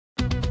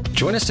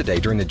Join us today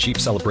during the Jeep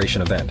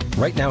Celebration event.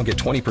 Right now, get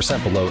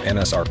 20% below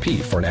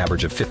MSRP for an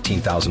average of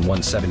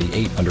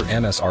 $15,178 under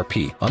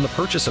MSRP on the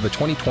purchase of a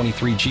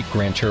 2023 Jeep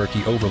Grand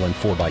Cherokee Overland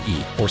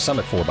 4xE or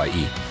Summit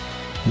 4xE.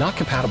 Not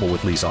compatible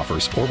with lease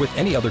offers or with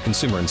any other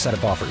consumer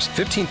incentive offers.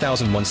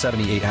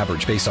 $15,178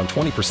 average based on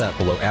 20%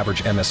 below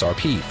average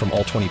MSRP from all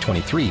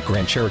 2023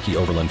 Grand Cherokee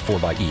Overland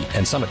 4xE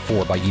and Summit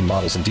 4xE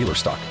models in dealer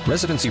stock.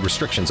 Residency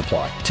restrictions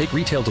apply. Take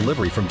retail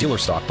delivery from dealer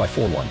stock by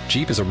 4/1.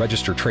 Jeep is a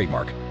registered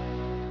trademark.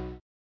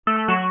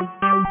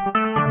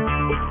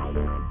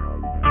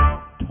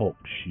 Talk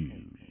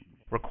shoes.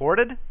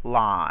 Recorded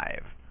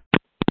live.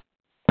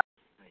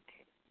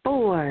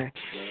 4.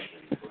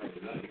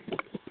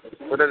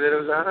 What a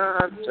little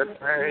time to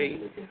pray.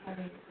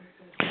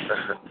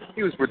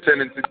 He was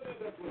pretending to.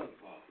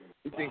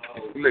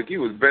 Look, he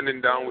was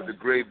bending down with the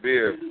gray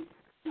beard,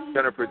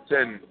 trying to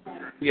pretend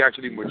he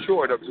actually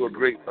matured up to a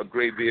gray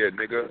beard,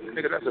 nigga.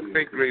 Nigga, that's a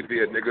fake gray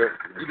beard, nigga.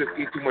 You just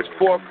eat too much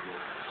pork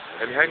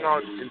and hang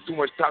out in too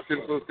much toxic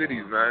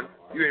cities, man.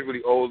 You ain't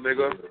really old,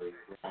 nigga.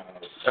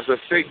 That's a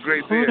fake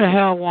gray beard. Who the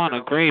hell want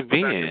a gray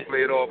beard?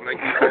 Play it off like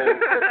he's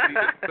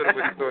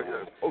old.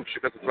 Oh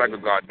shit, that's a flag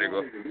of God,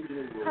 nigga.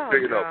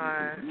 Straighten up.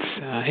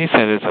 He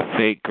said it's a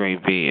fake gray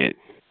beard.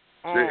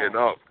 Straighten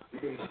up.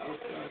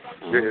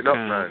 Straighten up,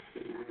 man.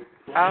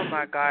 Oh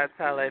my God,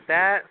 Tyler,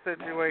 that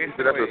situation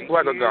that's a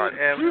flag of God.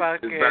 And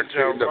fucking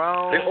Jerome. They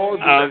all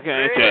do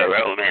okay,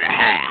 Jerome and a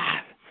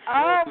half.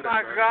 Oh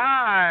my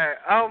God.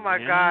 Oh my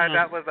God,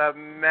 that was a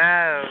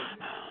mess.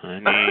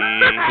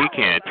 Honey, he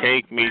can't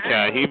take me,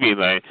 child. He be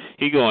like,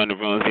 he go in the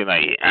room and be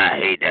like, I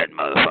hate that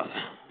motherfucker.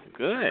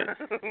 Good.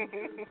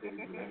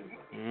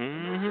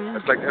 Mm-hmm.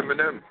 That's like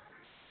Eminem.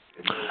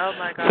 Oh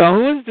my God. So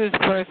who is this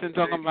person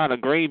talking about a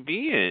gray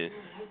beard?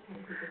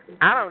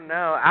 I don't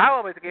know. I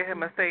always get him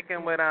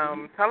mistaken with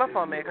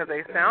Telephone Man because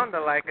they sound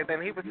alike. And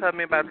then he was telling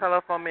me about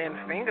Telephone Man's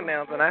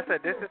fingernails, and I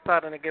said, this is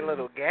starting to get a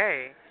little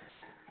gay.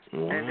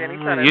 And then he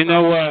started. You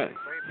know what?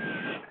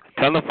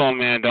 Telephone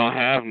Man don't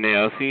have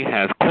nails. He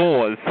has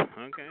claws.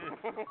 Okay.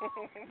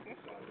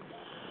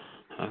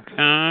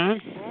 Okay.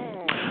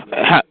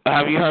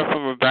 Have you heard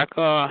from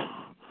Rebecca?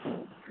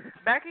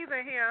 Becky's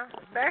in here.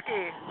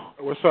 Becky.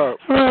 What's up?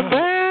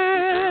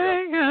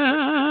 Rebecca.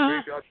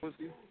 Graveyard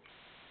pussy?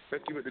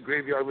 Becky with the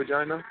graveyard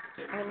vagina?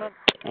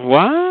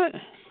 What?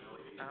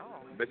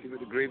 Becky with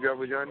the graveyard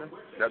vagina?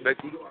 Is that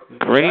Becky?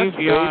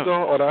 Graveyard?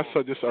 Or that's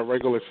just a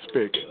regular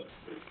spick?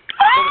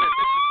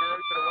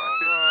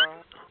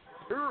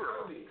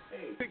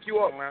 Pick you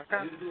up.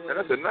 And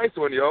that's a nice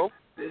one, yo.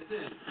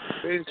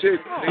 Same chick.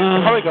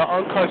 I like an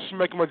uncut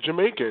smegma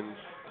Jamaican.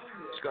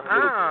 She got a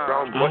little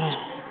brown butt.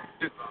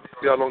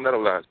 See how long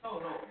that'll last.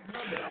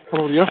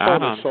 Oh, your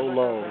phone is so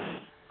low.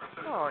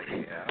 Oh,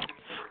 yeah.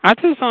 I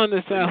just don't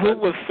understand who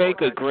would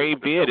fake a gray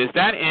beard. Is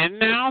that in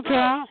now,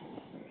 Joe?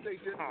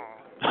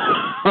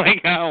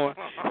 Like how?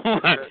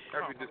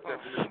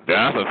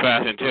 That's a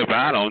fashion tip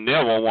I don't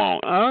never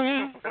want.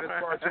 Okay. And it's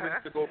far too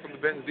much to go from the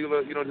Benz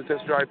dealer, to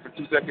test drive for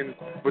 2 seconds.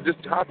 But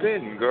just hop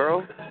in,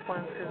 girl.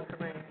 1, 2,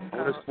 3. I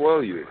want to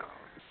spoil you.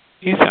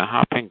 He's a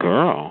hopping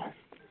girl.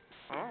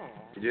 Oh.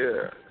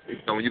 Yeah.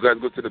 When you guys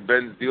go to the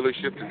Benz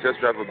dealership to test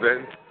drive a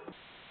Benz.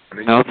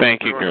 No,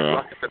 thank you,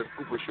 girl.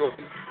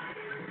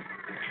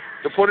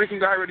 The Puerto Rican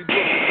guy already told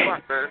the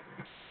spot, man.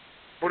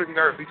 Puerto Rican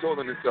guy already told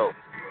on himself.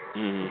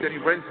 He said he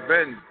rents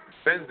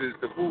Benzes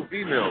to fool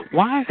females.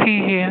 Why is he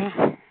here?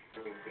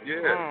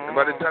 Yeah, and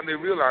by the time they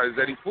realize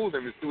that he fooled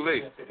them, it's too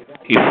late.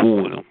 He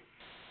fooled them.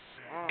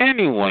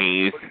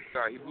 Anyways.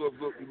 He blew up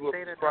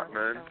the spot,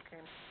 man.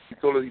 He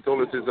told us his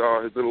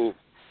little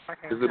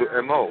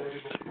MO.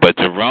 But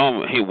Jerome,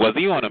 was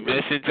he on a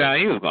mission, John? I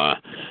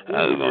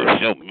was gonna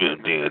show me a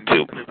damn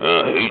tip.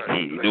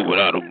 He knew what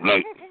I don't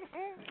like.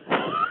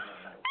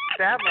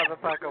 That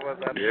motherfucker was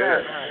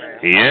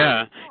upset.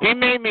 Yeah. He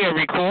made me a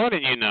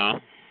recording,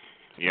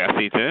 Yes,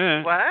 he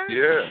did. What?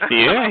 Yeah.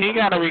 Yeah, he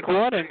got a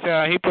recording.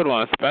 He put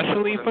on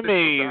specially for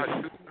me.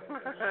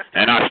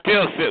 And I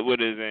still sit with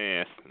his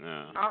ass.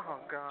 No. Oh,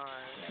 God.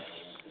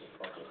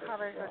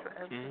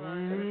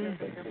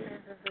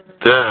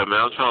 Damn, man,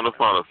 I'm trying to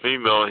find a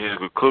female here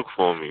who could cook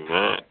for me,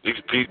 man.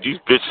 These bitches.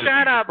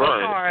 Shut up,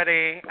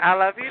 Bacardi. I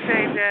love you,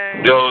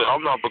 JJ. Yo,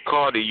 I'm not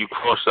Bacardi, you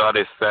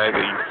cross-eyed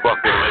faggot, you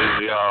fucking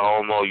lazy-eyed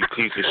homo, you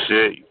piece of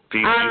shit. You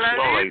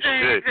smell like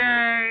shit.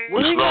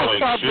 When You you smell gonna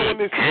stop like doing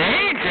shit. this?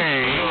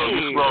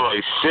 You smell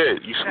like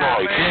shit. You smell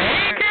like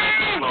shit.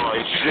 You smell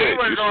like shit.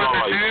 You smell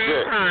like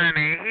shit.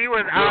 He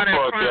was out in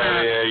front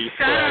of you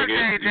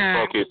faggot. You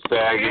fucking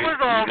faggot. He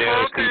was on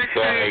nasty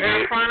faggot.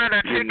 in front of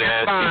the You chicken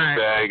nasty spine.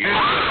 faggot.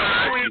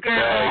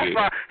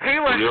 He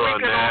was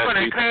sneaking over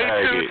the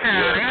K2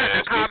 town. They had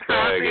the cops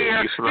out here.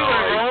 He was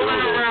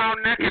rolling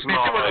around naked. Bitch,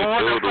 it was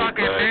all the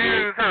fucking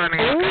news,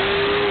 honey.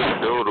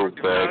 Doodle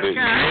faggot.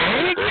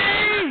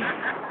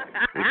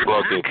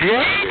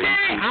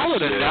 I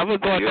would have never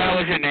thought that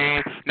was your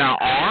name. Now,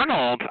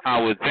 Arnold, I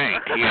would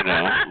think,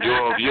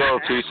 You're a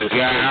piece of shit.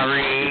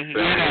 Gary,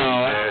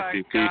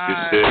 Nasty piece of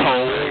shit.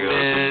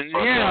 Coleman,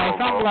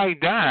 something like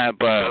that,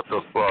 but... Shut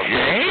the fuck up.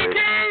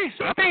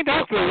 I think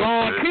that's the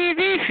wrong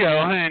TV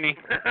show, honey.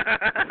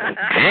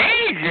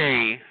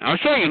 JJ. I'm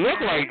sure you look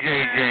like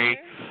JJ,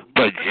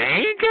 but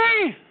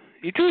JJ?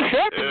 You too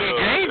short to be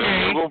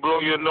JJ. You gonna blow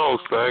your nose,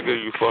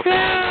 faggot. You fucking.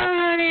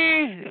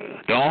 Honey,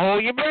 don't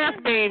hold your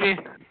breath, baby.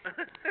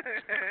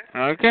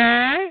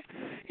 Okay?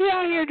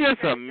 Yeah, you're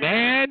just a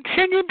man.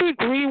 Shouldn't you be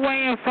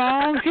three-weighing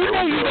phones? You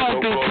know you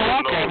don't do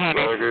talking,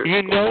 honey.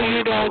 You know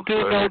you don't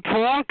do no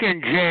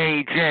talking,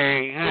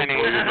 JJ,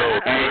 honey.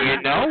 And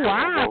you know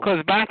why?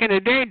 Because back in the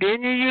day,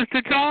 didn't you used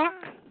to talk?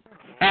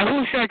 And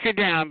who shut you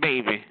down,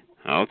 baby?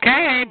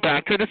 Okay,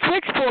 back to the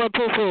switchboard,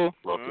 poo-poo.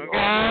 Okay?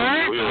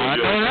 I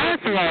know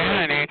that's right,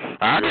 honey.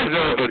 I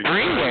deserve a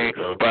three-way,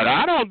 but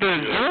I don't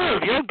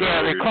deserve your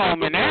Gary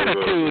Coleman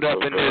attitude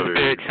up in this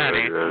bitch,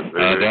 honey.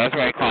 That's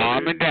right,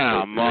 calm it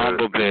down,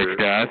 mumble bitch.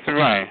 That's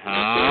right.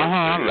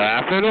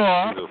 Laugh it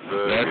off.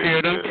 Let's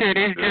hear them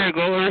titties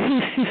jiggle.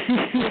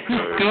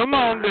 Come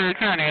on, bitch,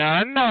 honey.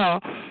 I know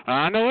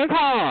it's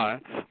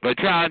hard, but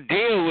y'all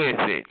deal with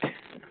it.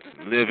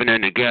 Living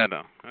in the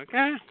ghetto,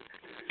 okay?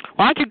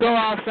 Why don't you go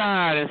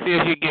outside and see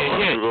if you get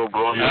hit?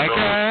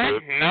 Okay?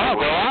 No,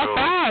 go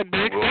outside,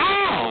 bitch. No.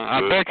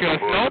 I bet your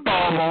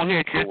snowball won't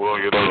hit you.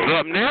 But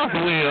something else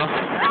will.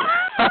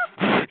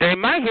 They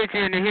might hit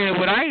you in the head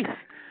with ice.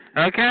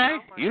 Okay?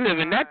 You live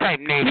in that type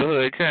of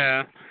neighborhood,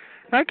 child.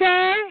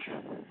 Okay?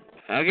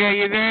 Okay,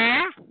 you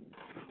there?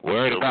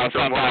 Worried about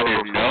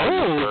somebody's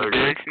nose,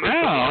 bitch. No,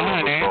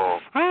 honey.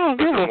 I don't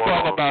give a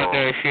fuck about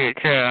that shit,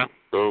 child.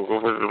 Go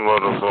for the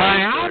motherfucker.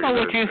 Honey, I don't know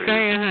what you're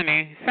saying,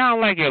 honey. Sound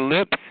like your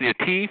lips, your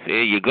teeth,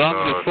 and your gums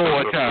are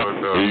sore,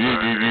 child.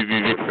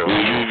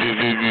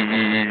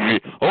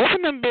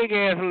 Open them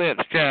big-ass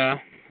lips, child.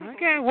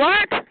 Okay,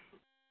 what?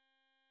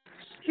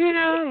 You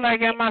know,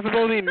 like, am I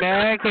supposed to be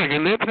mad because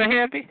your lips are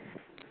heavy?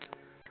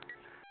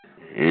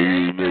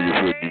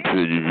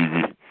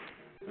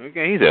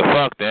 Okay, he said,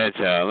 fuck that,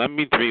 child. Let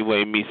me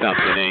three-way me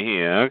something in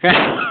here, okay?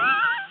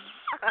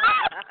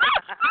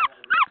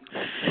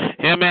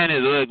 Him and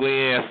his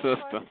ugly ass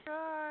sister.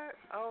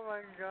 Oh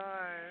my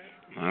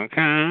God.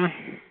 Okay.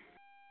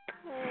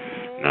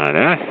 Now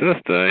that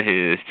sister of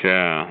his,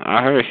 child.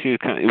 I heard she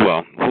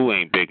who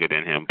ain't bigger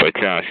than him, but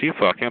child, she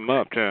fuck him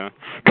up, child.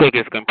 Took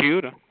his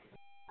computer.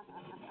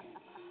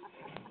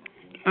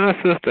 My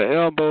sister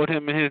elbowed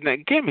him in his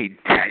neck. Give me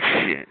that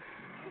shit.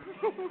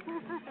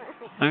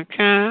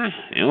 Okay.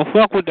 You don't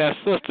fuck with that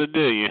sister,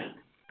 do you?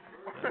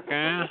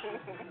 Okay.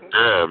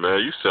 Yeah,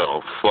 man, you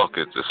sound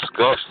fucking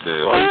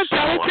disgusting. Well,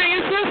 tell it to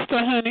your sister,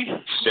 honey.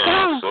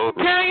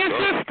 Tell your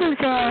sister,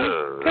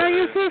 child. Tell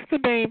your sister,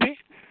 baby.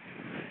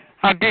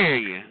 How dare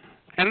you?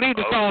 And leave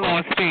the phone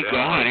on speaker,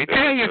 honey.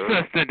 Tell your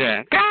sister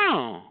that.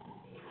 Go.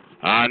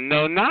 I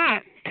know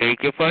not.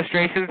 Take your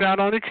frustrations out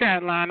on the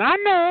chat line. I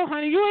know,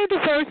 honey. You ain't the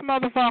first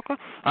motherfucker.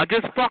 I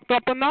just fucked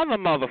up another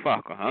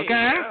motherfucker,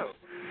 okay?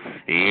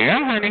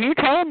 Yeah, honey, he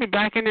told me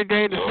back in the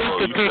day the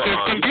sister took his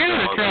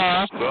computer,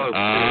 child.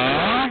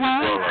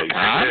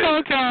 I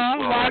know, child.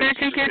 Why didn't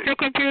you get your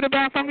computer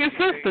back from your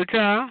sister,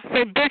 child?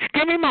 Say, bitch,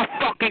 give me my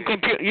fucking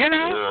computer, you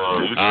know?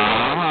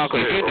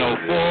 Because you know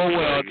full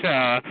well,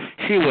 child,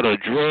 she would have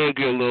drugged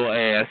your little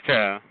ass,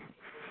 child.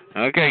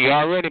 Okay, you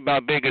already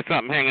about big as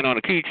something hanging on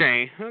a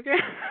keychain, okay?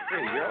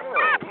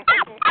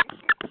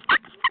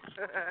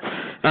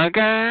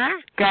 Okay?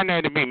 Got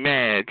there to be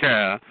mad,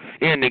 child.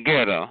 In the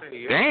ghetto.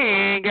 They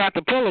ain't got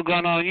to pull a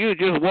gun on you.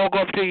 Just walk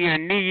up to you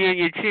and knee you in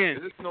your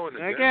chin.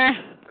 Okay?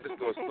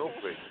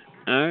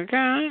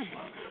 Okay?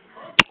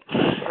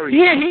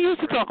 Yeah, he used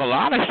to talk a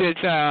lot of shit,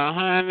 child,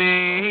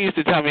 honey. He used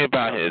to tell me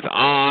about his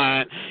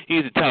aunt. He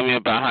used to tell me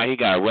about how he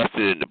got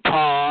arrested in the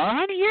park.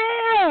 Honey,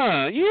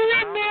 yeah. You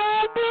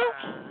remember?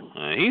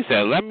 He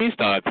said, let me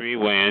start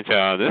three-weighing,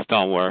 child. This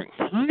don't work.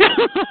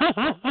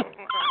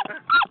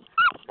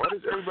 Why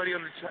does everybody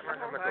on the chat line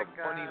have like a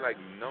funny, like,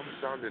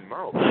 numb-sounding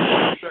mouth?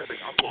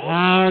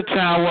 Oh,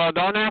 child, well,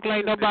 don't act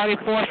like nobody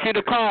forced you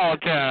to call,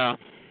 child.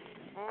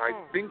 I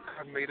think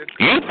I made it.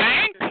 You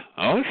think?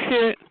 Oh,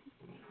 shit.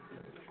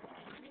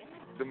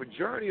 The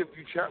majority of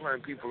you chat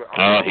line people are...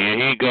 Oh, here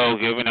he go,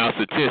 giving out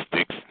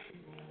statistics.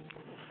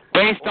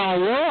 Based on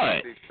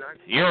what?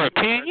 Your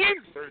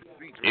opinion?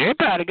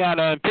 Everybody got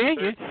an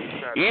opinion.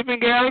 Even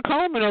Gary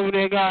Coleman over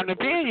there got an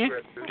opinion.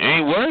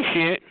 Ain't worth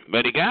shit,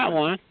 but he got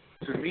one.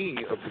 To me,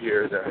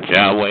 appears that...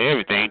 Yeah, well,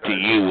 everything to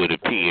you would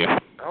appear.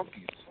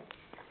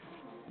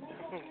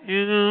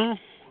 You know?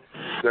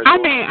 I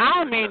mean, I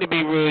don't mean to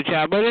be rude,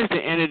 child, but it's the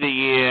end of the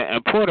year,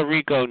 and Puerto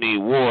Rico need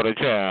water,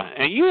 child.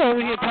 And you over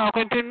here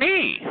talking to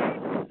me.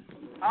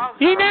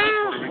 You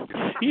know?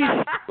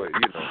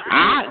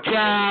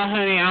 Child,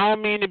 honey, I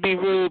don't mean to be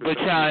rude, but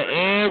child,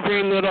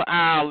 every little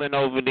island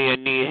over there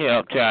need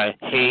help, child.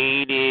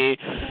 Haiti,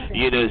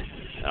 you know...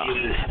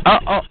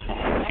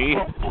 He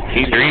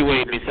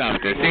three-wayed me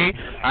something. See?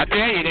 I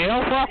tell you, they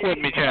don't fuck with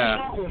me, child.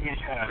 I'm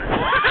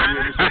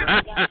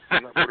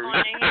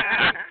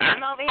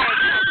over here.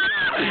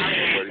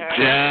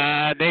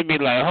 Child, they be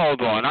like,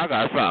 hold on, I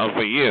got something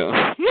for you.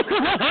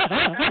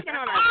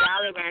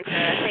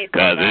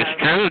 Because it's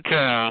true,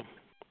 child.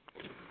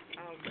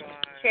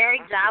 Cherry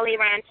Jolly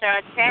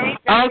Rancher. Cherry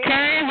Jolly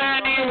Okay,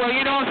 honey. Well,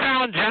 you don't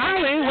sound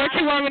jolly. What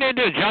you want me to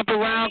do? Jump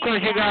around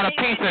because you got a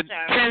piece of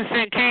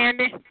 10-cent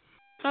candy?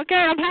 Okay,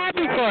 I'm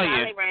happy for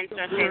you.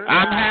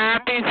 I'm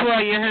happy for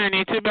you,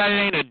 honey. Too bad it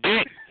ain't a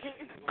dick.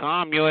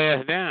 Calm your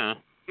ass down.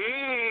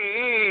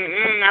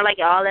 I like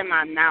it all in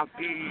my mouth.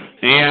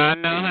 Yeah, I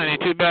know, honey.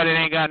 Too bad it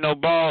ain't got no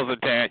balls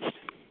attached.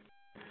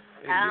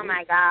 Oh,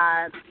 my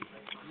God.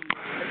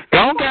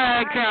 Don't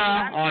gag,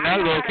 child, on that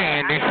little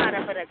candy. I know how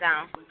to put it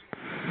down.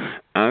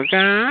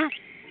 Okay.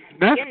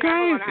 That's you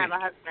crazy. You never want to have a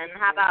husband.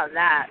 How about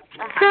that?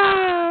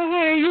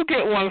 Hey, you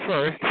get one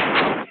first.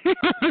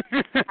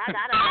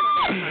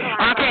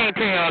 I can't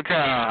tell,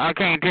 child. I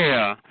can't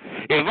tell.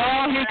 If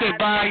all he could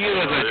buy you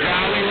was a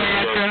Jolly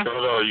Rancher,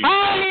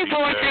 all he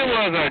bought you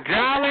was a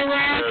Jolly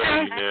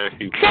Rancher,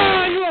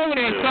 child, you over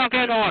there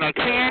sucking on a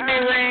candy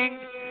ring?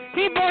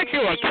 He bought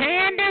you a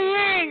candy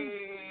ring?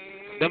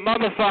 The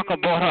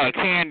motherfucker bought her a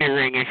candy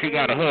ring and she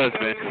got a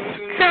husband.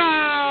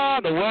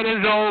 Child, the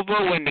wedding's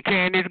over when the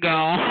candy's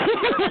gone.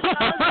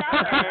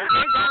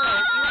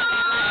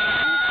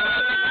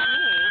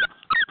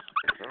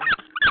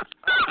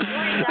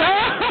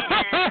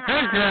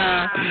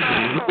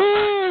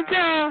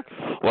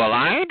 Well,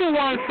 I ain't the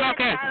one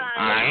sucking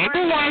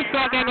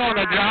on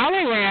a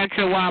Jolly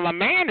Rancher while a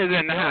man is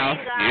in the house.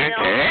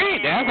 Okay,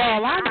 that's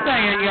all I'm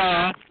saying,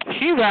 y'all.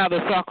 She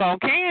rather suck on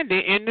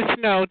candy in the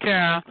snow,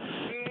 child.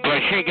 But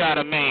she got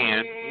a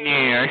man.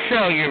 Yeah,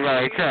 show you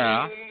right,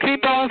 child.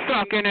 Keep on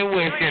sucking and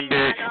wishing,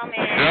 bitch.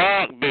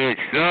 Suck, bitch,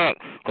 suck.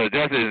 Because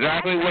that's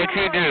exactly what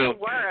you do.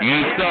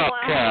 You suck,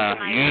 child.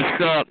 You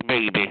suck,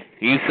 baby.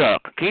 You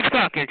suck. Keep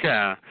sucking,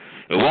 child.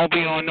 It won't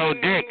be on no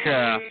dick,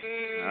 child.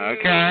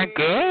 Okay,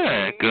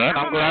 good.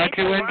 I'm glad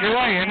you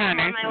enjoy it,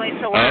 honey.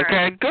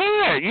 Okay,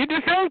 good. You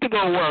deserve to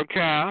go work,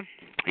 child.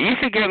 You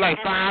should get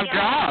like 5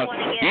 jobs.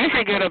 You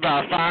should get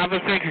about 5 or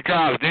 6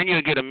 jobs. Then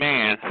you'll get a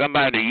man,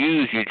 somebody to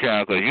use you,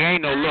 child, because you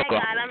ain't no looker.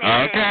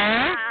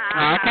 Okay?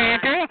 I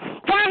can't tell.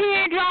 Why he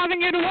ain't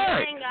driving you to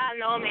work?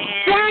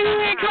 Why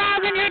you ain't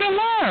driving you to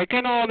work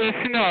in all this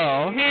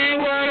snow? He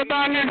ain't worried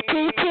about his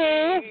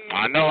poo-poo?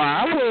 I know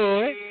I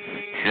would.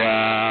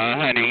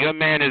 Child, honey, your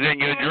man is in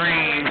your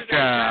dreams,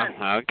 child.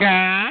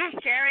 Okay?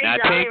 Now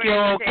take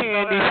your old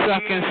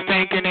candy-sucking,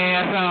 stinking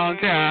ass on,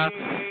 child.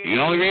 The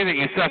only reason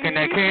you're sucking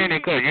that candy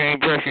because you ain't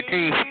brush your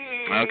teeth.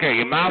 Okay,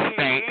 your mouth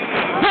stinks.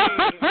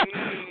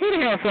 Who the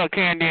hell suck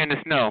candy in the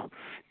snow?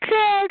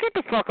 Child, get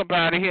the fuck up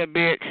out of here,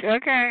 bitch.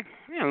 Okay?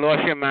 You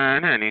lost your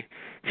mind, honey.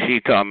 She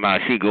talking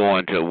about she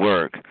going to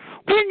work.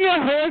 Wouldn't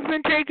your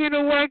husband take you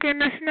to work in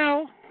the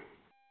snow?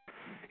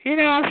 You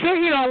know, I'm sure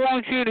he don't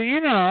want you to,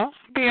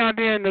 be out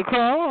there in the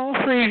cold,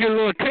 freeze your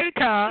little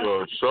TikTok.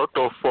 Yo, shut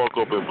the fuck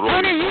up and blow.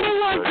 Honey, you don't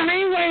want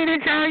three-way to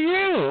tell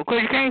you, because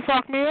you can't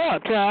fuck me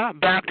up,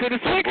 child. Back to the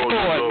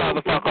switchboard,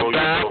 motherfucker.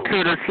 Back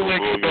to the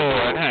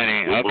switchboard,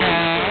 honey.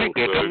 Okay?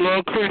 Get them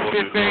little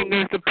crispy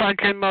fingers to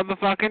punching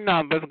motherfucking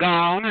numbers. Go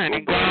on,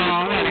 honey. Go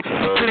on, honey.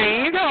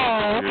 Please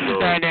hold.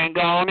 And then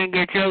go on and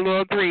get your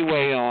little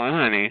three-way on,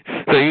 honey.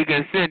 So you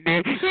can sit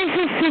there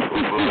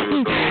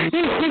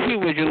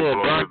with your little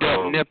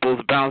burnt-up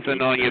nipples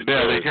bouncing on your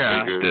belly,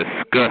 child. Disgusting.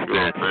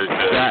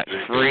 That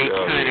freak,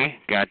 honey,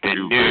 got the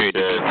nerve to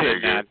be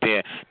sitting out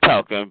there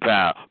talking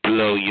about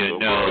blow your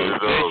nose.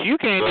 Bitch, you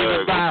can't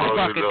even buy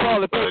fucking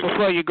toilet paper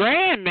for your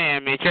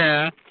grandmammy,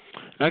 child.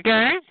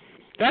 Okay?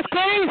 That's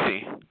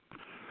crazy.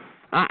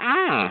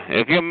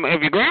 If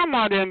your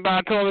grandma didn't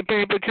buy toilet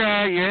paper,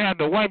 child, you have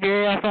to wipe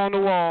your ass on the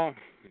wall.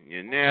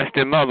 You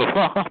nasty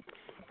motherfucker.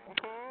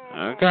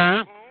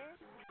 Okay?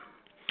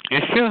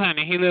 It's true,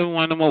 honey. He live in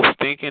one of the most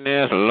stinking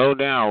ass, low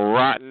down,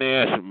 rotten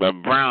ass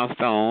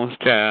brownstones,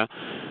 child.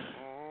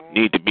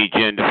 Need to be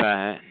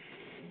gentrified.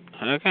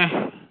 Okay?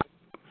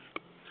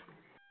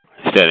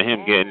 Instead of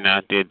him getting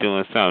out there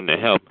doing something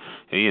to help,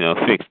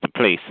 fix the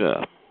place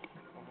up.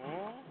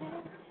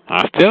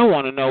 I still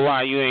want to know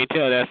why you ain't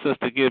tell that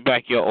sister to give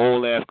back your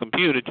old ass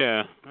computer,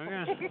 child.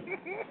 Okay.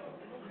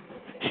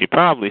 She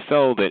probably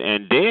sold it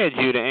and dared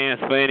you to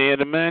answer for any of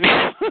the money.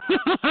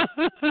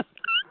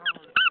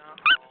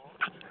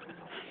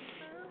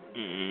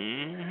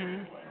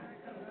 Mm-hmm.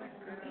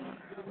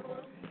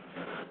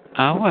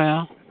 Oh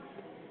well.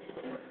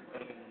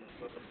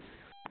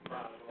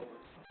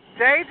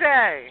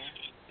 JJ.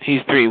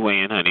 He's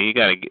three-weighing, honey. He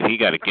gotta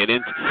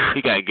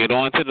get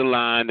onto the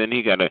line, then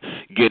he gotta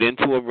get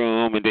into a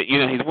room, and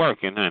then he's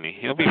working, honey.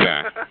 He'll be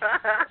back.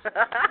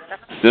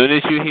 As soon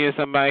as you hear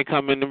somebody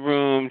come in the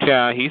room,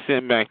 child, he's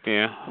sitting back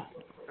there.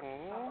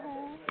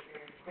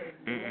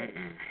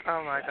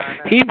 Oh my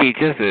God. He be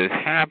just as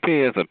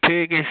happy as a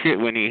pig and shit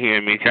when he hear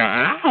me, child.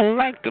 And I don't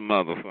like the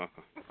motherfucker.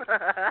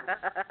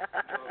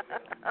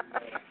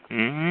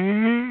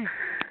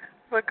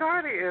 But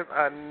Cardi is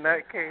a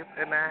nutcase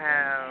and a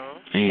half.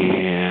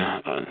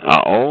 Yeah, an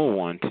old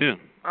one too.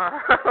 Oh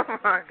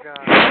my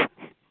God.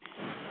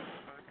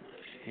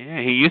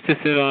 Yeah, he used to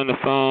sit on the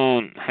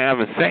phone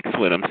having sex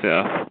with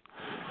himself,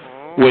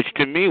 which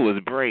to me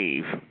was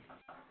brave.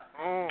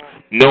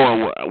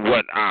 Knowing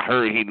what I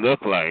heard he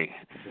looked like.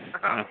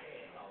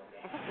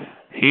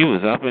 He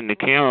was up in the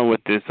camera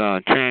with this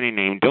tranny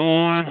named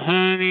Dawn,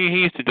 honey.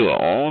 He used to do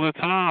it all the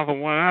time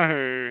from what I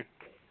heard.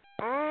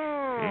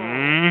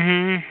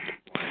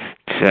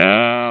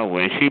 Child,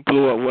 when she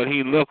blew up what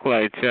he looked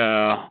like,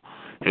 child,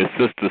 his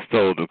sister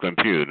stole the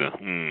computer.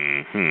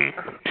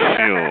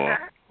 Sure.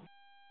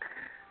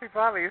 He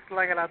probably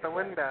slung it out the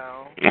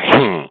window.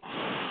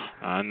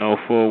 I know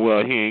full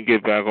well he ain't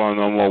get back on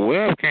no more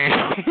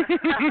webcam.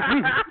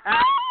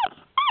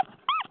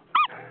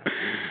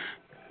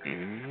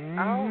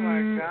 Oh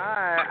my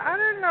God! I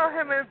didn't know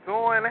him and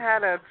Dawn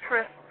had a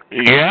tryst.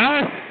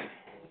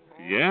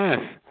 Yes.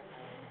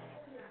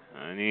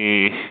 And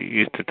she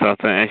used to talk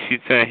to her, and she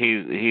said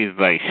he's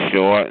like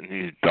short and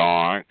he's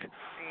dark.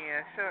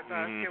 Yeah, short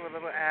dark kid with a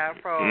little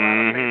afro, a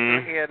lot of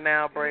facial hair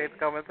now, braids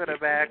coming to the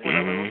back with a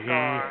little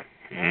scar.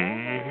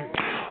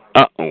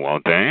 Well,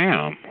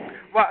 damn.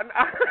 Well,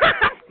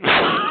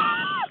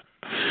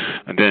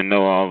 I didn't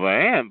know all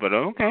that, but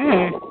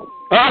okay.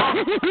 Wow.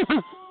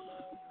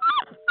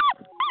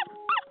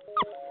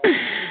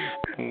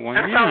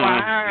 That's how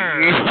I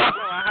heard.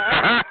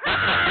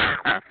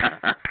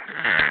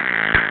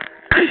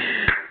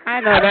 I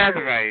know that's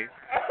right.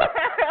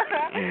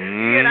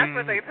 Yeah, that's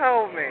what they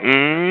told me.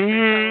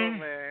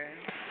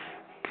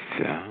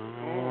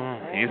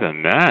 He's a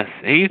mess.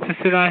 He used to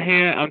sit out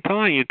here, I'm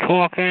telling you,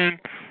 talking.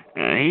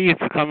 He used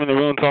to come in the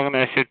room talking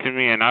that shit to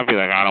me, and I'd be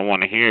like, I don't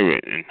want to hear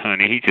it. And,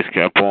 honey, he just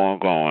kept on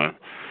going.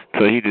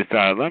 So he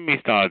decided, let me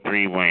start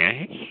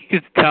three-waying. He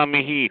used to tell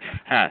me he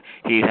had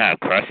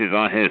crushes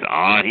on his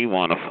aunt. He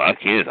want to fuck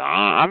his aunt.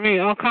 I mean,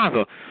 all kinds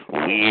of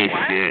weird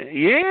shit.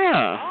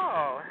 Yeah.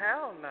 Oh,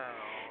 hell no.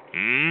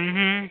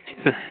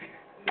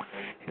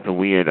 He's a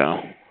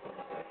weirdo.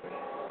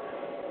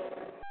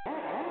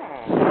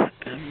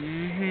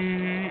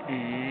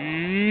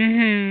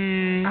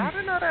 I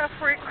didn't know that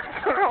freak.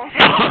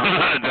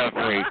 That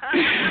freak.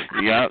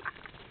 Yep.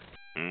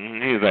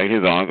 He was like,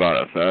 his aunt got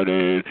a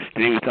fetish.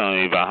 Then he was telling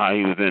me about how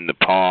he was in the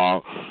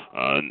park,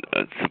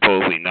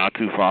 supposedly not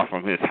too far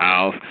from his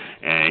house,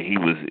 and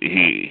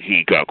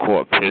he got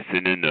caught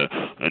pissing in the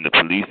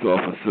police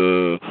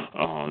officer.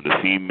 The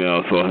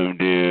female saw him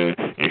there,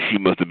 and she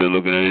must have been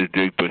looking at his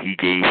dick, but she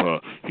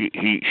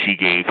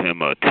gave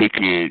him a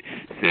ticket.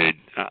 Said,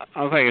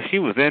 I was like, if she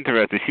was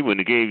interested, she wouldn't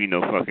have gave you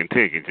no fucking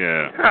ticket,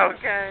 yeah.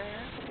 Okay.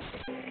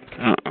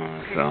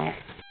 So.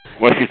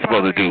 What's she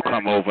supposed to do?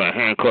 Come over and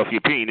handcuff your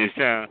penis,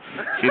 child?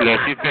 She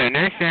let you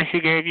finish, and she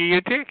gave you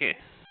your ticket.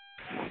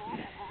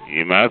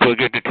 You might as well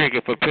get the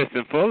ticket for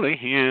pissing fully,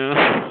 yeah.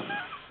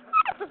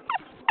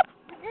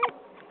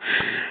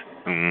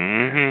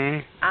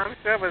 I'm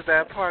sure it was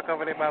that park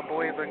over there by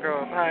Boys and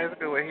Girls High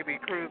School where he be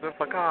cruising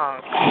for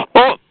cars.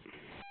 Oh!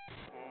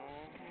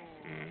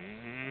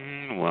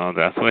 Well,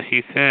 that's what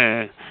she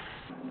said.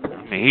 I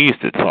mean, he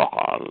used to talk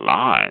a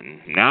lot.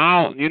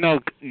 Now, you know,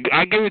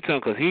 I give it to him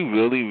because he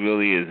really,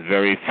 really is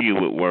very few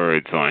with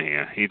words on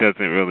here. He doesn't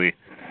really,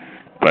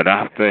 but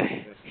after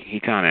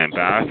he kind of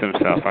embarrassed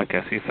himself, I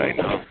guess he's like,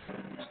 no.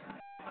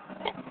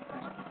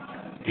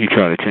 He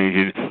tried to change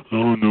it. I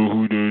don't know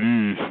who that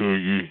is, so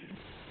you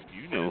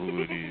know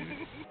who it is.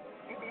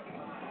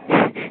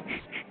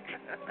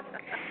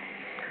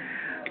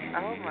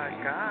 Oh, my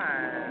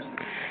God.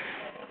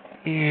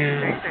 Yeah.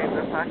 JJ's a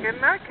fucking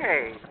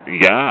nutcase.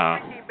 Yeah.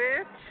 Freaky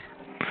bitch.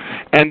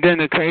 And then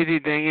the crazy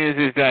thing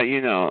is that, you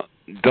know,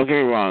 don't get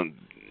me wrong,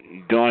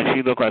 Dawn,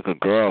 she looked like a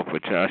girl,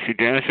 but she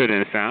damn sure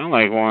didn't sound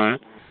like one.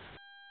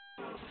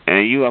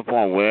 And you up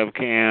on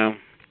webcam.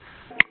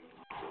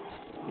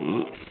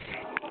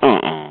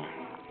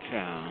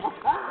 Child.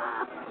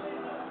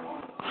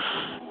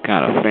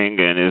 Got a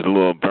finger in his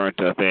little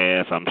burnt up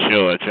ass, I'm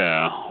sure,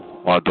 child.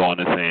 While Dawn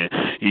is saying,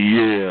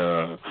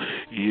 yeah,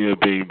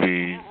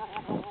 baby.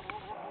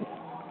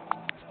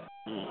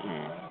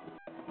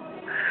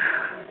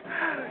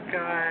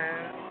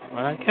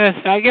 Well, I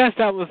guess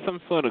that was some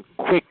sort of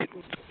quick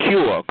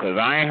cure, because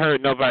I ain't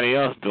heard nobody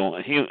else doing,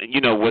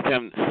 with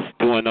him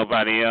doing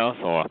nobody else,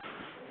 or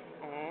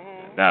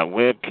that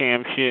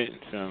webcam shit,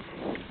 so.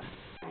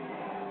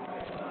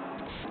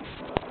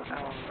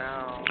 Oh,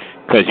 no.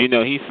 Because,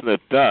 he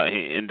slipped up,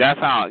 and that's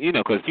how,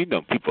 because,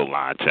 people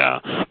lie,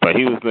 child. But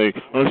he was like,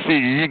 I see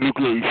you look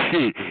like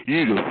shit,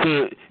 you the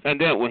fat. And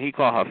then when he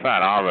called her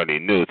fat, I already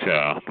knew,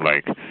 child.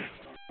 Like,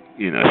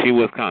 she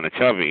was kind of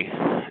chubby.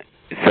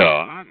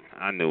 So,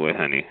 I knew it,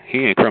 honey.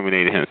 He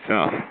incriminated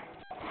himself.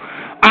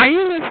 Are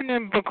you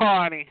listening,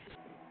 Bacardi?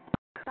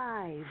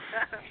 5.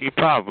 He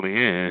probably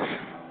is.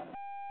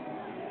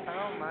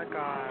 Oh, my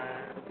God.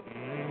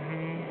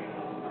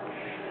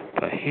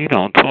 But he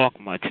don't talk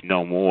much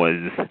no more.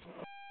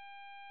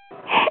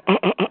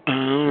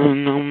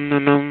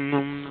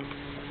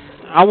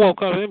 I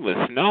woke up, it was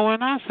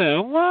snowing. I said,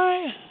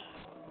 what?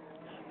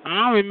 I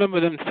don't remember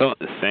them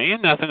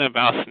saying nothing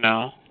about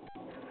snow.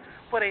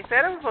 Well, they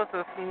said it was supposed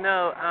to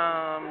snow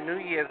New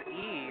Year's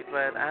Eve,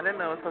 but I didn't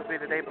know it was supposed to be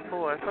the day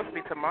before. It's supposed to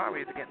be tomorrow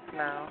to get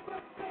snow.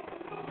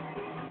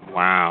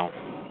 Wow.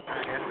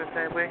 I guess they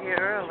said we're here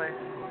early.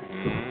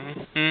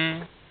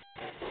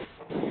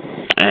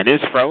 And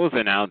it's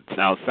frozen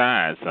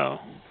outside, so.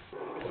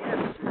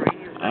 Yeah,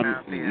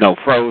 No,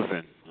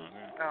 frozen.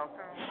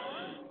 Okay.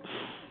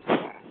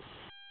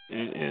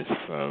 It is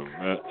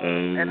frozen.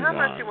 And how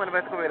much you want to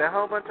bet with a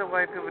whole bunch of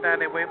white people down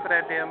there waiting for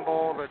that damn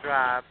ball to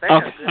drop? They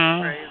are good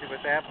crazy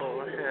with that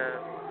bullshit.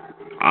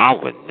 I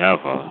would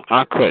never.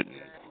 I couldn't.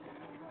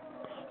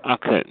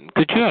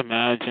 Could you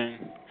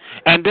imagine?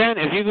 And then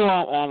if you go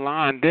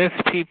online, there's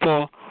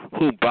people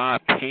who buy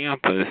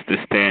Pampers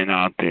to stand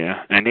out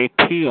there, and they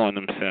pee on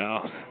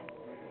themselves.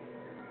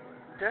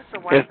 Just to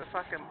watch the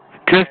fucking...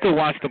 Just to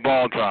watch the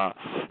ball drop.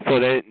 So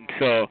as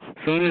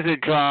soon as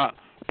it drops,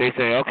 they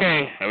say,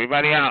 okay,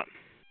 everybody out.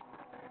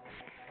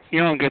 You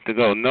don't get to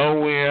go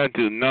nowhere,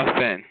 do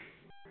nothing.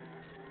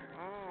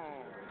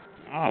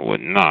 I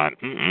would not.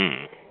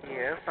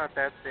 Yeah, it's not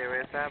that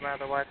serious. I'd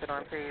rather watch it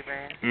on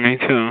TV. Me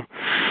too.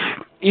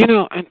 You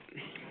know, and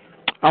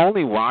I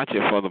only watch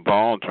it for the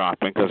ball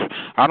dropping because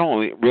I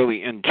don't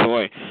really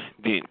enjoy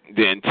the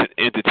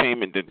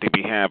entertainment that they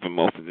be having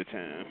most of the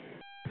time.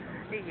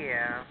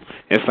 Yeah.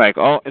 It's like,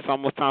 oh, it's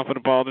almost time for the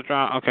ball to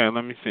drop. Okay,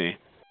 let me see.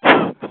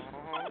 Okay.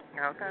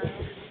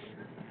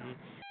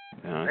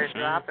 It's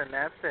dropping,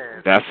 that's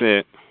it. That's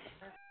it.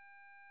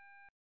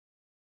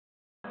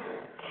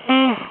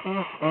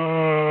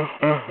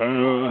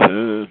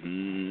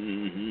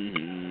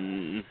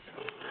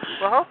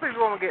 Well, hopefully we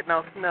won't get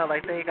no snow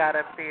like they got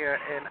up there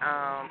in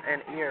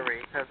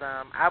Erie, because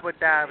I would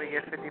die if we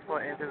get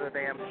 54 inches of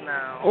damn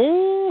snow.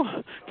 Ooh,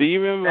 do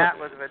you remember? That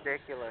was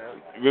ridiculous.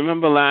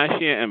 Remember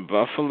last year in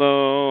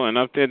Buffalo and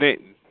up there,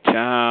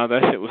 child,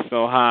 that shit was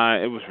so high,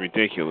 it was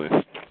ridiculous.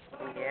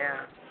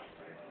 Yeah.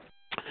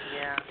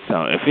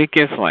 So if it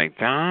gets like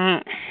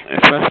that,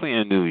 especially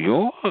in New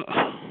York,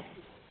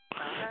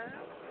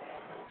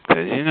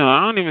 because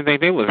I don't even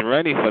think they was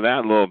ready for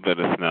that little bit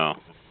of snow.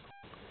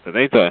 So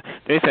they said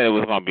it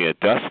was gonna be a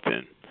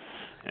dusting,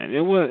 and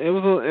it was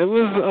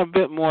a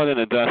bit more than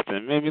a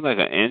dusting, maybe like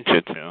an inch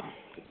or two.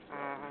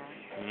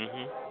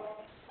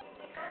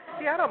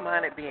 See, I don't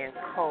mind it being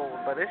cold,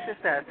 but it's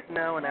just that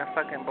snow and that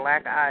fucking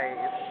black ice.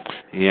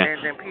 Yeah.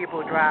 And then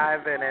people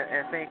driving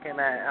and thinking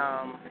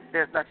that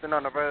there's nothing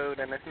on the road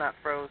and it's not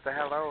froze the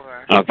hell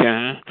over.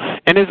 Okay.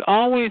 And it's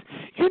always,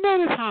 you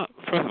notice how,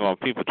 first of all,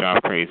 people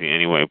drive crazy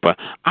anyway, but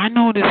I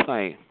notice,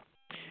 like,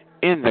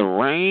 in the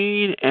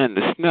rain and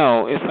the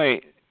snow, it's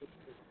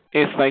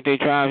like they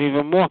drive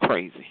even more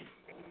crazy.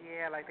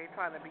 Yeah, like they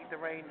trying to beat the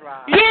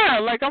raindrops. Yeah,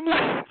 like I'm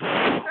like,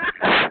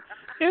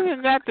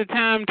 isn't that the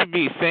time to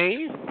be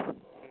safe?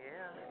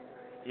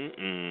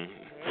 Yeah.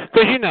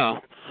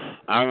 Because,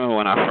 I remember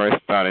when I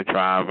first started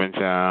driving,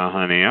 child,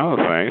 honey, I was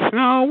like,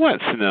 snow,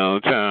 what snow,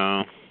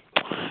 child?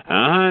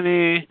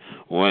 Honey,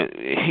 when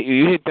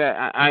you hit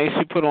that ice,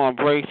 you put on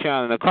brake,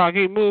 child, and the car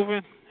keep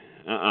moving?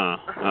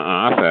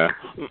 I said,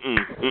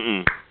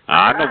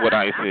 I know what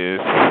ice is.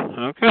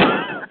 Okay.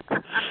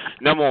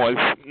 No more.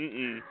 Yeah,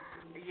 it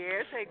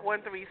take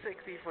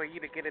 1-360 for you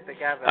to get it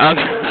together.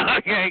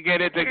 I can't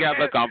get it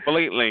together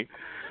completely.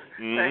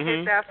 So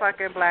hit that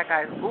fucking black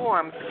ice. Ooh,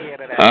 I'm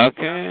scared of that.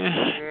 Okay.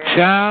 Yeah.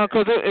 Child,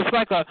 because it's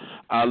like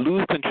a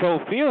lose control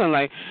feeling.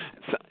 Like,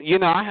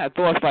 I had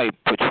thoughts like,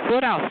 put your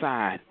foot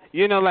outside.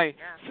 Like,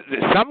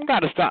 something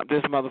got to stop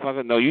this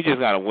motherfucker. No, you just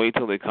got to wait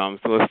till it comes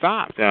to a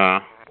stop,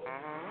 child.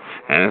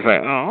 And it's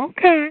like, oh,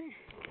 okay.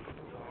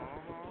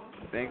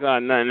 Thank God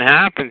nothing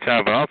happened,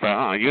 child. But I was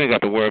like, you ain't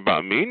got to worry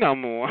about me no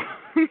more.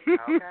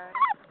 Okay.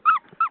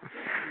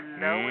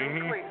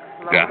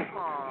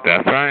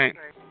 That's right.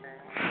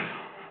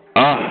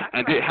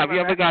 And have you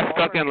ever got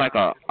stuck in like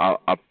a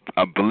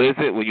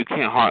blizzard where you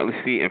can't hardly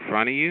see in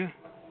front of you?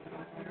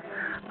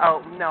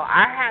 Oh, no,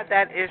 I had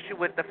that issue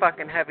with the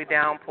fucking heavy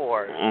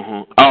downpours.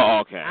 Oh,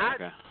 okay.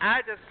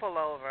 I just pull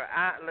over.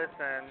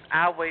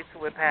 I'll wait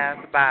till it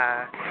passes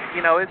by.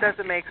 It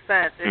doesn't make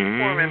sense.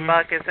 It's pouring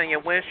buckets and your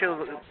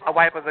windshield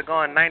wipers are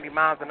going 90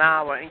 miles an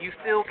hour and you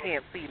still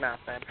can't see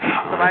nothing. So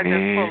I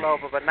just pull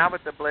over, but not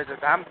with the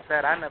blizzards. I'm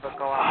set. I never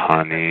go out.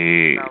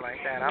 Honey,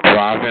 like that.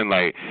 driving,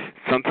 like,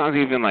 sometimes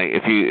even like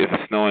if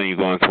it's snowing, you're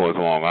going towards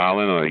Long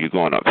Island or you're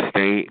going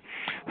upstate,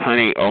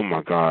 honey, oh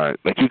my God,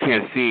 like you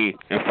can't see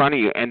in front of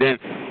you. And then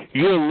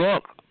you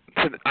look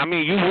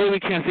you really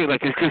can't see,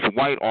 like it's just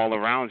white all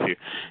around you.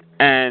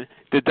 And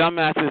the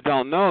dumbasses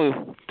don't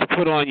know to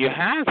put on your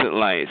hazard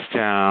lights,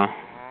 child.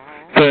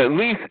 So at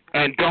least,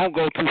 and don't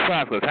go too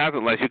fast, because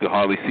hazard lights you can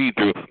hardly see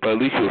through, but at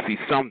least you'll see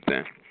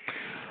something.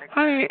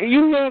 Honey,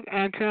 you look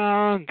and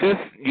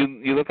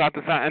you look out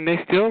the side, and they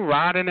still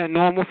riding at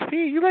normal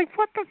speed. You're like,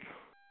 what the?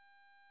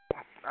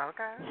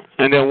 Okay.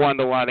 And then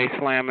wonder why they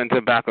slam into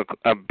the back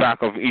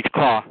of each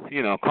car,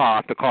 car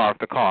after car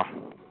after car.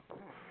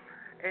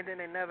 And then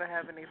they never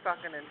have any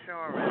fucking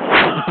insurance.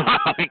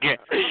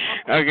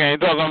 Okay,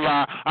 talking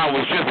about I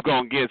was just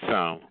going to get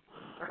some.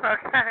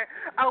 Okay.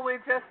 Oh, we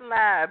just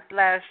lapsed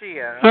last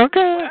year.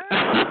 Okay.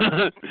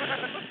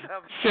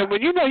 So,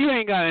 but you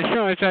ain't got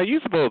insurance,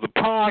 you supposed to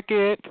park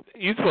it.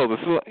 You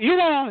supposed to, you're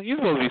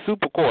supposed to be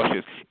super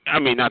cautious. I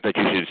mean, not that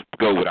you should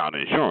go without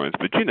insurance,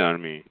 but you know what I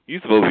mean.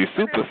 You're supposed to be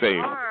super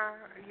safe.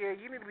 Yeah,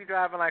 you need to be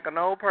driving like an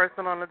old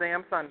person on a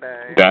damn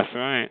Sunday. That's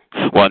right.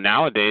 Well,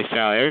 nowadays,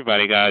 child,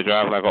 everybody got to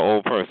drive like an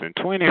old person.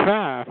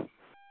 25. Yeah.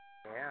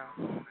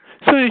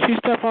 As soon as you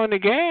step on the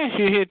gas,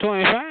 you hit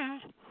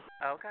 25.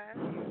 Okay.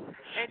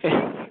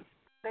 And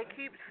they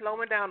keep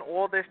slowing down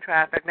all this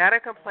traffic. Now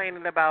they're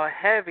complaining about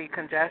heavy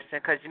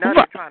congestion because, they're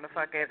trying to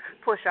fucking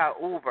push out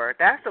Uber.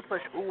 That's to push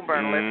Uber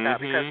and Lyft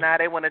out because now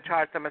they want to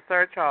charge them a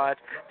surcharge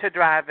to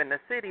drive in the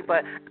city.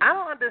 But I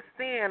don't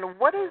understand.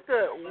 Why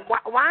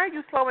are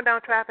you slowing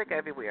down traffic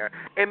everywhere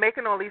and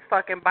making all these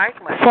fucking bike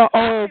lanes? For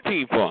old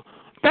people.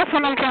 That's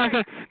what I'm trying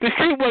to say. The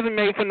street wasn't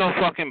made for no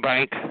fucking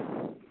bikes.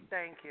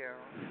 Thank you.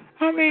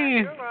 I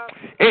mean,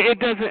 it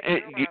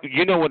doesn't.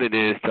 You know what it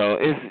is, though.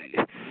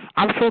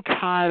 I'm so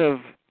tired of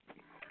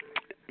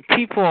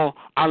people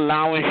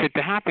allowing shit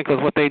to happen because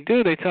what they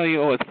do, they tell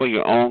you, it's for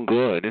your own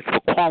good. It's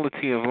for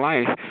quality of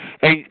life.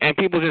 And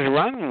people just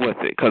run with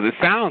it because it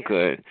sounds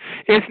good.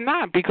 It's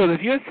not, because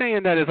if you're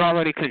saying that it's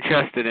already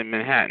congested in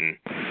Manhattan,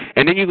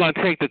 and then you're going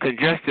to take the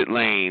congested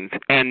lanes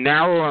and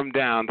narrow them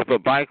down to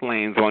put bike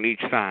lanes on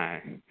each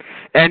side,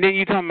 and then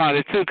you're talking about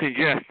it's too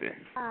congested.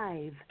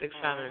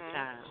 600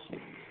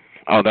 times.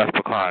 Oh, that's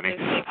Bacardi.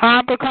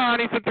 Hi,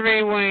 Bacardi for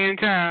 3-way and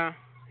child.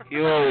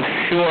 You old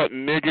short,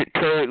 midget,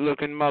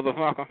 turd-looking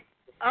motherfucker.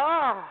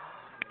 Oh.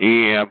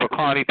 Yeah,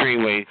 Bacardi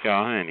 3-way,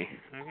 y'all, honey.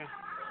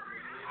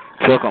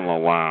 Okay. Took them a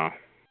while.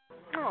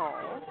 Oh.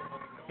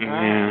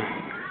 Yeah.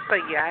 But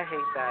yeah, I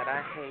hate that.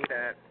 I hate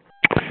it.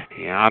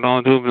 Yeah, I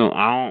don't.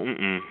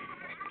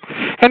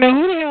 And then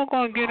who the hell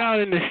gonna get out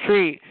in the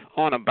street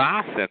on a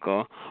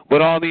bicycle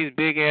with all these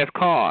big ass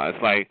cars?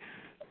 Like,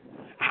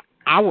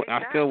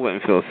 I still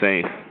wouldn't feel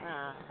safe.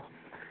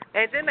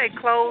 And then they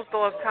closed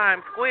off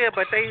Times Square,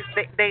 but they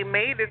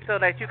made it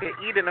so that you could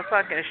eat in the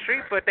fucking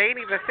street, but they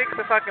ain't even fix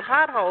the fucking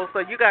potholes,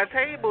 so you got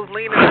tables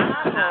leaning in the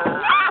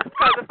potholes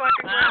because the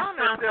fucking ground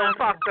is still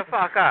fucked the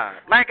fuck up.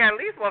 Like, at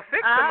least we'll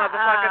fix the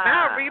motherfucker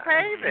now,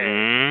 repave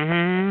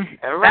it.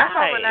 That's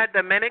why when that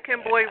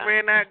Dominican boy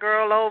ran that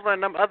girl over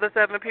and them other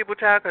 7 people,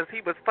 child, because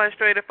he was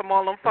frustrated from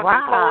all them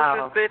fucking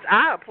closures, bitch,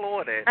 I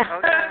applaud it,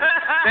 okay?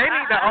 They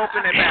need to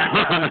open it back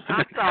up.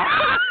 I'm sorry.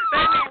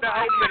 They need to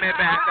open it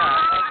back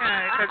up,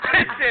 okay? Because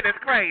this shit is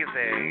crazy.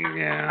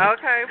 Yeah.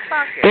 Okay,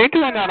 fuck it. They're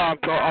doing that on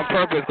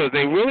purpose because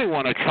they really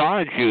want to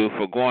charge you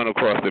for going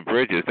across the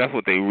bridges. That's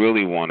what they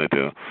really want to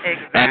do.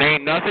 Exactly. And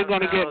ain't nothing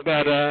going to get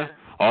better.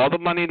 All the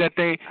money that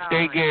they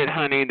get,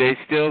 honey,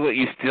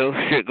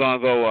 shit gonna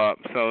go up.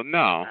 So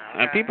no.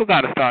 And people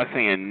got to start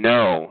saying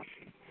no.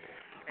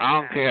 I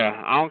don't care.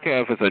 I don't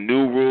care if it's a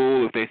new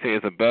rule. If they say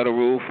it's a better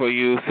rule for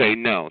you, say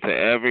no to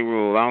every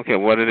rule. I don't care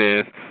what it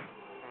is.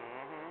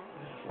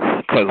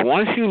 Because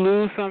once you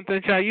lose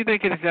something, child, you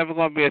think it's never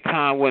going to be a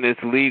time when it's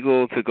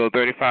legal to go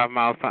 35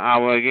 miles per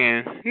hour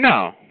again?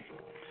 No.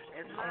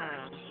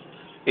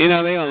 They're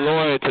going to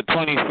lower it to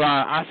 25.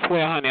 I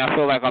swear, honey, I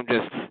feel like I'm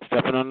just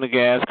stepping on the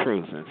gas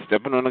cruising.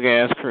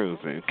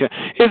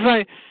 It's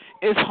like,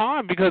 it's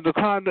hard because the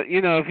car,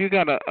 if you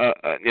got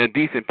a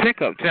decent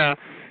pickup, child,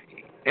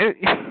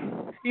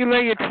 you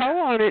lay your toe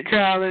on it,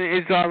 child, and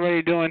it's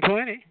already doing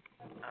 20.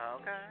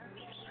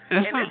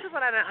 And this is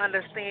what I didn't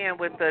understand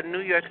with the New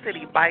York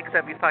City bikes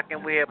every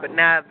fucking where, but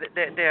now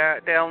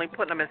they're only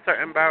putting them in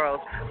certain boroughs.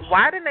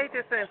 Why didn't they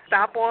just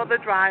stop all the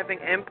driving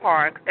in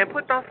parks and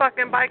put those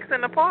fucking bikes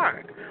in the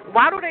park?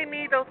 Why do they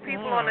need those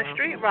people on the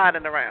street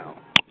riding around?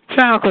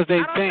 Child, because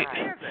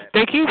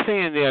they keep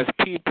saying there's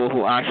people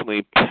who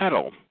actually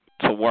pedal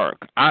to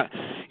work. I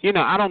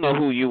don't know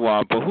who you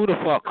are, but who the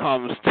fuck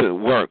comes to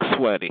work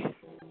sweaty?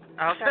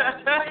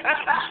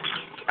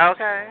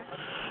 Okay.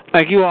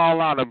 Like you all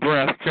out of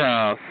breath,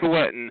 child,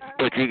 sweating,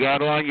 but you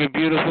got on your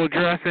beautiful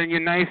dress and your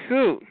nice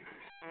suit.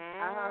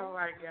 Oh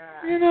my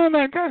God.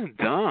 Like that's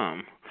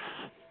dumb.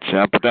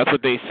 Child, but that's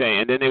what they say.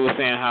 And then they were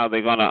saying how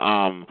they're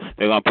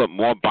gonna put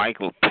more bike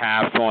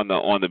paths on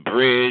the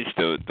bridge,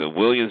 the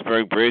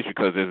Williamsburg Bridge,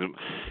 because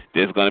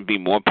there's gonna be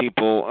more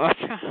people.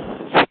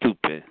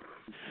 Stupid.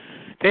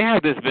 They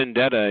have this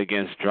vendetta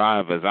against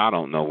drivers. I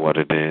don't know what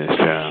it is,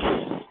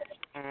 child.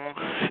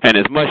 And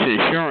as much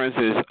insurance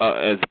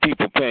as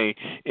people pay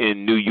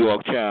in New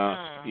York, child,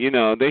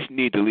 they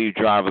need to leave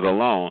drivers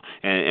alone.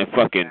 And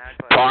fucking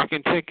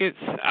parking tickets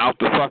out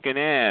the fucking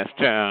ass,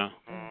 child.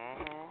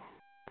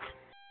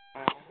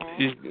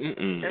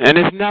 And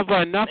it's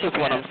never enough, is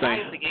what I'm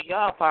saying. To get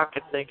y'all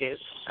parking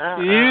tickets.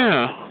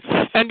 Yeah.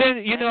 And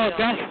then,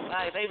 that's...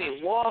 They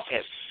be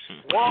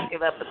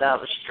walking up and down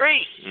the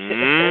street.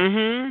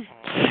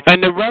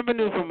 And the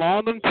revenue from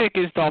all them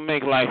tickets don't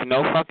make life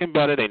no fucking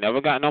better. They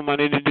never got no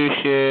money to do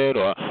shit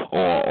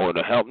or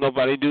to help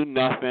nobody do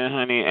nothing,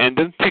 honey. And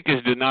them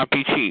tickets do not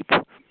be cheap.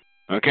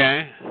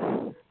 Okay?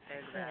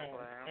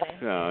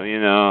 So,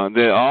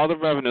 all the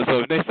revenue. So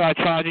if they start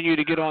charging you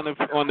to get on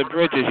the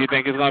bridges, you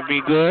think it's going to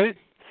be good?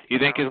 You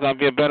think it's going to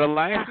be a better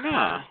life?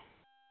 No.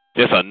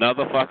 Just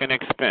another fucking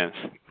expense.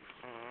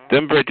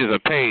 Them bridges are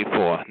paid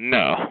for.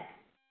 No.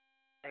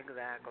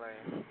 Exactly.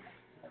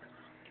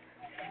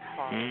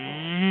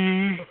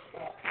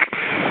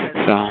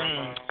 So,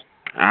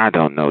 I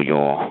don't know,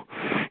 y'all.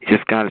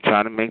 just got to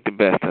try to make the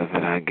best of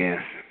it, I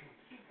guess.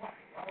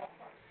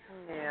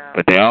 Yeah.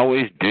 But they're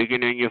always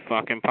digging in your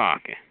fucking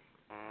pocket.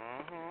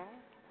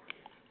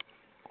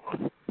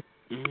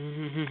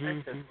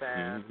 That's just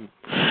bad.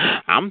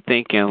 I'm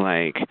thinking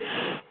like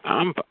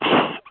I'm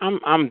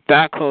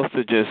that close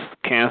to just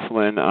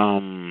canceling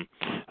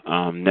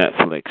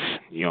Netflix,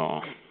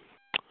 y'all.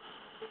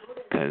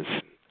 'Cause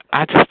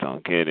I just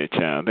don't get it,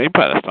 child. They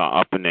better start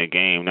upping their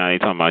game. Now they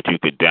talking about you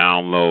can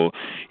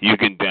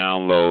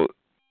download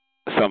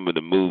some of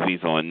the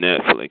movies on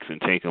Netflix and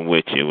take them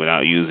with you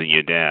without using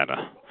your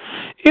data.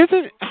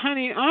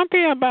 Honey, aren't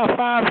they about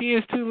 5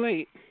 years too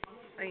late?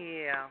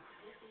 Yeah.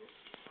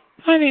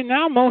 Honey,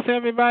 now most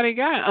everybody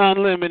got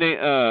unlimited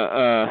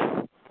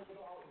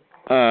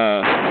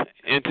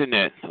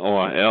internet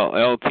or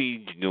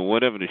LT,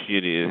 whatever the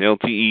shit is,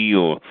 LTE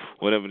or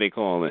whatever they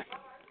call it,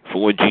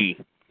 4G.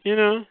 You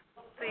know.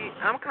 See,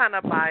 I'm kind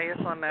of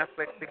biased on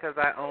Netflix because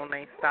I own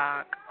a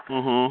stock.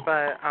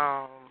 But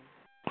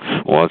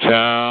Well,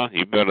 child,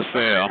 you better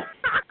sell.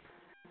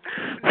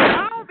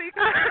 No,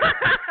 because.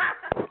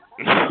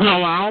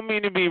 No, I don't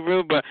mean to be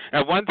rude, but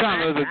at one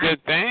time it was a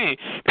good thing.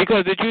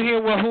 Because did you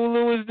hear what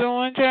Hulu is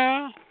doing,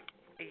 child?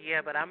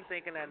 Yeah, but I'm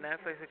thinking that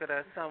Netflix is going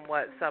to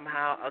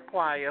somehow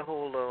acquire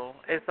Hulu.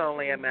 It's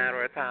only a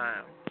matter of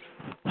time.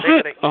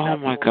 Oh,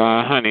 my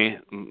God, honey.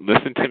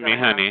 Listen to me,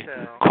 honey.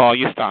 Call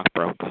your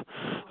stockbroker,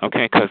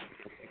 okay? Because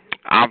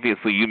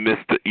obviously you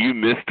missed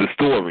the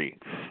story,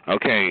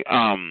 okay?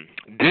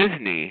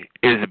 Disney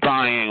is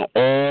buying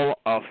all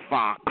of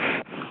Fox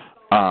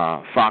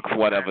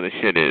whatever the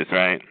shit is,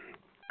 right?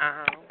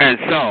 And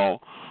so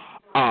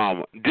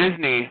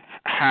Disney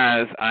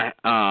has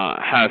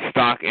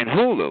stock in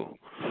Hulu.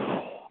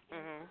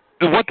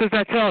 What does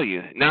that tell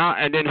you? Now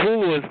and then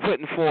Hulu is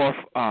putting forth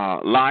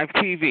live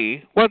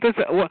TV. What does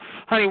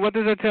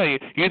that tell you?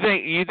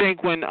 You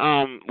think when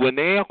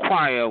they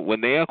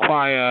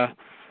acquire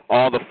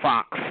all the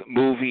Fox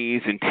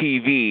movies and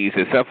TVs,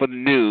 except for the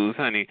news,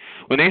 honey,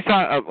 when they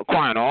start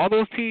acquiring all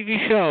those TV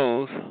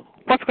shows,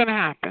 what's going to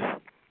happen?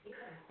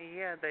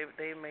 Yeah,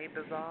 they may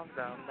dissolve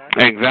them.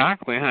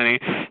 Exactly, honey,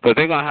 because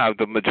they're going to have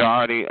the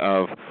majority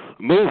of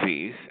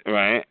movies,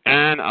 right,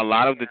 and a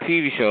lot of the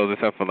TV shows,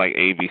 except for like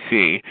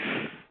ABC.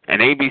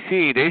 And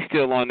ABC, they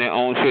still on their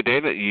own shit.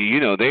 They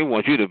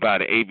want you to buy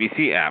the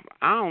ABC app.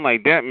 I don't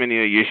like that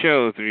many of your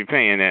shows to be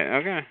paying that,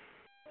 okay?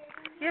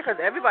 Yeah, because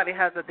everybody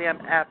has a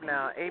damn app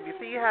now.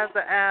 ABC has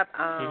the app.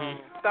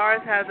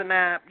 Stars has an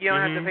app. You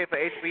don't have to pay for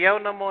HBO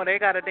no more. They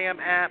got a damn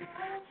app.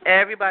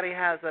 Everybody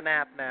has an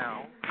app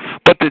now.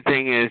 But the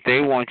thing is, they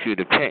want you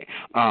to pay.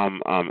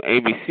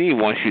 ABC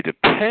wants you to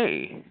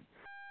pay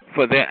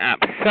for their app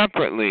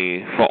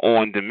separately for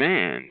on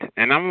demand.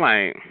 And I'm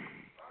like,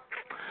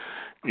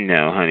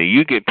 no, honey,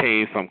 you get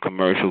paid from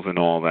commercials and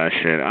all that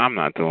shit. I'm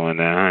not doing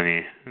that,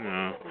 honey.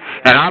 No.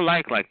 And I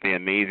like the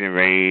Amazing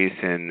Race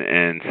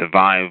and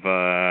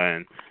Survivor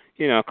and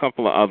a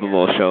couple of other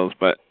little shows,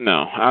 but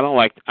no, I don't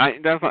like.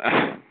 That's not.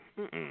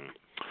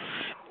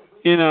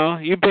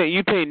 You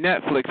pay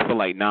Netflix for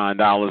like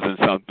 $9 and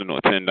something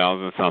or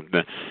 $10 and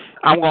something.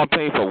 I'm gonna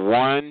pay for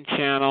one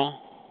channel.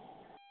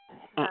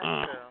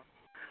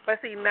 But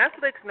see,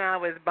 Netflix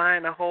now is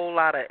buying a whole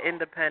lot of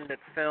independent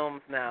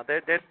films now.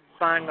 They're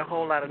buying a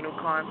whole lot of new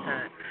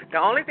content. The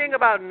only thing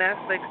about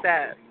Netflix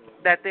that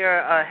they're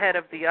ahead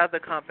of the other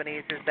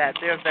companies is that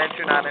they're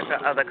venturing out into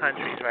other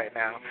countries right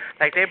now.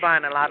 Like they're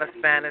buying a lot of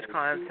Spanish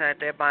content.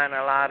 They're buying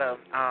a lot of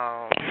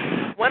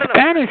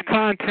Spanish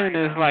content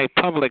is like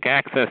public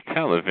access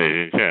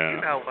television, yeah.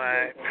 You know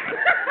what?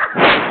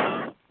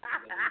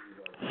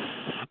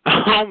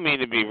 I don't mean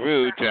to be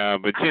rude,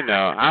 John, but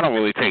I don't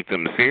really take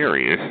them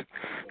serious.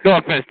 No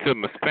offense to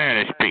my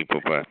Spanish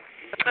people, but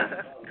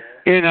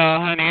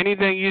honey,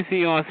 anything you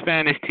see on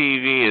Spanish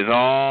TV is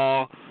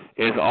all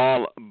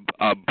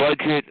a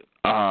budget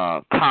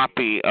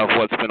copy of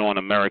what's been on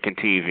American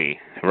TV.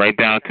 Right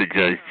down to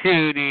Judge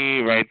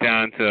Judy, right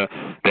down to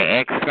the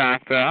X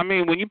Factor. I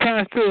mean, when you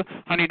pass through,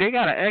 honey, they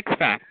got an X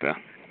Factor.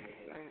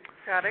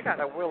 God, they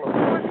got a Wheel of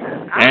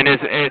Fortune. And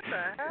it's an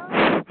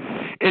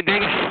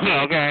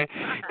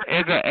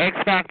X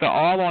Factor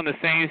all on the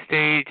same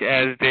stage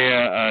as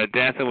their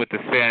Dancing with the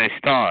Spanish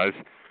Stars.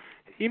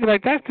 You'd be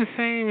like, that's the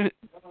same.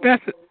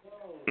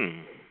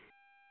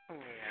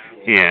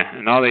 Yeah,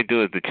 and all they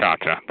do is the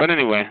cha-cha. But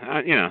anyway,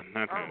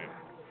 that's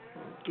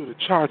do the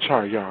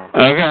cha-cha, y'all.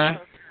 Okay.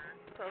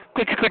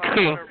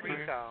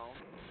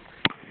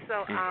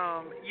 So,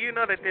 you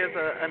know that there's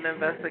an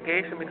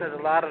investigation because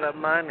a lot of the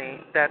money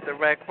that the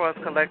Red Cross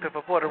collected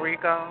for Puerto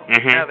Rico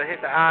never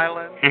hit the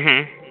island.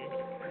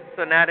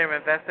 So now they're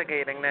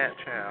investigating that,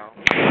 child.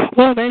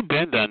 Well, they've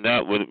been done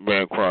that with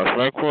Red Cross.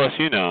 Red Cross,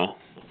 they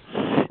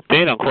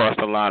done crossed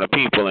a lot of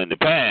people in the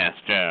past,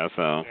 child,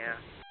 so.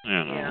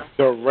 Yeah.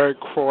 The Red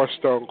Cross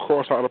don't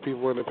cross a lot of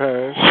people in the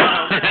past.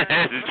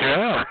 It's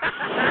true.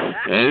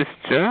 It's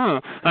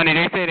true. Honey,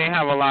 they say they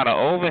have a lot of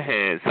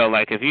overhead. So,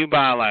 like, if you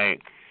buy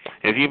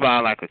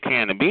a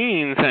can of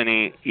beans,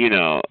 honey,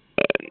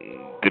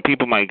 the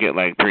people might get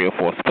like 3 or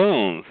 4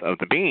 spoons of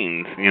the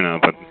beans,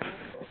 but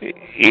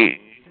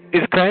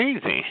It's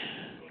crazy.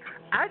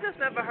 I just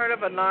never heard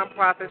of a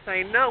nonprofit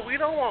saying, no, we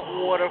don't want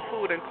water,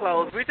 food, and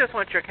clothes. We just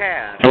want your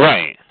cash.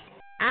 Right.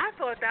 I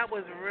thought that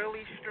was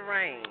really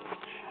strange.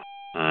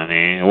 I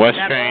mean, what's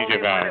that strange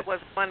about it? Was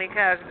money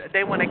cash.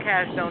 They wanted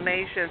cash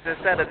donations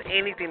instead of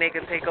anything they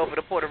could take over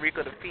to Puerto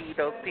Rico to feed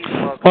those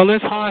people. Well,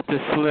 it's hard to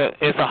slip.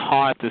 It's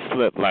hard to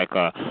slip like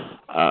a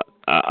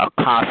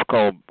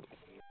Costco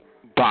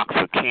box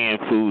of canned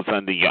foods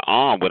under your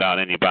arm without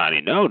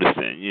anybody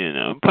noticing. You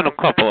know, put a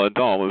couple of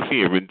dollars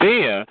here and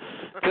there.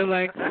 They're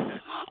like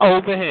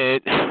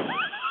overhead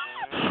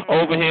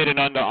and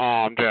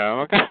underarm,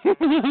 Joe. Okay.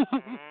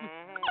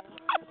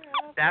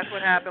 That's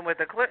what happened with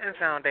the Clinton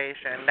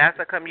Foundation. That's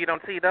how come you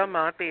don't see them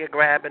out there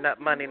grabbing up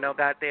money no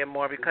goddamn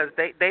more because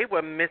they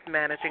were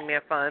mismanaging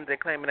their funds and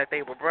claiming that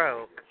they were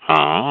broke.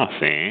 Oh,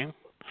 see.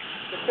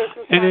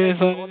 It is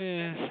what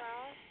it is.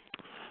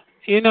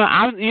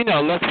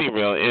 Let's be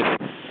real.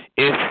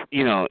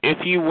 If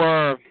you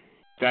were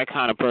that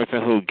kind of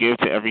person who gives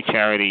to every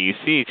charity you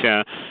see,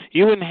 child,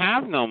 you wouldn't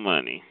have no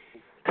money.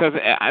 Because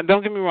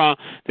don't get me wrong,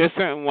 there's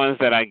certain ones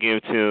that I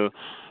give to,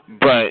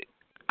 but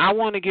I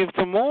want to give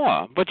to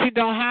more. But you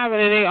don't have it,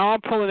 and they all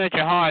pulling at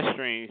your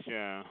heartstrings,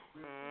 child.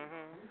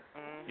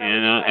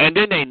 And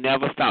then they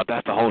never stop.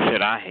 That's the whole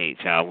shit I hate,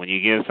 child. When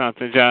you give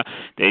something, child,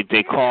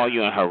 they call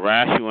you and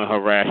harass you.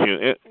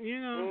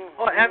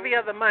 Or every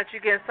other month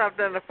you get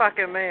something in the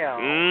fucking mail.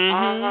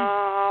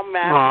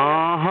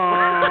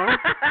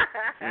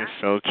 It's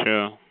so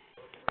true.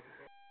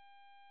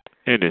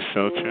 It is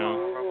so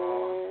true.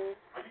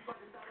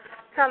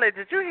 Kelly,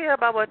 did you hear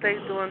about what they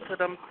doing to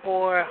them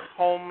poor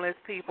homeless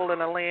people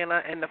in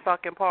Atlanta in the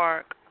fucking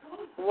park?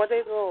 What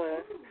they doing?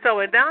 So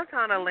in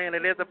downtown Atlanta,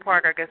 there's a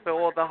park, I guess, where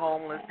all the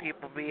homeless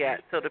people be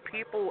at. So the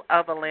people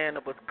of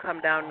Atlanta would come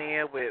down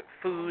there with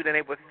food, and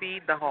they would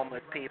feed the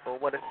homeless people.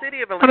 Well, the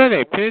city of Atlanta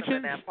was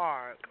in that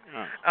park.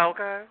 Oh.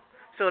 Okay.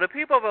 So the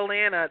people of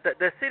Atlanta,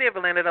 the city of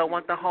Atlanta don't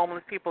want the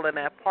homeless people in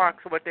that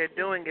park. So what they're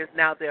doing is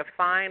now they're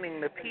fining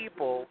the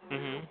people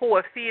who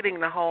are feeding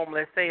the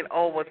homeless, saying,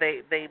 "Oh, well,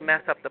 they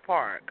mess up the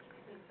park."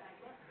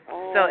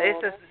 So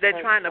it's just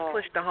they're trying to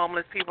push the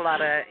homeless people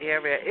out of that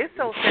area. It's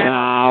so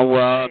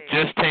sad.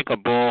 Just take a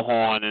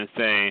bullhorn and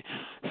say,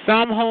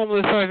 "Some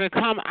homeless person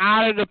come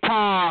out of the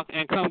park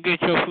and come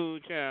get your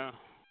food, child."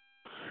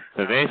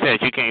 Because they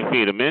said you can't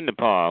feed them in the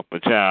park,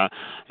 but child,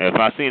 if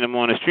I seen them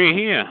on the street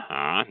here,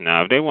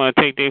 now if they want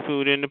to take their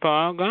food in the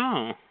park, go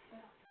on.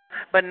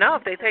 But no,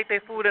 if they take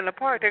their food in the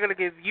park, they're going to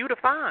give you the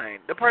fine.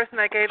 The person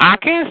that gave I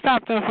can't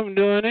stop them from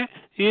doing it.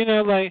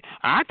 Like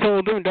I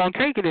told them, don't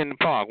take it in the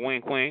park.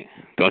 Wink, wink.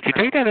 Don't you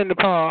take that in the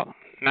park.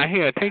 Now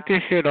here, take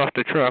this shit off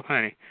the truck,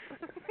 honey.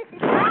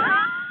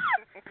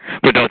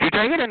 But don't you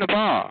take it in the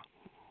park.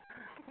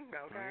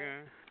 Okay.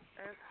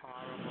 That's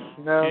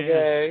horrible.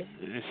 Okay.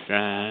 It's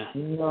sad.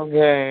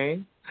 Okay.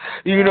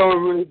 You know, it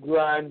really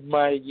grinds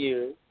my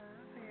gears.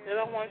 They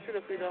don't want you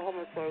to feed the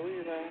homeless folk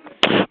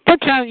either. But,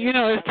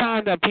 it's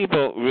time that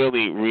people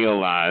really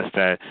realize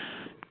that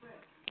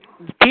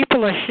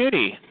people are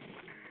shitty.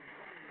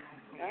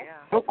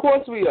 Yeah. Of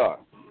course we are.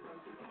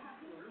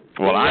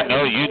 Well, I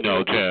know you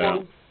know,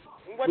 Joe.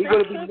 We're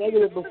going to be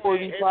negative before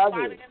we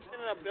positive.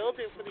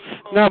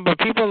 No, but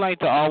people like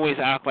to always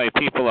act like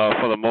people are,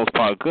 for the most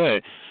part,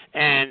 good.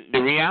 And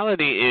the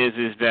reality is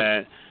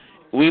that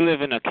we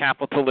live in a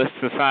capitalist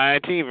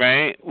society,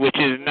 right? Which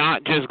is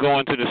not just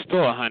going to the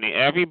store, honey.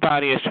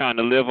 Everybody is trying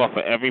to live off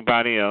of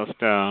everybody else,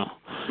 though.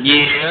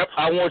 Yeah,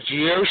 I want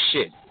your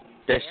shit.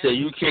 That said,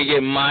 you can't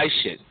get my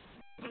shit.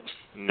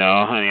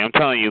 No, honey, I'm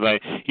telling you,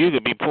 like, you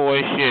could be poor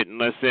as shit, and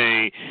let's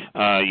say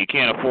you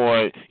can't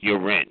afford your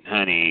rent,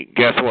 honey.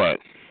 Guess what?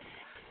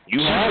 She's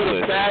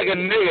going to bag a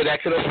nigga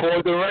that can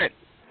afford the rent.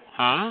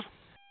 Huh?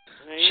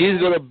 She's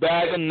going to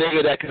bag a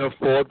nigga that can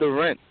afford the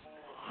rent.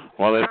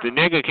 Well, if the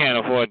nigga can't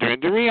afford the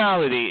rent, the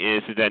reality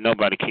is that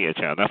nobody cares,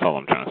 child. That's all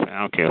I'm trying to say. I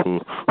don't care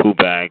who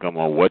bag them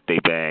or what they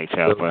bag,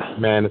 child. But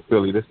man of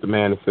Philly. This the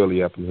man of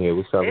Philly up in here.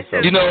 What's up?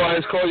 You know why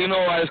it's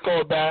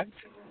called bag?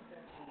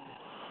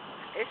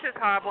 It's just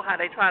horrible how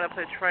they try to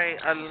portray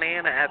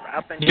Atlanta as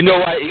up and You know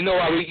why we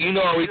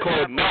call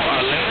it no,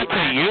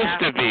 Atlanta used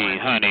to be,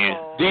 honey.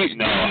 You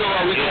know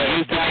why we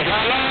call it bag?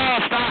 Hello,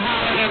 stop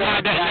hollering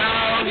like that.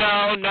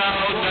 No.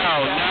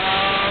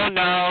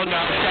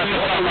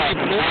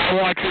 I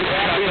want you to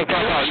shut the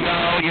fuck up.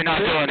 No, you're not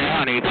doing it,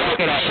 honey. Fuck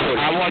it up.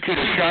 I want you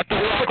to shut the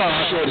fuck up,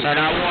 and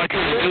I want you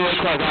to do it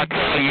because I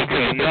tell you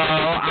to. No,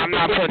 I'm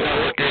not putting up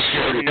with this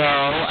shit. No,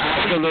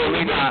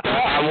 absolutely not.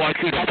 I want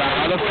you to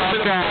bow the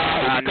fuck down.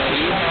 I know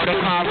you know the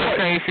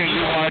conversation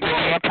you want to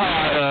be a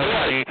part of,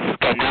 honey,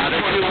 but But now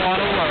that you want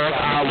to work,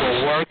 I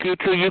will work you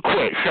till you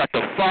quit. Shut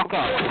the fuck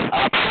up.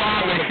 I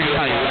promise you,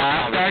 honey.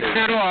 Laugh that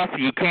shit off.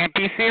 You can't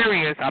be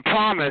serious. I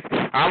promise.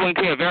 I wouldn't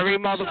care if every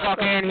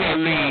motherfucker in here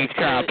leaves,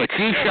 child, but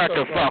you shut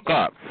the fuck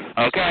up.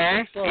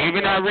 Okay?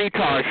 Even that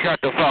retard, shut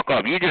the fuck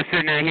up. You just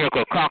sitting in here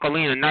because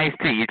Cockalina nice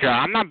to you,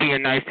 child. I'm not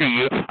being nice to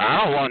you.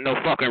 I don't want no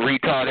fucking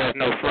retard as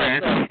no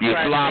friend. You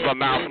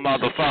slobbermouth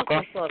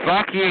motherfucker.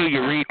 Fuck you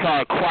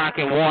retard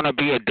quacking wanna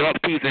be a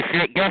duck piece of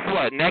shit. Guess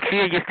what? Next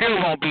year you still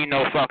won't be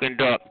no fucking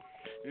duck.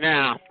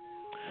 Now.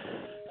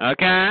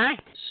 Okay?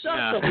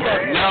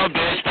 No,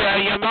 bitch, tell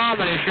your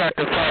mama to shut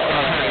the fuck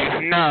up,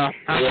 honey. No.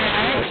 Got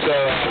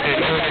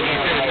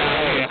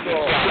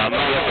a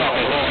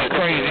motherfucker going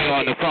crazy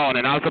on the phone,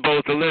 and I'm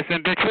supposed to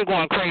listen. Bitch, we're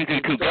going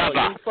crazy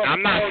together.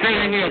 I'm not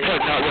sitting here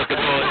putting up with the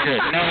bullshit.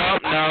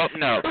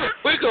 No.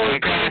 We're going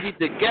crazy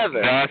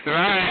together. That's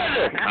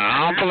right. I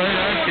don't play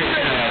that shit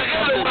now.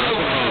 I'm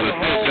supposed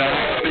to sit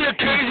back. Be a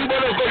crazy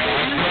motherfucker.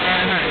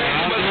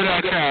 I don't do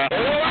that, child.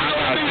 I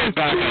gotta sit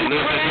back and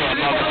listen to a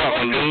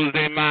motherfucker lose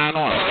their mind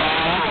on the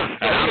phone,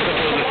 and I'm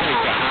supposed to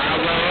take the high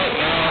road.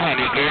 No,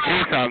 honey, get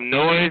you some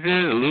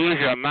noises, lose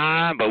your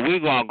mind, but we're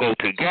gonna go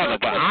together.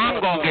 But I'm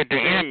gonna get the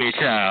image,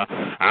 child.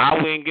 I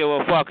wouldn't give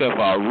a fuck if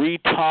a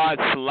retard,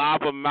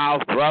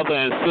 slobbermouth brother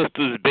and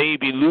sister's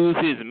baby lose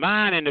his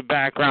mind in the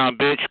background,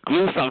 bitch.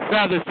 Glue some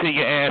feathers to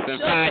your ass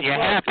and find your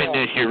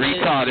happiness, you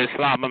retarded,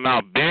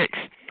 slobbermouth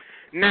bitch.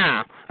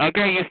 Now,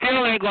 okay, you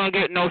still ain't gonna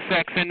get no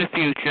sex in the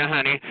future,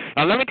 honey.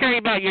 Now, let me tell you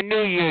about your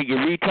new year, you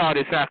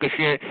retarded sack of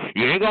shit.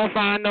 You ain't gonna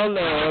find no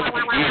love.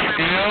 You're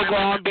still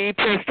gonna be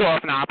pissed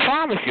off. Now, I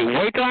promise you,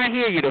 wait till I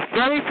hear you. The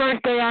very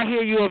first day I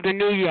hear you of the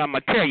new year, I'm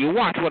gonna tell you.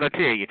 Watch what I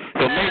tell you.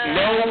 So make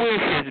no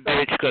wishes,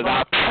 bitch, because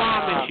I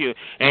promise you,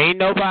 ain't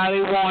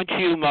nobody want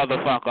you,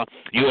 motherfucker.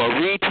 You a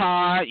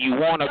retard. You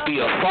wanna be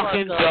a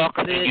fucking duck,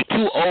 and you're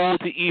too old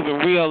to even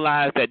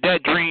realize that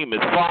dream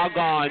is far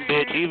gone,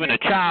 bitch. Even a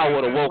child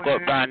would have woke up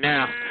by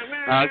now.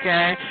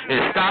 Okay?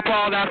 And stop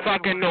all that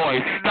fucking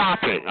noise.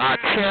 Stop it. I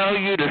tell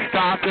you to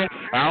stop it.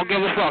 I don't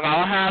give a fuck. I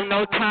don't have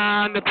no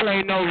time to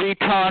play no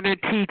retarded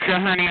teacher,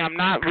 honey. I'm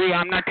not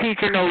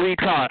teaching no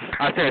retard.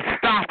 I said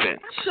stop it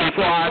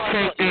before I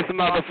take this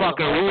motherfucking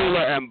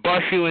ruler and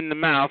bust you in the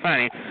mouth,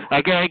 honey.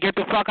 Okay? Get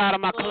the fuck out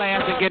of my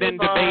class and get in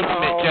the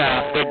basement,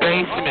 child. The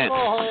basement.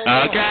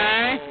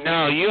 Okay?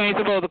 No, you ain't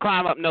supposed to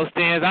climb up no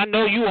stairs. I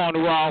know you on the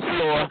wrong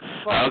floor.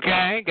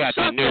 Okay? Got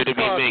the nerve to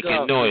be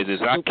making noises.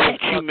 I can't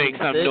you make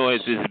some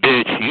noises,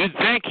 bitch. You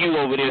think you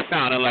over there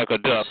sounding like a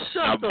duck.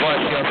 I'll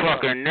bust your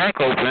fucking neck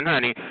open,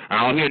 honey.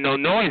 I don't hear no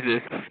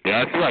noises.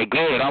 That's right,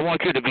 good. I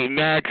want you to be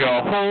mad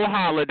your whole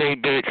holiday,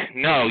 bitch.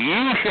 No,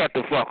 you shut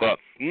the fuck up.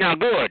 Now,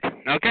 good,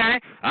 okay?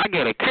 I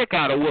get a kick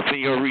out of whooping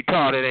your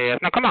retarded ass.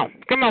 Now, come on,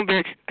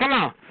 bitch. Come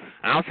on.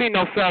 I don't see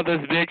no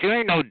feathers, bitch. You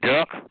ain't no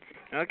duck.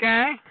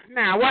 Okay?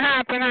 Now, what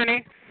happened,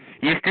 honey?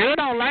 You still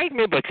don't like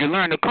me, but you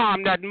learn to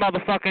calm that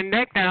motherfucking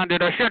neck down.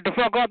 Did I shut the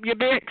fuck up, you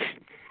bitch?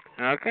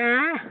 Okay?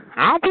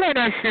 I don't play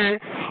that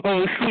shit.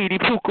 Oh, sweetie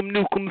pookum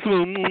nookum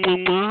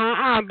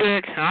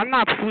bitch. I'm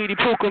not sweetie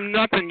pookum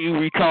nothing, you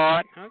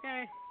retard.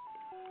 Okay?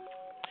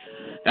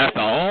 That's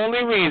the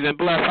only reason,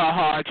 bless her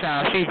heart,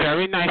 child. She's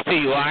very nice to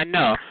you, I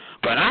know.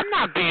 But I'm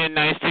not being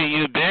nice to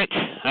you, bitch.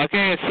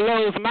 Okay, it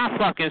slows my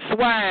fucking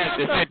swag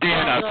to sit there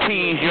and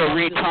appease your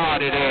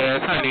retarded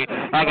ass, honey.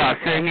 I gotta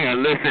sit here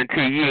and listen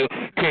to you.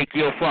 Take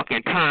your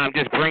fucking time.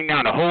 Just bring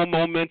down the whole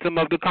momentum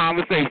of the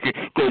conversation.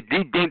 Go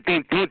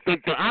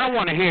I don't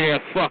want to hear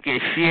that fucking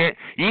shit.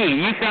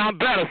 You sound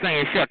better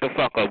saying shut the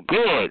fuck up.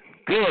 Good.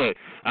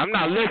 I'm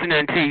not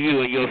listening to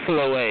you and your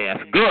slow ass.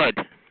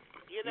 Good.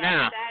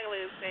 Now.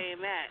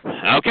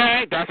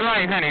 Okay, that's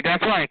right, honey.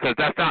 That's right, because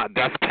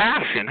that's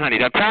passion, honey.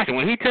 That passion.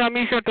 When he tell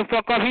me shut the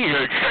fuck up,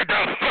 shut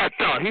the fuck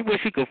up. He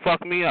wish he could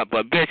fuck me up,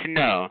 but bitch,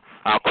 no.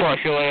 I'll cross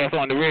your ass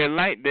on the red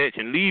light, bitch,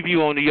 and leave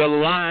you on the yellow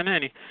line,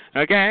 honey.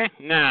 Okay?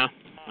 Now.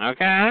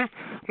 Okay? I'm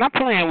not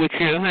playing with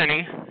you,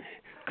 honey.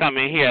 Come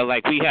in here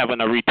like we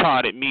having a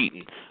retarded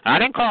meeting. I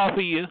didn't call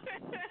for you.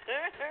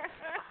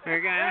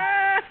 Okay?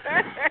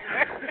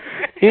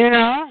 You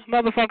know,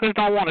 motherfuckers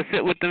don't want to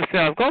sit with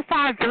themselves. Go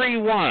find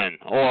 3-1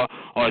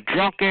 or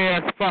drunk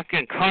ass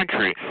fucking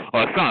country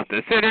or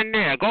something. Sit in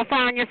there. Go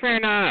find your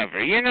friend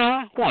Ivory. You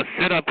know, want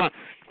to sit up on.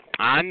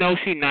 I know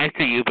she nice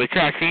to you, but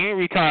y'all, she ain't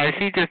retired.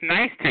 She just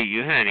nice to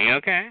you, honey.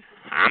 Okay?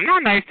 I'm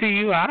not nice to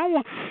you. I don't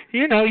want.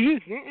 You know,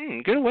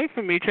 get away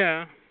from me,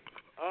 child.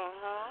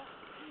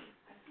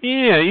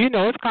 Yeah, you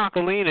know, it's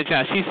Cockalina,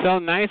 child. She's so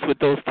nice with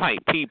those type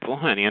people,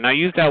 honey. And I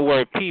use that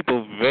word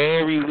people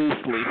very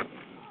loosely.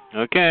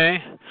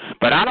 Okay?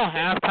 But I don't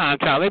have time,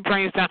 child. It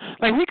brings down,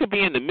 like, we could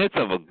be in the midst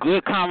of a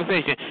good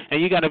conversation,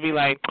 and you got to be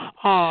like,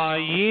 oh,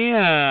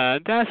 yeah,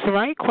 that's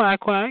right,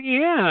 quack,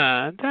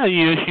 yeah.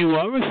 Yes, you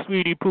are a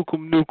sweetie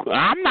pookum nookum.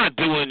 I'm not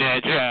doing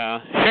that,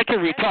 child. Shut your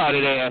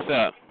retarded ass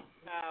up.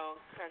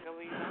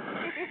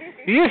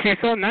 Yeah, she's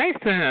so nice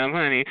to him,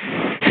 honey.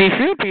 She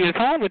should be his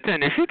home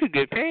attendant. She could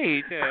get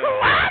paid.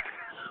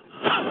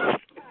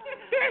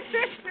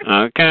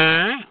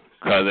 Okay?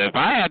 Because if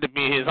I had to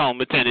be his home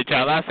attendant,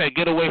 child, I'd say,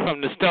 get away from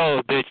the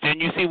stove, bitch.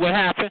 Didn't you see what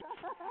happened?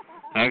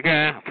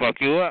 Okay,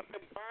 fuck you up.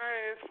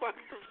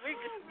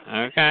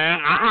 Okay,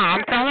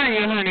 I'm telling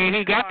you, honey,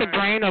 he got the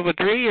brain of a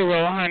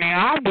 3-year-old, honey.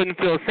 I wouldn't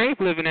feel safe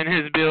living in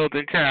his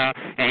building, child.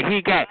 And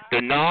he got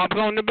the knobs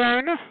on the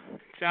burner.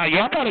 Child,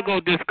 y'all better go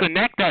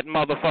disconnect that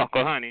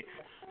motherfucker, honey.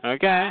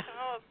 Okay?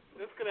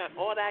 Disconnect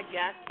all that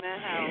gas in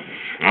that house.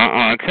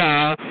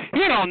 Child.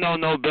 You don't know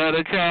no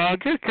better,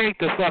 child. Just take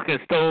the fucking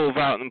stove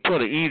out and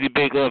put an easy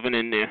bake oven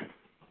in there.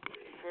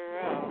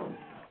 For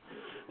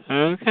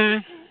real.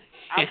 Okay.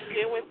 I'm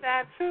dealing with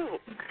that, too.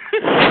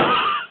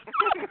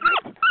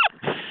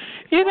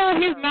 You know,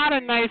 he's not a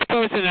nice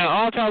person at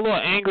all, a little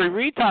angry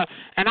retard,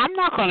 and I'm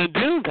not going to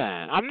do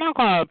that. I'm not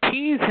going to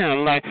appease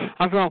him. Like,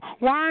 I'm going,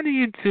 why do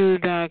you do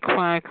that,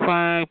 quack,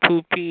 quack,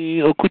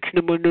 poopy, or Shut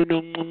the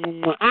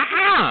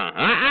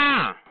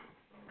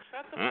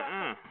fuck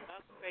up,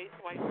 face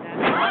like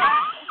that.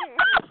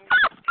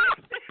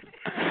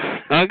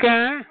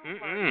 Okay?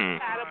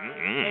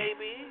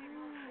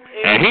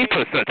 And he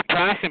put such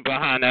passion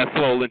behind that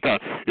swollen tongue.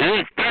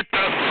 Get the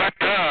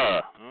fuck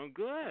up. Oh,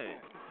 good.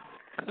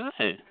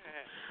 Good.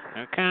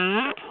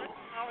 Okay.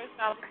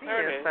 He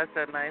is such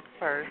a nice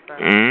person.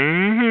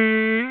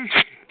 Mm-hmm.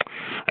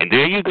 And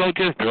there you go,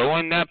 just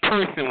throwing that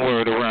person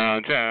word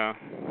around, child.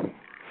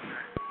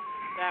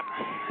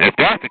 If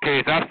that's the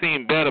case, I've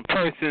seen better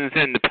persons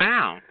in the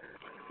pound.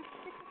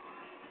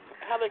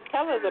 Helen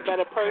Keller's a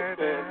better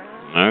person.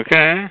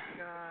 Okay.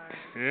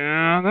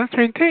 Yeah, that's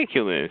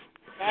ridiculous.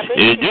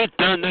 You just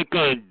don't look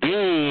good. What?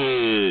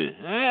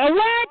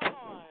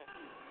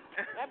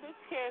 That bitch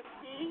can't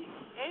see,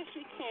 and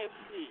she can't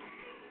see.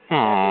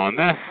 Oh,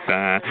 that's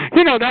sad.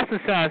 You know, that's a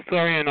sad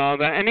story and all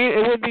that. And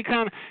it would be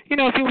kind of, you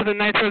know, if he was a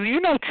nice person. You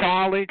know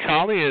Charlie.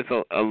 Charlie is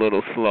a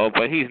little slow,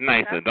 but he's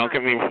nicer. Don't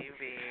get me wrong.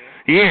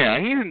 Yeah,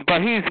 he's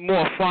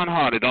more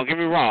fun-hearted. Don't get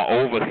me wrong.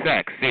 Over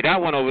sex. See, that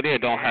one over there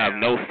don't have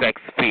no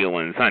sex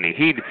feelings, honey.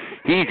 He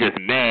just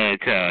mad,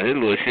 child. His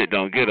little shit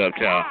don't get up,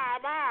 child.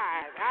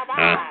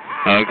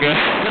 Okay.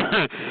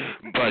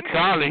 But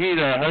Charlie, he's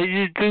like, how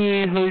you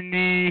doing,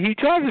 honey? He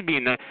tries to be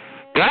nice.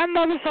 That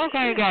motherfucker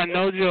ain't got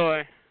no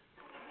joy.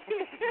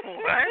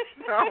 What?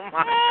 Oh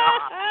my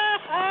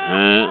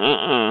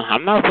God.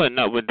 I'm not putting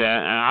up with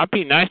that. I'll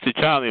be nice to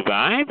Charlie, but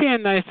I ain't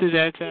being nice to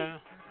that child.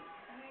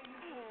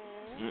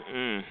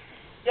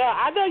 Yeah,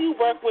 I know you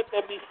worked with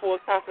them before,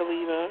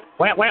 Catalina.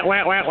 What?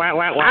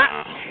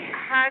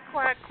 Hi,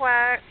 Quack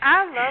Quack.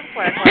 I love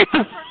Quack Quack.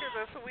 Quack is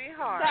a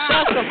sweetheart.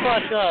 Shut the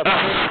fuck up,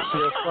 bitch.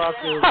 You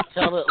fucking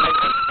tell it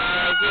like a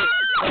faggot.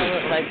 Tell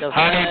it like a faggot.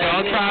 Honey,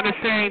 don't try to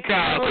sing,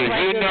 child,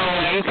 because you know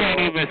you can't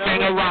even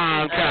sing a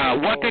rhyme, child.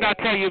 What did I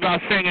tell you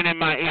about singing in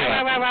my ear?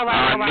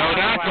 I know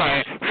that's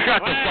right.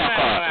 Shut the fuck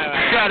up.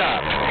 Shut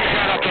up.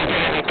 Shut up and get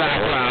in the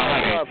background,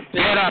 honey.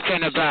 Get up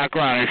in the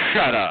background and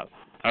shut up.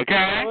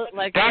 Okay?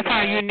 That's how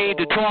you need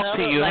to talk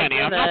to you,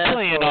 honey. I'm not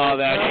playing all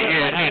that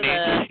shit,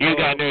 honey. You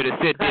got there to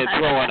sit there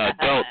throwing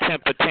adult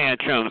temper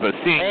tantrums, a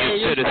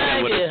senior citizen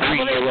with a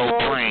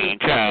 3-year-old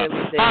brain, child.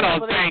 I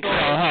don't think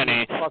so,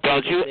 honey.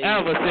 Don't you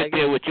ever sit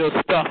there with your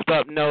stuffed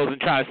up nose and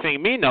try to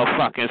sing me no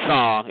fucking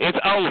song. It's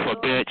over,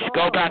 bitch.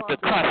 Go back to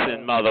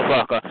cussing,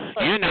 motherfucker.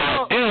 You're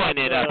not doing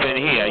it up in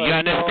here. You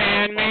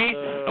understand me?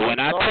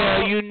 When I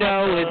tell you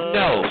no, it's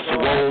no.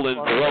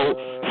 Swollen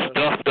throat.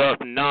 Stuffed up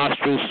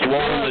nostrils,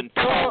 swollen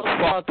tongue,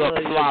 fucked up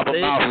slobber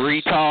mouth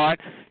retard.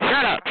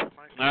 Shut up,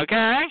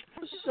 okay?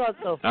 Shut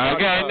the fuck up.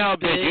 Okay, no,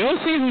 bitch. You'll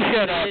see who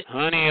shut up.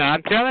 Honey,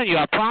 I'm telling you,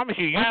 I promise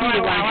you, you be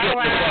the one shut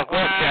the fuck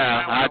up,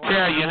 child. I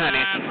tell you,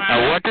 honey.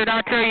 Now, what did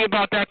I tell you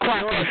about that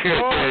quacking shit,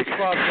 bitch?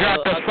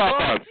 Shut the fuck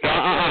up.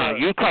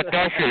 You cut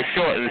that shit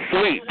short and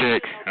sweet,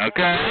 bitch,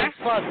 okay?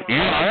 You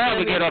don't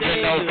ever get up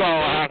in no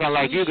phone acting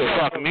like you can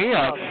fuck me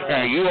up.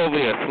 And you over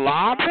here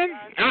slobbing?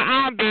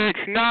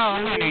 Bitch, no,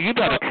 honey, you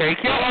better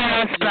take your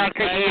ass back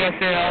to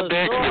ESL,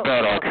 bitch. You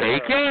better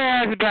take your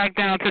ass back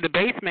down to the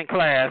basement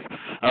class,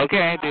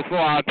 okay, before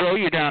I throw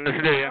you down the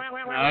stairs,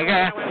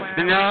 okay?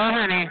 No,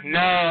 honey,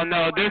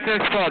 no, this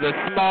is for the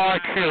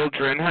smart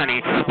children,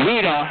 honey.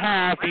 We don't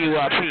have you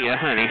up here,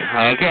 honey,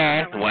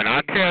 okay? When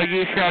I tell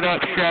you shut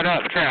up,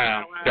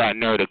 child. Got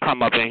nerve to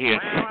come up in here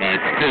and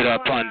sit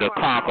up under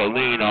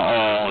Cockalina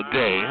all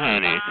day,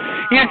 honey.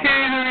 You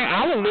see, honey,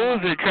 I would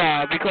lose it,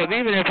 child, because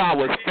even if I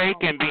was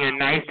faking being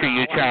nice to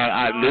you, child,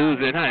 I'd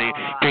lose it, honey,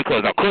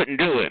 because I couldn't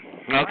do it.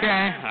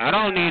 Okay? I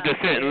don't need to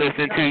sit and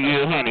listen to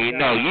you, honey.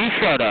 No, you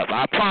shut up.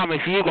 I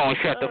promise you gonna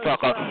shut the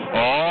fuck up.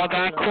 All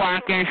that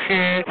quacking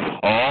shit,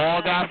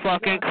 all that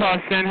fucking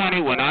cussing,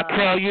 honey. When I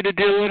tell you to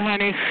do it,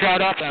 honey,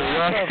 shut up and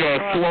rush your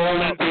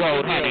swollen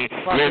throat, honey.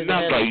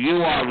 Remember,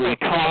 you are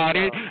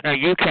retarded and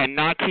you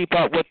cannot keep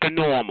up with the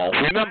normal.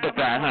 Remember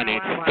that, honey.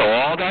 So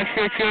all that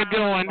shit you're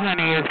doing,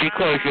 honey, is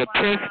because you're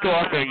pissed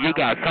off and you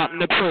got something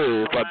to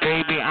prove. But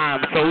baby,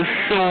 I'm so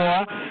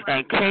sure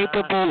and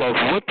capable of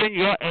whipping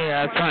your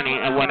ass, honey,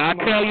 And when I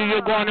tell you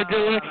you're going to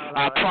do it,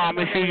 I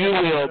promise you you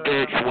will,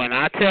 bitch. When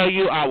I tell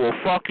you I will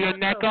fuck your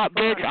neck up,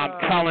 bitch, I'm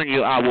telling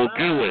you I will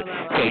do it.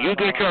 So you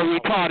get your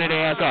retarded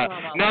ass up.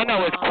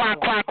 No, it's quack,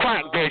 quack,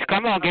 quack, bitch.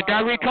 Come on, get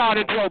that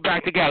retarded throat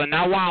back together.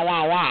 Now,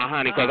 wah,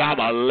 honey, because I'm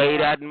going to lay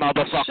that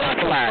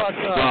motherfucker flat.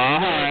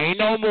 Ain't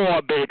no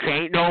more, bitch.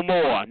 Ain't no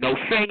more. No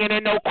singing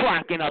and no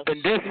cracking up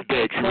in this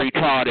bitch,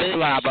 retarded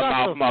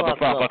flabbermouth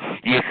motherfucker.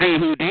 You see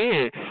who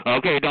did?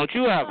 Okay, don't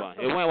you ever.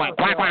 It went like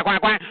quack, quack, quack,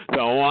 quack.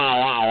 So, ooh.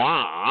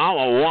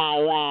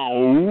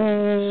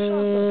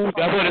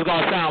 That's what it's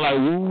going to sound like.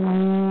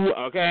 Ooh,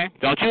 okay?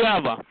 Don't you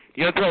ever.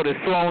 Your throat is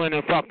swollen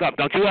and fucked up.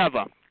 Don't you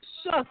ever.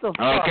 Shut the fuck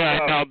up. Okay,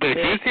 no, bitch.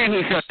 You see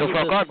who shut the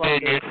fuck up,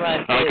 didn't you?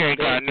 Okay,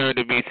 got nerve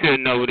to be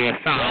sitting over there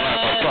sounding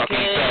like a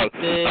fucking thug.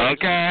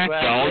 Okay,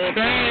 don't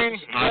sing.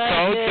 I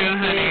told you,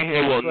 honey,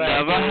 it will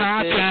never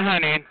happen,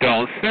 honey.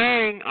 Don't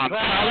sing. I'm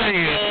telling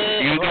you.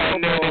 You got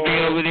nerve to be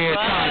over there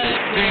trying to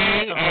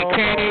sing and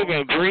can't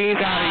even breathe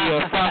out of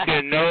your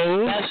fucking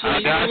nose.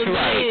 That's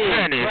right.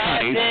 Finish,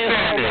 honey.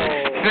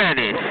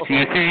 Finish.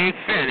 You see?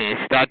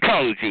 Finished. I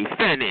told you.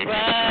 Finished.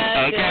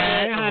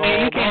 Okay,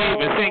 honey, you can't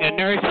even sing a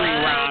nursery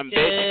rhyme,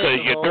 bitch,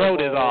 because your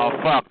throat is all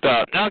fucked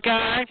up,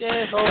 okay?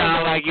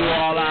 Sound like you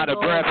all out of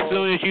breath as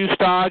soon as you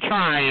start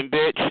trying,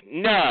 bitch.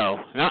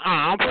 No.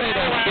 Don't play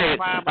that shit.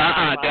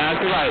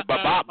 That's right.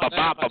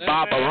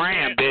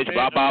 Ba-ba-ba-ba-ba-ba-ram, bitch.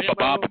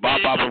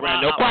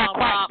 Ba-ba-ba-ba-ba-ba-ba-ram. No quack,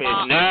 quack,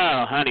 bitch.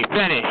 No, honey,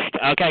 finished.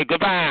 Okay,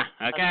 goodbye,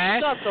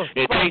 okay?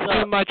 It takes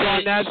too much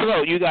on that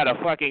throat. You gotta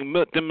fucking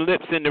milk them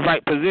lips in the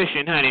right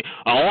position, honey.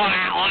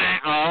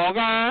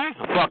 Okay?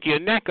 Fuck your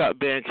neck up,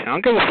 bitch. I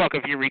don't give a fuck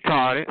if you're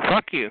retarded.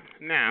 Fuck you.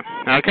 Now,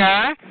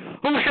 okay?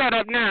 Who shut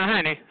up now,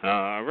 honey?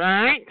 All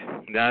right.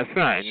 That's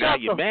right. Now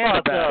you're mad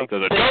about it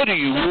because I told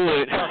you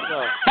would.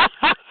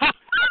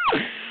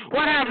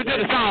 What happened to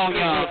the song,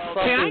 y'all?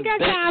 See, I ain't got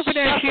time for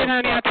that shit,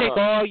 honey. I take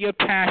all your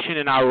passion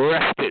and I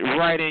rest it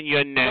right in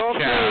your neck,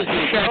 child.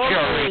 Shut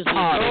your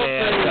retarded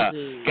ass up.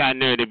 Got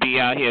nerve to be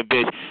out here,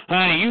 bitch.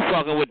 Honey, you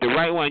fucking with the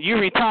right one. You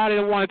retarded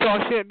and want to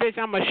talk shit, bitch.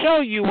 I'm going to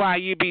show you why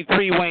you be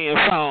three-weighing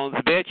phones,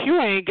 bitch.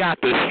 You ain't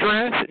got the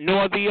strength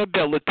nor the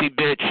ability,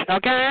 bitch.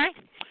 Okay?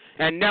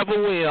 And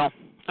never will.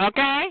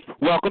 Okay?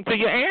 Welcome to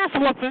your ass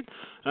whooping.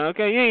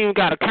 Okay? You ain't even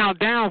got to count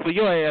down for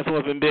your ass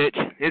whooping, bitch.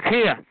 It's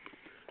here.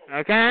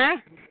 Okay?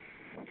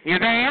 You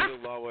there? You're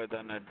lower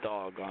than a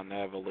dog on the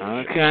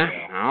evolution.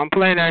 Okay. I don't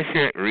play that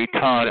shit.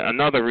 Retard.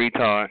 Another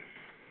retard.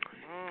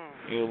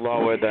 You're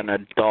lower than a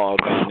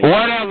dog on the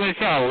whatever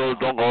show.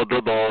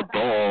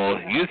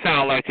 You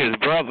sound like his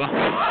brother.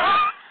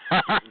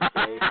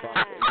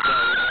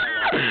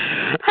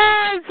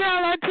 So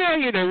I tell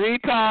you, the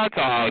retards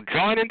are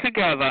joining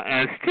together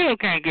and still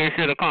can't get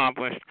shit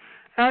accomplished.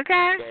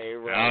 Okay?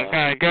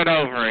 Okay, get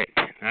over it.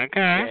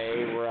 Okay?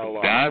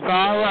 That's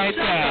all right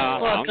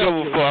now. I don't give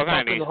a fuck,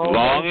 honey. As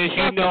long as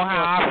you know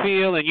how I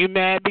feel and you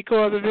mad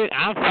because of it,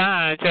 I'm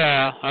fine,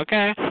 child.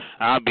 Okay?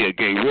 I'll be a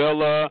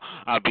gorilla.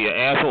 I'll be an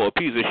asshole, a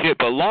piece of shit.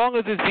 But as long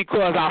as it's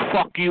because I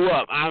fuck you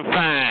up, I'm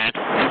fine.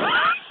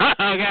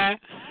 Okay?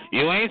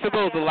 You ain't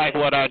supposed to like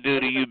what I do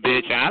to you,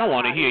 bitch. I don't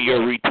want to hear your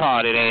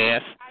retarded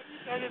ass.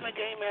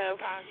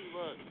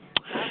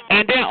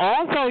 And then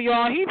also,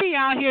 y'all, he be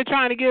out here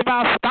trying to give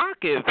out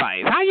stock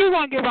advice. How you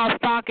gonna give out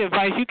stock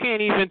advice? You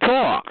can't even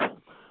talk.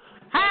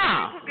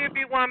 How? I'll give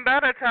you one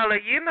better, Teller.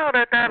 You know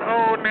that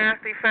old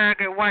nasty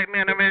faggot white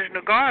man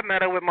original guard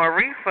met up with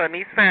Marifa, and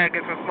these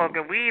faggots were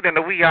smoking weed in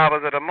the wee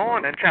hours of the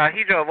morning. Child,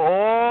 he drove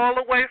all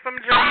the way from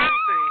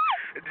Jersey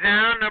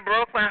down to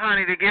Brooklyn,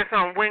 honey, to get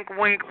some wink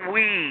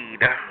weed.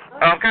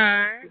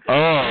 Okay?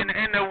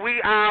 In the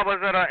wee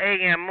hours of the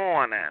a.m.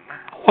 morning.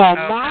 Well,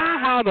 my,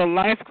 how the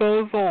life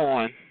goes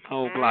on.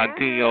 Oh, blah,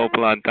 D, oh,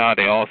 blah, da.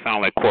 They all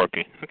sound like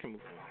Corky.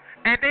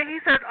 And then he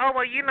says, oh,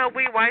 well, you know,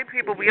 we white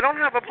people, we don't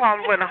have a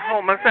problem with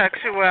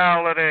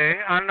homosexuality.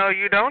 I know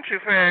you don't, you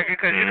faggot,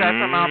 because you got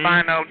some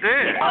albino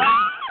dick.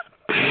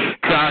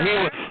 So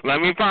let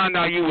me find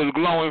out you was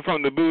glowing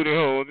from the booty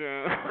hole.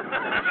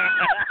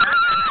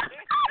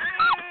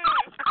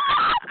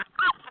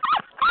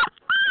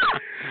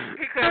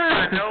 He couldn't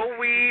find no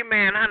weed,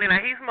 man, honey. Now,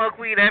 he smoked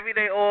weed every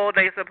day, all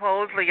day,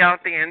 supposedly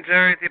out there in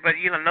Jersey, but,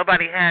 you know,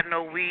 nobody had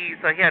no weed,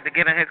 so he had to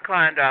get in his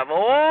car and drive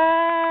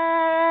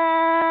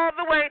all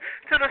the way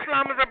to the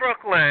slums of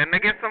Brooklyn to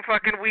get some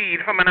fucking weed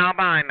from an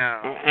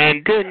albino.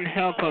 And didn't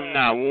help him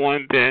not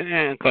one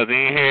bit, because he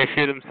ain't had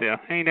shit himself.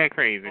 Ain't that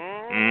crazy?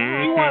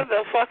 He wanted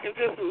to fucking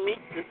just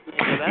meet this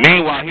nigga.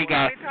 Meanwhile, he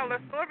got... Let me tell the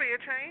story,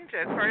 it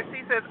changes. First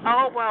he says,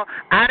 oh, well,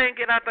 I didn't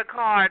get out the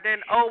car.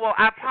 Then, oh, well,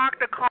 I parked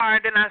the car,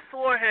 then I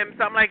saw him.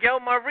 So I'm like, yo,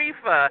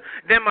 Marifa.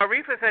 Then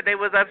Marifa said they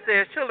was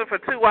upstairs chilling for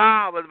 2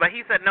 hours. But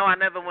he said, no, I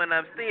never went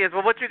upstairs.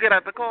 Well, what you get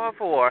out the car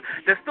for?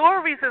 The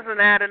stories isn't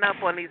adding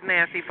up on these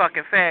nasty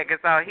fucking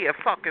faggots out here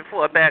fucking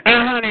for a bad guy.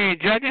 And, honey,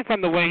 judging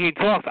from the way he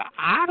talks,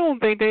 I don't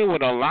think they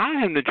would allow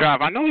him to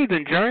drive. I know he's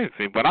in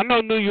Jersey, but I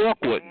know New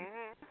York wouldn't.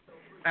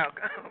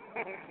 Okay.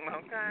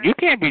 You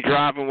can't be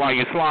driving while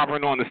you're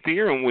slobbering on the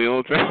steering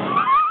wheel.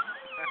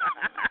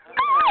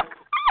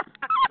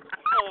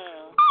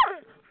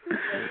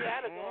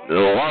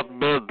 What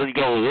the to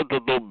go with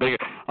the big,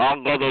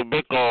 I'm gonna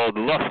make a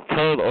left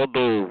turn on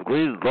the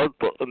green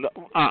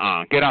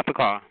light. Get out the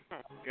car.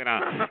 Get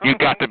out. You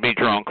got to be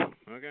drunk.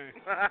 Okay.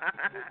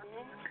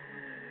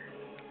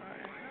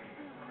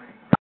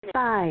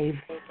 5.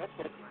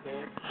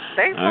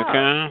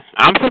 Okay.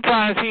 I'm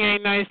surprised he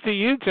ain't nice to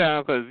you,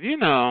 child, because, you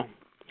know,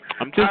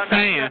 I'm just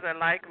saying. He doesn't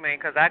like me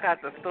because I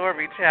got the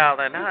story child,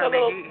 and,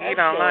 honey, he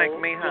don't like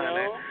me,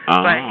 honey.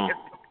 Oh.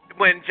 But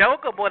when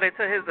Joker brought it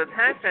to his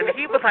attention,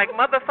 he was like,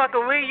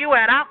 motherfucker, where you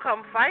at? I'll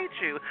come fight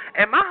you.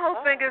 And my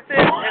whole thing is this,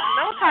 if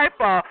no type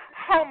of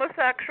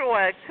homosexual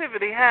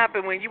activity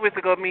happened when you was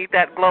to go meet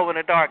that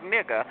glow-in-the-dark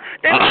nigga,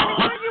 then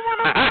why you want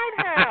to fight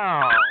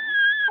him?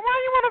 Why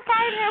you want to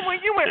fight him when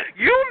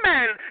you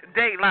men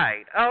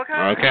daylight,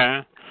 okay?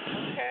 Okay.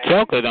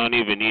 Joker don't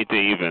even need to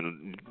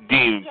even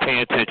pay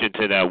attention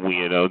to that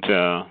weirdo,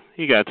 child.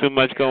 He got too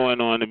much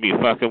going on to be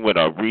fucking with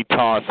a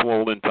retard,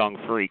 swollen tongue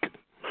freak.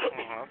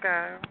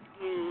 Okay.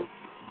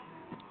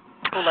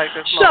 Like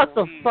shut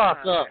the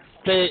fuck up,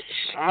 bitch.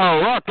 Oh,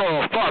 what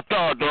the fuck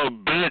up, the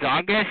bitch?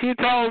 I guess you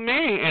told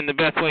me in the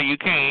best way you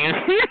can.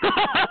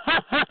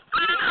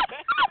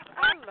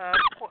 I love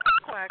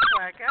quack.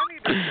 I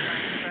need to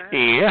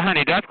yeah,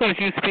 honey, that's because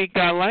you speak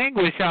that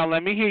language, y'all.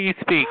 Let me hear you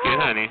speak it,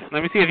 honey.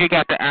 Let me see if you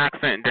got the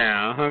accent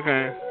down,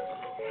 okay?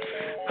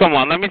 Come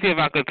on, let me see if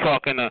I could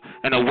talk in a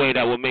way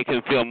that would make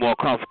him feel more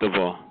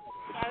comfortable.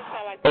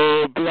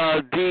 Oh,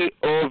 bloody,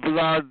 oh,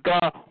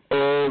 blada,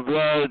 oh,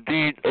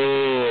 bloody,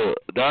 oh,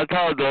 that's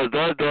how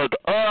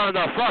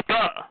the fuck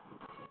up.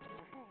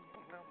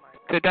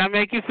 Did that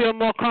make you feel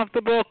more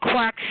comfortable,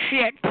 quack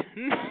shit?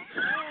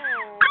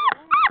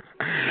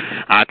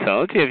 I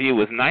told you if you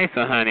was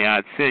nicer, honey,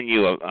 I'd send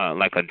you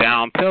like a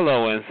down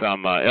pillow and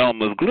some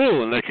Elmer's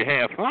glue and let you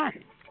have fun.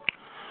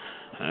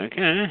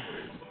 Okay.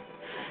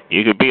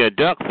 You could be a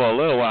duck for a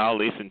little while, at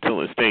least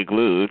until it stay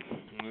glued.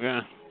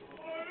 Okay.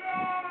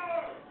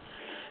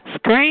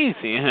 It's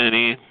crazy,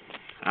 honey.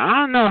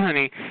 I don't know,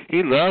 honey.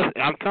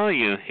 I'm telling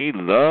you, he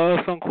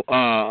loves some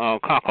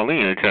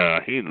cockalina,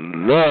 child. He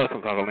loves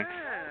some cockalina.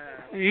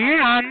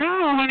 Yeah, I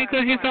know, honey,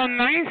 because you're so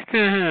nice to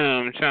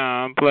him,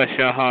 child. Bless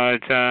your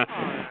heart, child.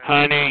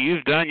 Honey,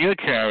 you've done your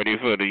charity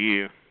for the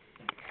year.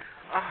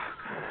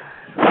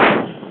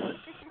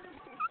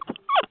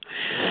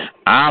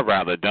 I'd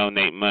rather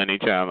donate money,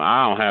 child.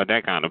 I don't have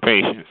that kind of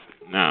patience.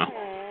 No.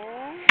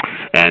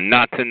 And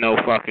not to no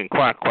fucking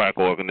quack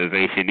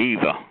organization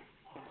either.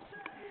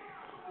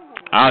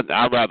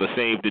 I'd rather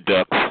save the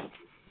ducks. Oh,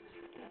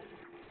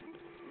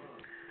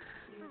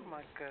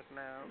 my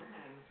goodness.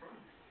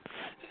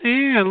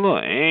 Yeah,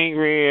 look,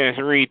 angry ass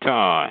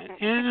retard.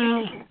 You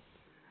know?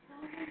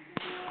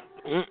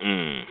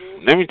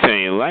 Let me tell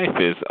you, life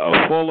is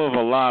full of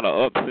a lot of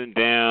ups and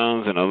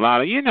downs and a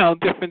lot of,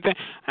 different things.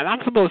 And I'm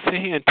supposed to sit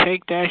here and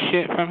take that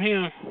shit from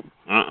him?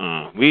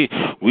 We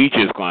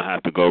just gonna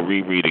have to go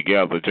reread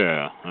together,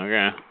 child.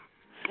 Okay?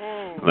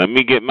 Let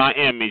me get my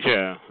image,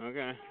 child.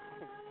 Okay?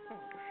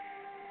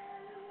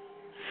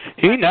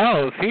 He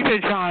knows. He's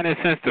been trying it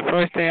since the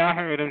first day I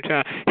heard him,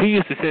 child. He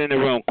used to sit in the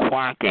room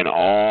quacking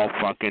all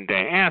fucking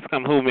day. Ask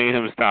him who made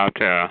him stop,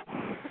 child.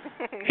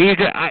 He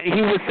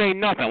would say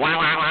nothing.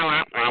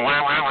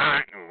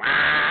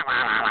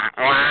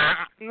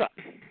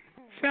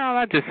 Child,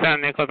 I just sat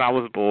there because I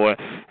was bored.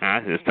 And I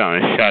just told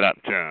him, shut up,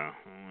 child.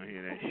 I don't want to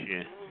hear that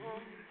shit.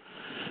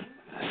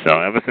 So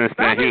ever since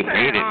then, he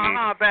hated me.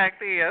 Back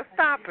there.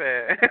 Stop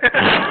it.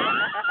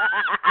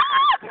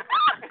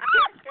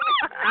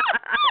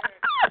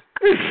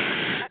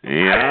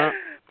 Yeah.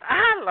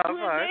 I love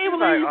her. She's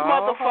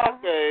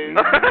motherfuckers.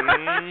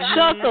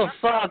 Shut the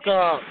fuck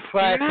up,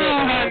 crackhead.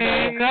 No,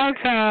 honey, no,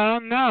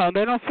 child, no.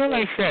 They don't feel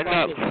like shutting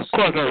up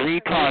because a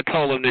retard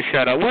told them to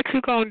shut up. What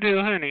you gonna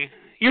do, honey?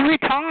 You're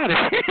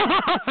retarded.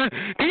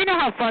 Do you know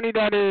how funny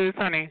that is,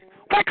 honey?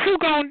 What you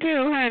gonna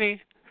do,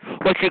 honey?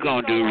 What you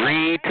gonna do?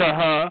 Read to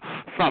her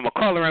from a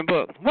coloring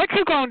book? What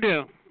you gonna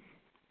do?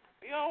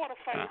 You don't want to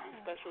fight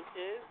special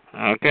kids.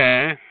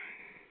 Okay.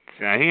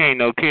 He ain't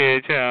no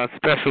kid, child.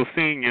 Special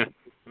senior.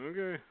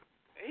 Okay.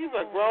 He's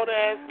a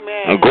grown-ass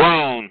man. A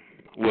grown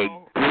with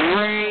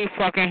gray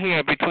fucking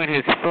hair between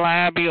his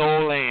flabby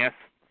old ass.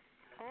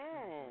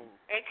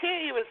 And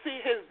can't even see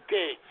his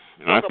dick.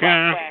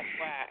 Okay.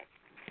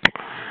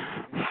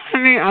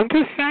 Honey, I'm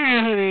just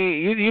saying,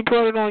 honey. You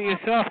brought it on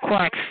yourself,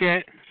 quack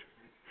shit.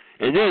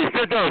 And then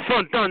sit down,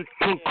 son, done,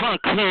 quack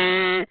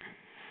hair.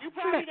 You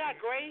probably got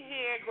gray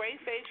hair, gray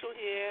facial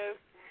hair.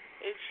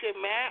 It's shit,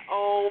 mad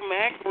old,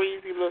 mad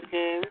greasy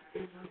looking.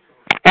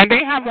 And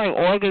they have like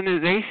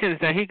organizations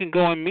that he can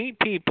go and meet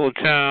people,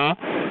 child.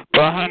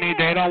 But honey,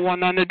 they don't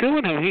want nothing to do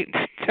with him. He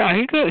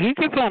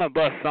gets on a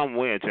bus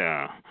somewhere,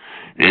 child.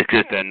 It's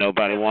just that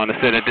nobody want to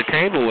sit at the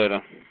table with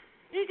him.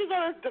 He can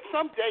go to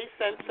some day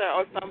center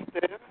or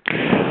something.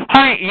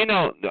 Honey,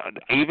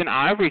 even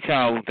Ivory,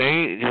 child,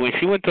 when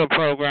she went to a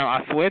program,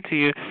 I swear to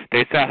you,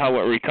 they sat her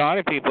with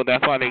retarded people.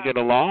 That's why they get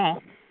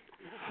along.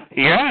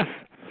 Yes.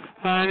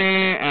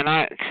 Honey,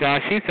 and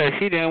she said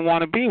she didn't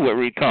want to be with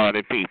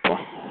retarded people.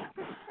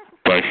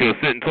 But she'll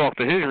sit and talk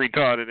to his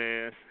retarded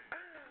ass.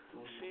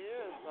 She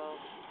is.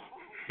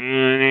 You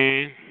know what I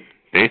mean?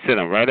 They sit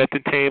them right at the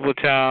table,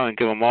 child, and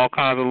give them all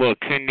kinds of little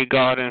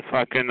kindergarten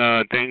fucking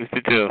things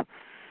to do.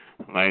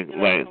 Like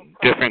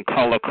different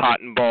color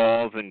cotton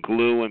balls and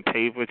glue and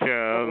paper,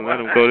 child, and let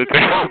them go to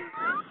town.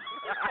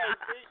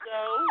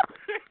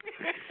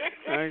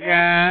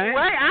 Okay.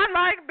 Wait, I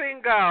like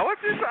bingo.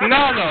 What's this?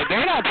 No,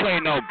 they don't play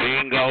no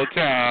bingo,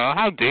 child.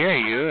 How dare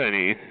you,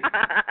 honey?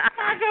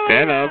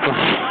 They don't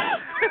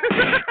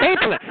they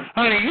play.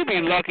 Honey, you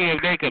be lucky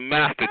if they could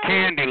master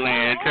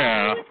Candyland,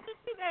 child.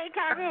 I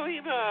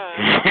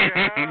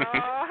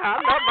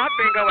love my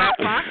bingo at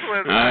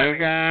Foxwoods.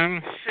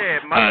 Okay. Shit,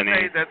 Mother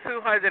pays a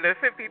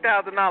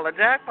 $250,000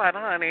 jackpot,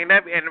 honey, and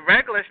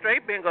regular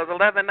straight bingo is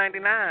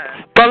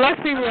 $11.99. But let's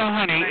be real,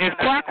 honey. If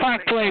Quack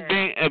played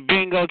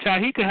bingo,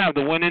 child, he could have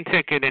the winning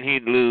ticket and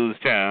he'd lose,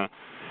 child.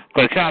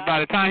 Because, child, by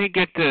the time he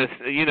get to,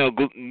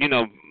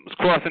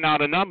 crossing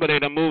out a number, they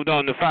done moved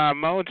on to 5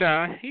 more,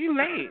 child. He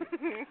late.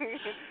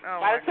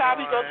 By the time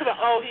he go to the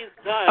he's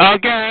done.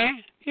 Okay.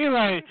 He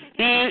like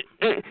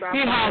Stop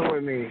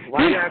following me.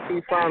 Why y'all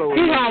keep following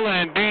me? He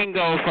hollering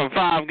bingo from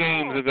 5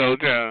 games ago,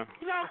 child.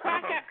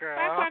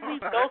 Quack be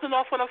dozing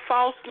off on the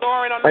phone,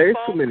 snoring on the phone. There's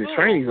too many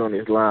trainees on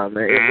this line,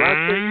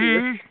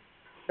 man.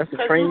 That's a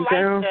training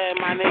town?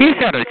 He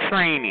said a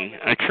trainee.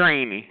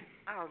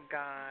 Oh,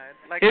 God.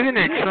 Like, isn't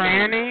it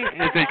tranny?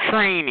 It's a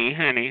trainee,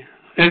 honey.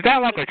 Is that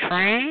like a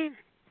train?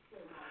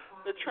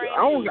 The train.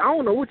 I don't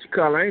know what you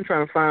call it. I ain't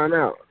trying to find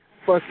out.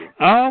 Fuck it.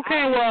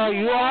 Okay, well,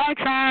 you are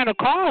trying to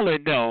call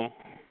it, though.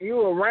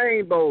 You a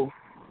rainbow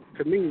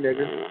to me,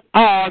 nigga.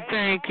 Oh,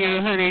 thank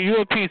you, honey. You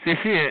a piece of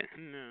shit.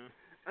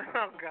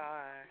 Oh,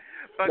 God.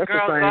 But,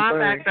 girls, going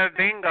back to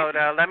bingo,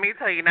 though, let me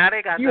tell you, now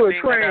they got the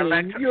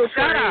bingo.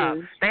 Shut up.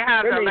 They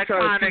have the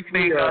electronic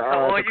bingo,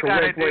 so all you got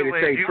to do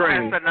is you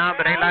press the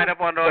number, they light up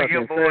on all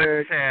your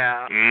boards,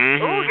 child.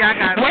 Ooh, y'all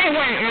got Wait,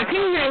 is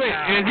he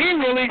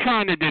really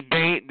trying to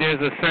debate there's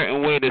a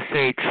certain way to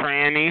say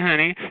tranny,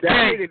 honey?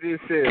 Can you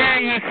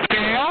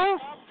spell?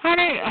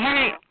 Honey,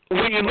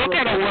 when you look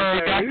at a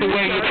word, that's the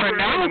way you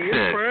pronounce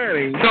it.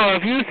 So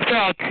if you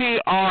spell Trainny,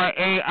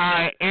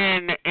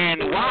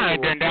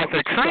 then that's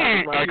a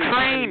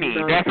trainee.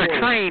 That's a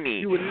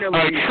trainee.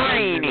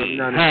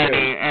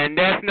 Honey, and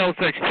there's no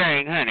such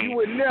thing, honey.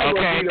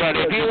 Okay, but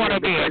if you want to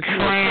be a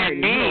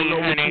trainee,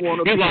 honey,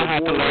 you're going to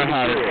have to learn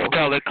how to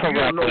spell it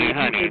correctly,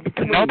 honey.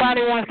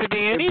 Nobody wants to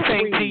be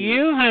anything to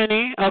you,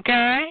 honey,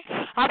 okay?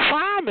 I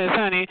promise,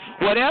 honey,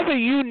 whatever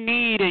you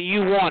need and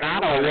you want, I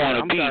don't want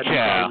to be,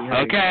 child,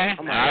 okay?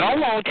 I don't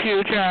want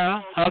you,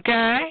 child,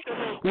 okay?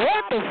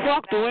 What the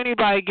fuck do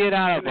anybody get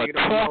out of a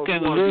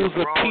talking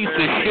loser piece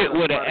of shit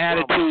with an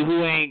attitude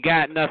who ain't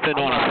got nothing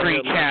on a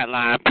free chat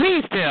line?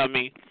 Please tell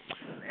me.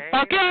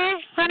 Okay?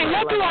 Honey,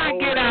 what do I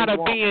get out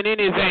of being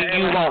anything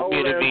you want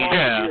me to be,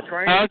 child?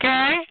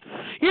 Okay?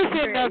 You're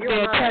sitting up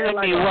there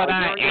telling me what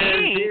I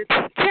ain't.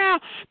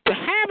 Child,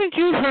 haven't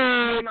you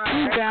heard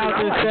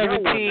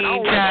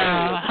 2017,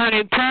 child?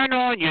 Honey, turn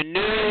on your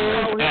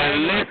news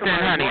and listen,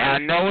 honey. I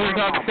know it's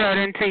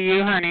upsetting to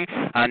you, honey.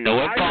 I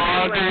know it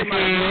bothers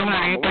you,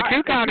 honey. But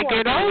you got to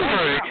get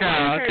over it,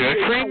 child.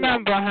 Just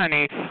remember,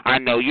 honey, I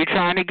know you're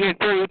trying to get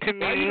through to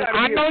me.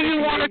 I know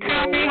you want to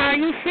tell me how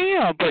you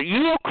feel, but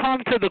you will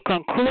come to the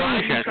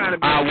conclusion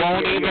I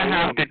won't even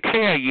have to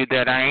tell you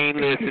that I ain't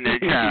listening,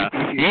 child.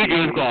 You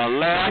just gonna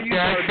laugh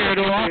that shit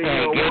off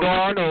and get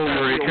on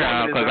over it,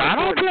 child, because I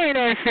don't play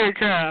that shit,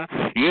 child.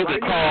 You can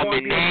call me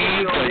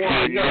names, but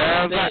you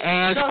never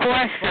ask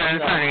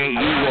questions, honey.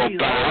 You will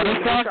bow the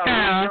fuck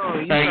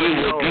down, and you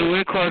will do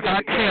it because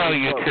I tell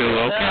you to,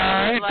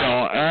 okay?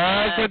 Don't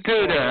ever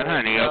do that,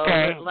 honey,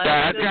 okay?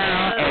 Bow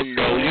down and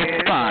know your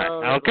spot,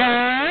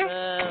 okay?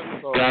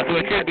 That's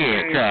what you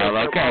did, child,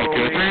 okay?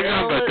 Just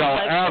remember,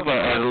 don't ever,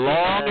 as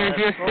long as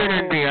you're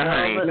sitting there,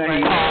 honey,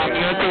 calm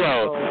your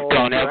throat.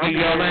 Don't ever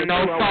yell in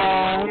no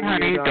phone,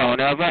 honey. Don't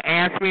ever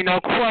ask me no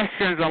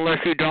questions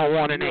unless you don't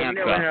want an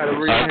answer,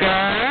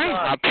 okay?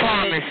 I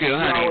promise you,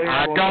 honey,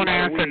 I don't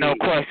answer no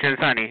questions,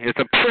 honey. It's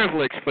a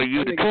privilege for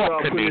you to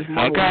talk to me,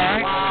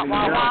 okay?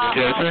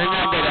 Just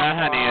remember that,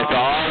 honey. It's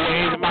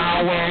always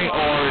my way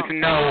or it's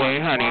no way,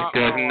 honey.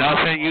 There's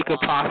nothing you could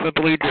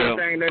possibly do,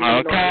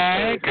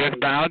 okay? Just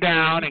bow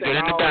down and get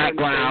in the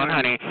background,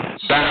 honey.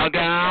 Bow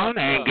down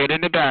and get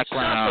in the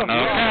background,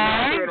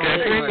 okay?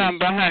 Just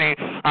remember, honey,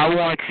 I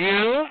want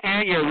you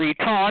and your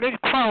retarded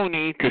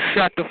crony to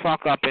shut the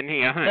fuck up in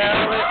here, honey.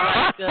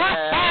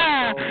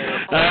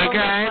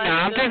 Okay?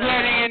 Now, I'm just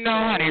letting you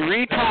know, honey,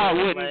 retard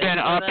wouldn't been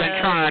up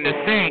and trying to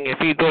sing if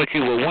he thought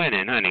you were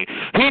winning, honey.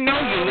 He know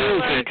you're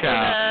losing,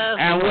 child.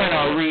 And when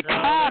a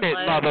retarded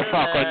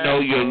motherfucker know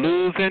you're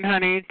losing,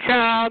 honey,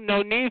 child,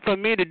 no need for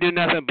me to do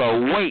nothing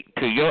but wait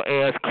till your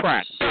ass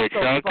crack, bitch,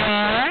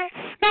 okay?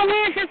 Now,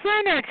 where's your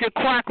friend at, you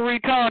quack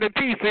retarded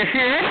piece of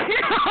shit?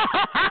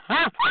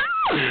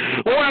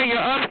 Well, you're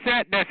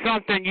upset that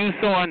something you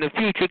saw in the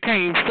future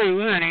came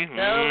through, honey.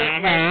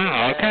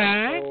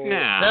 Okay?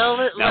 Now,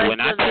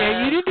 when I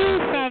tell you to do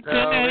something,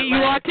 honey,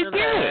 you ought to do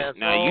it.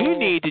 Now, you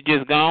need to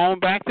just go on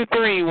back to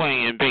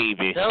three-weighing,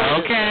 baby.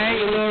 Okay,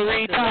 you little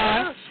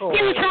retard?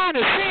 He was trying to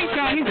sing,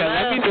 he said,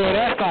 let me do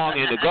that song.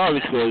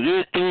 garbage because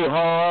it's too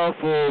hard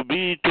for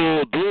me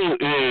to do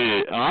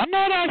it. I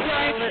know that's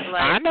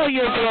right. I know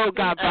your girl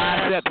got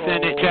biceps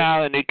in it,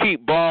 child, and they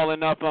keep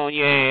balling up on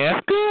your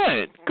ass.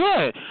 Good,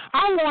 good.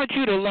 I want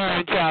you to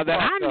learn, child, that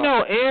I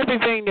know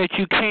everything that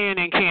you can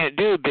and can't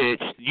do,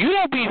 bitch. You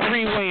don't be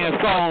three-waying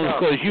phones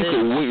because you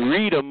can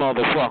read a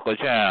motherfucker,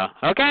 child.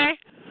 Okay?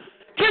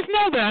 Just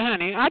know that,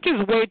 honey. I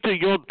just wait till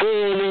your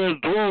door is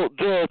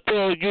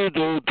tell you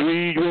the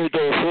 3 with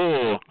the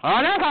 4.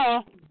 Oh, that's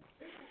all.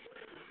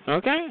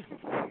 Okay?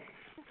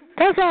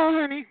 That's all,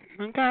 honey.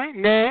 Okay?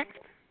 Next.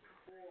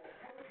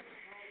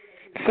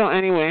 So,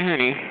 anyway,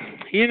 honey,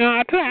 you know,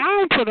 I tell you, I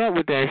don't put up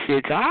with that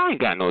shit. I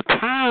ain't got no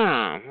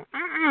time.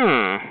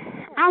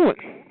 I would...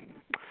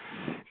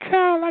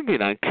 Child, I'd be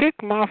like, kick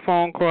my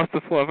phone across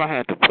the floor if I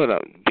had to put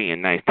up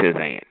being nice to his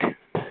aunt.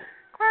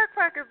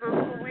 Quack is a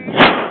sweet.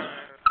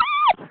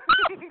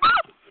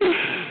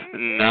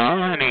 No,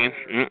 honey.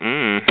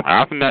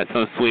 I've met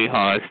some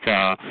sweethearts,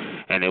 child,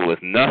 and it was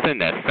nothing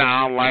that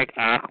sound like,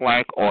 act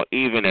like, or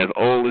even as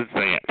old as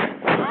that.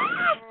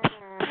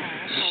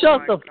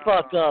 Shut the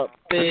fuck up,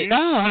 bitch.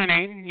 No,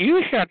 honey,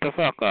 you shut the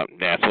fuck up.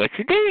 That's what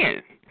you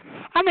did.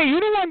 I mean, you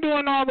the one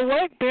doing all the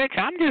work, bitch.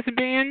 I'm just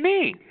being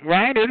me,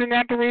 right? Isn't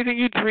that the reason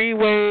you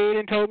three-wayed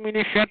and told me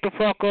to shut the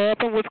fuck up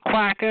and was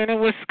quacking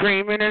and was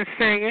screaming and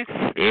singing?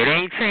 It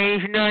ain't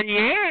changed none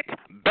yet.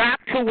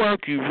 Back to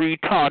work, you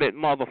retarded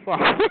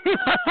motherfucker.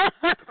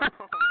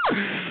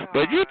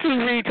 But you too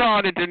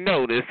retarded to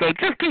notice, so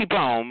just keep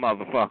on,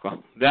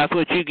 motherfucker. That's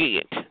what you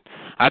get.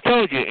 I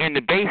told you, in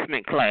the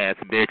basement class,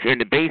 bitch, in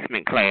the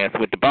basement class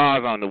with the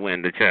bars on the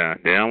window, child.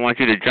 They don't want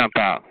you to jump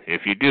out.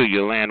 If you do,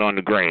 you'll land on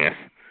the grass.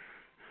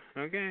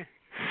 Okay?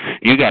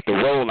 You got to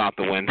roll out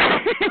the window.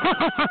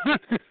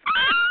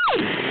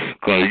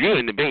 Because you're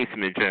in the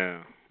basement,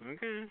 child.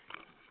 Okay?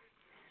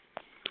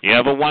 You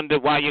ever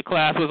wondered why your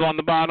class was on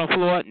the bottom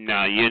floor?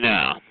 Now you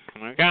know.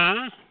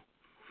 Okay?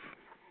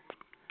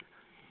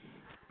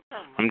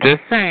 I'm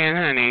just saying,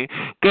 honey.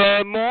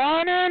 Good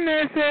morning,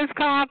 this is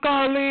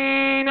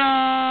Coccolina.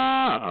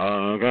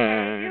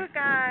 Okay. You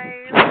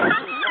guys.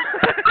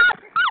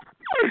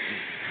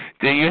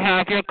 Do you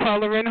have your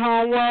coloring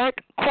homework?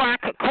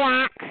 Quack,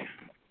 quack.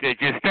 Did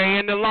you stay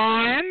in the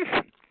lines?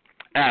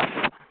 F,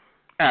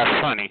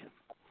 honey.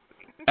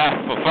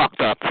 F for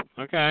fucked up.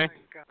 Okay? Oh,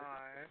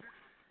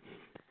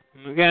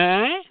 my God.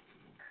 Okay?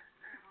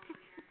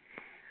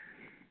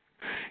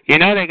 You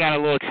know they got a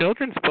little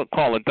children's book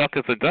called A Duck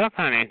is a Duck,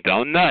 honey.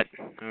 Don't nut.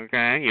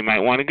 Okay? You might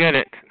want to get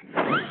it.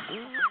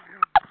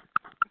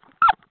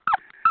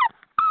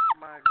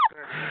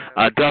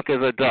 A duck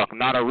is a duck.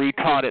 Not a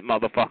retarded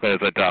motherfucker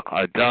is a duck.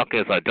 A duck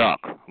is a duck.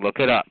 Look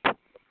it up.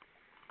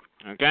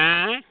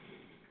 Okay?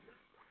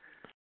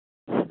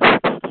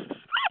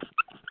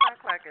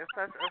 Like it's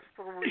such a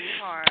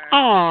sweetheart.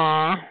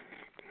 Aww.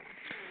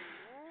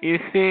 You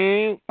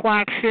see,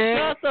 quack shit?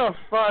 Shut the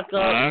fuck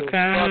up,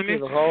 okay, honey.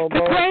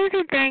 The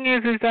crazy thing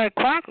is that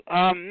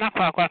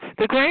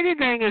the crazy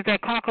thing is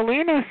that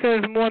Coccolina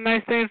says more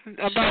nice things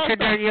about you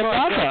than your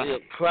mother.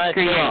 To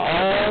your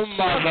own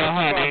mother,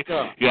 honey.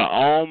 Your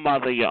own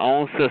mother, your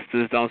own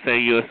sisters don't say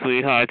you're a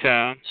sweetheart,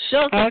 child.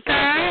 Shut the fuck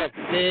up,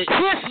 bitch.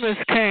 Christmas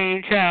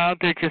came, child.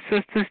 Did your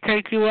sisters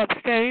take you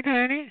upstate,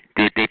 honey?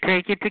 Did they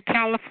take you to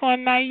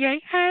California,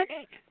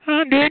 honey?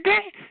 Huh, did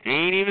they? They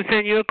ain't even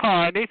send you a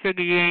card. They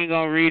figure you ain't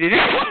gonna read it.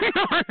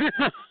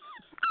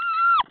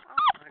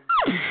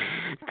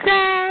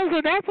 Child,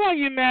 so that's why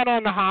you mad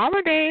on the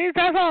holidays.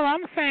 That's all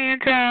I'm saying,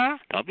 child.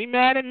 Don't be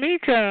mad at me,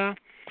 child.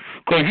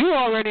 Because you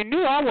already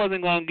knew I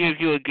wasn't going to give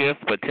you a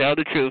gift, but tell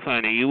the truth,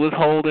 honey. You was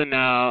holding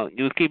out.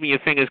 You was keeping your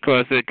fingers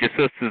crossed that your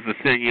sisters would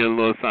send you a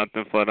little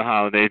something for the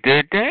holidays.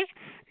 Did they?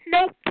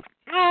 Nope.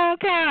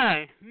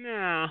 Okay.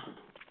 No.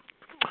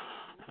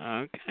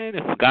 Okay, they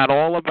forgot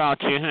all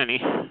about you, honey.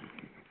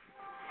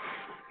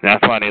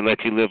 That's why they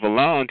let you live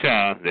alone,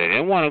 child. They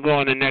didn't want to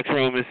go in the next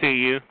room and see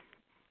you.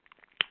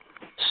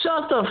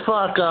 Shut the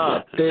fuck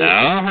up, bitch.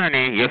 No,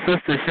 honey, your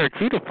sister shut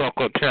you the fuck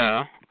up,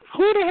 child.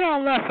 Who the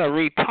hell lets a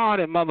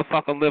retarded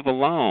motherfucker live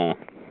alone?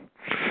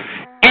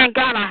 And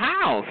got a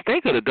house. They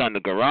could have done the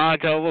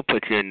garage over,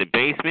 put you in the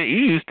basement. You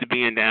used to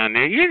be in down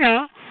there, you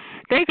know.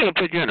 They could have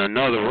put you in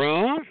another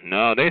room.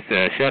 No, they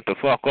said shut the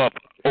fuck up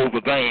over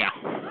there.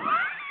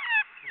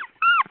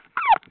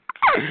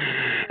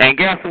 And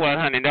guess what,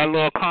 honey? That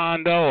little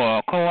condo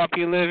or co-op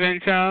you live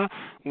in, child,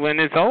 when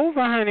it's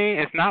over, honey,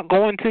 it's not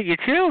going to your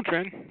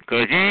children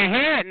because you ain't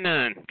had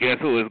none. Guess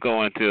who it's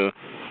going to?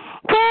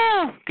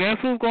 Well, guess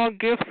who's going to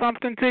give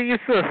something to your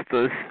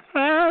sisters?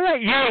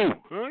 You.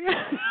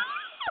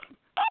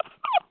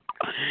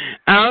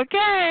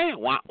 Okay.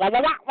 Wah, wah,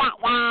 wah, wah, wah,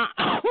 wah.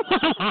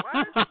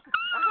 What?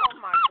 Oh,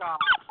 my God.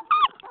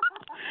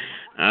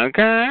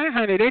 Okay,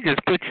 honey, they just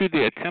put you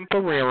there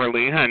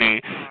temporarily, honey,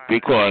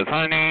 because,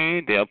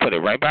 honey, they'll put it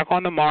right back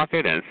on the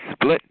market and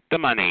split the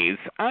monies.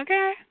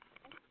 Okay?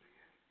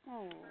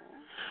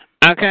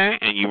 Okay?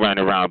 And you run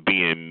around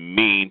being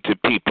mean to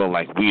people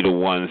like we the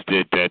ones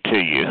did that to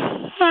you.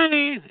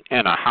 Honey,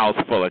 in a house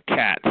full of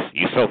cats.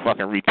 You so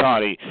fucking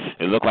retarded.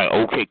 It look like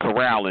OK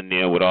Corral in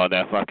there with all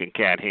that fucking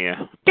cat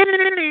hair.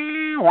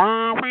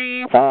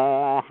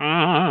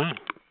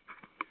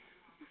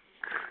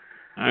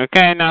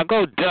 Okay, now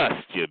go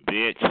dust, you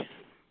bitch.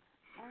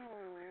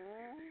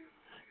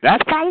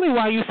 That's probably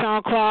why you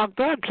sound clogged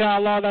up,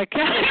 child, all that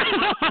cat.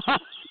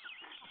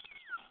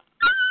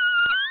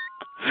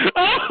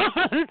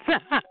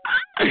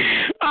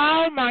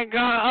 Oh my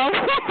God!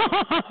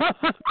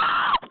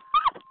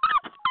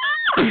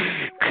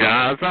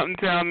 God, something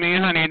tell me,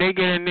 honey, they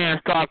get in there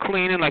and start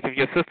cleaning. Like if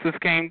your sisters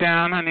came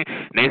down, honey,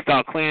 they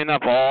start cleaning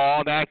up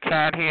all that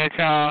cat hair,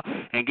 child,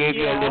 and gave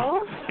you a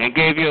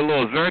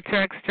little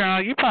Zyrtex,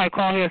 child. You probably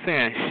call here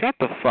saying, "Shut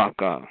the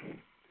fuck up."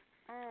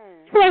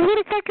 Like, who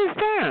the fuck is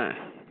that?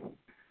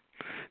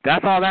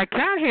 That's all that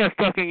cat hair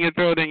stuck in your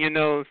throat and your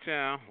nose,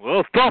 child.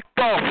 Well, stop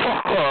the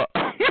fuck up.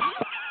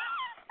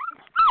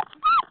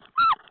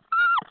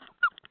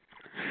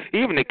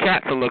 Even the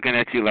cats are looking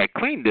at you like,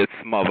 clean this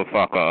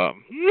motherfucker up.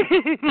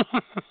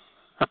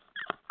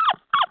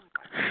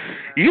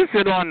 You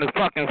sit on the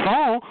fucking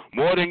phone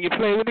more than you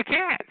play with the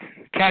cats.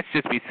 Cats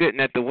just be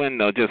sitting at the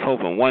window just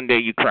hoping one day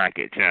you crack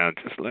it, child.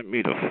 Just let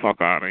me the fuck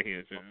out of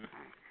here, child.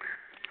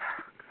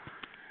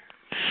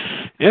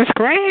 It's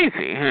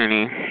crazy,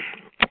 honey.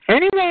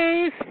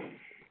 Anyways,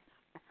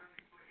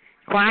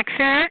 quack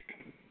shit.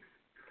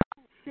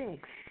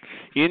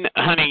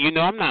 Honey, you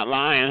know I'm not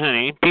lying,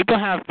 honey. People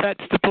have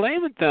pets to play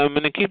with them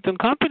and to keep them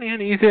company,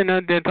 honey. You sitting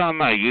out there talking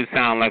about, you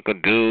sound like a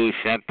dude,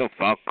 shut the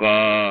fuck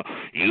up,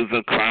 you's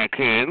a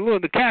crackhead.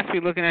 Look, the cats be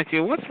looking at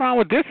you, what's wrong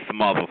with this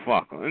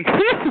motherfucker?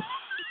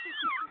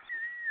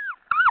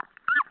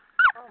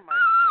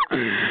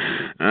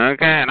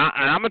 Okay, and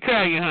I'm going to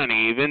tell you,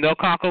 honey, even though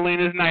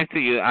Cockalina's nice to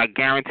you, I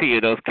guarantee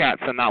you those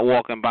cats are not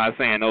walking by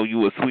saying, oh,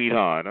 you a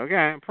sweetheart,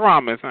 okay?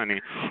 Promise,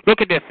 honey.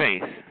 Look at their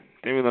face.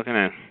 They be looking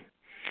at,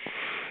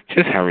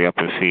 just hurry up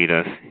and feed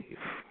us.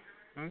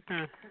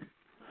 Okay.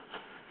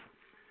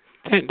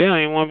 They don't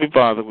even want to be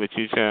bothered with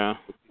you, child.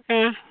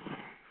 Okay.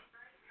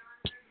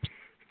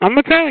 I'm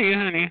going to tell you,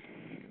 honey.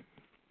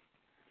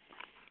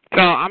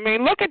 So, I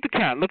mean, look at the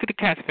cat. Look at the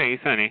cat's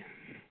face, honey.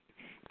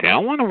 They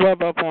don't want to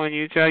rub up on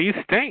you, child. You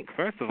stink,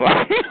 first of all.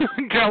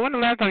 Child, when the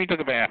last time you took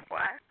a bath?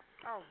 What?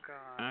 Oh,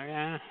 God. Oh,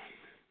 yeah.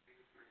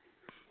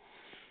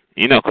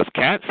 You know, 'cause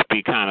cats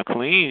be kind of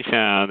clean,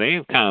 child.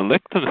 They kind of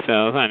lick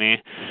themselves,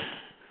 honey.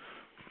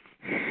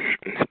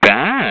 It's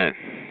bad.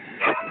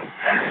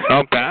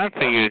 So bad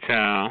for you,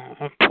 child.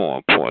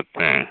 Oh, poor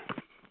thing.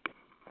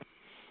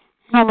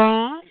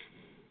 Hello?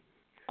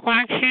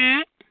 Quack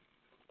shit?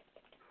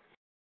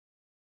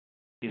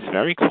 He's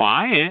very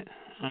quiet.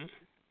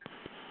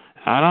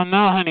 I don't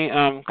know, honey.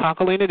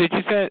 Cockalina, did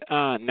you say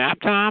nap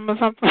time or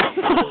something?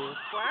 What?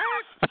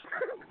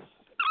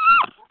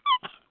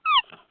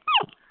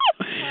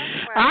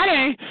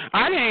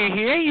 I didn't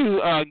hear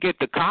you get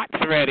the cots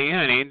ready,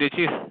 honey. Did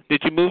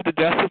you move the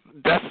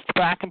desks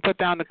back and put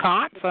down the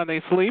cots? Are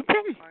they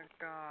sleeping?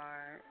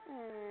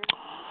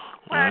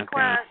 Oh my God. Quack,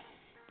 quack.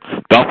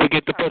 Don't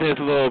forget to put his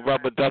little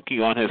rubber ducky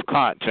on his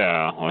cot,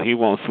 child, or he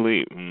won't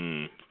sleep.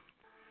 Ain't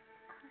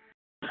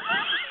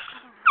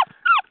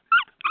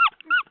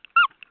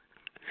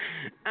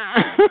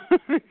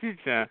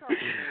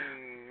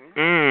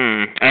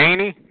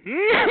he?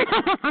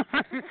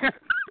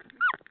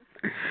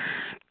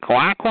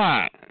 Quack,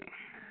 quack.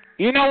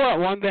 You know what?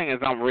 One thing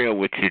is, I'm real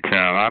with you,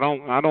 child.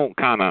 I don't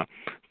kind of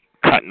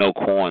cut no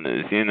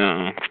corners, you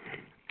know.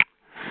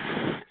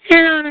 You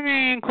know what I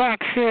mean? Quack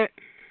shit.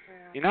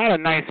 You're not a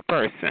nice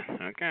person,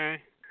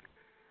 okay?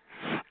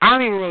 I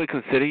don't even really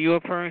consider you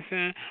a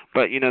person,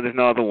 but, you know, there's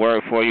no other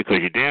word for you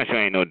because you damn sure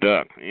ain't no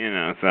duck, you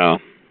know, so.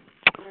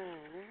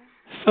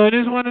 So it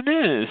is what it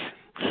is.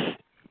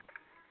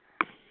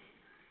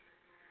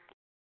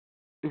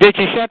 Did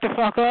you shut the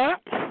fuck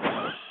up?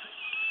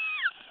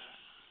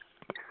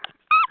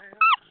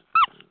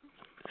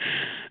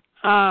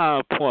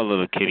 Oh, poor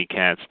little kitty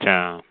cats,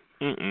 child.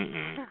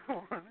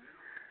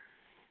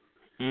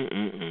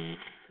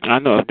 I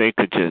know if they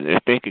could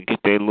get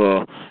their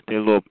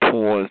little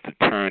paws to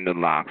turn the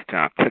locks,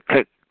 child. Click,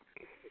 click,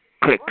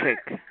 click, click.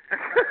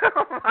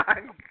 Oh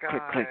my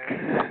God. Click,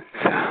 click.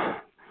 So,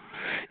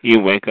 you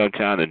wake up,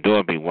 child, the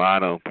door be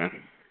wide open.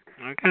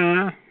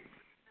 Okay.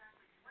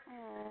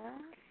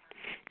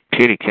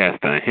 Kitty cats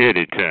done hit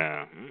it,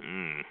 child.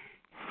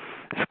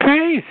 It's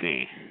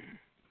crazy.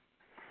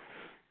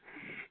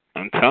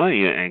 I'm telling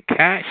you, and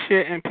cat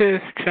shit and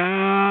piss,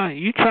 child,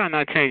 you try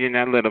not changing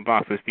that litter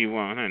box if you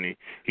want, honey.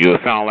 You'll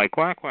sound like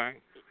Quack Quack,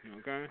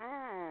 okay?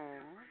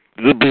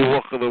 You'll be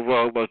walking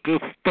around like this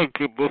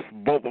stinky this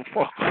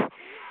motherfucker.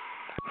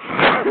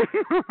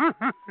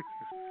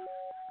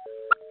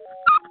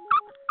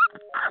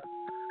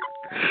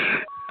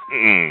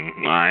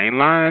 I ain't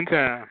lying,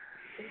 child.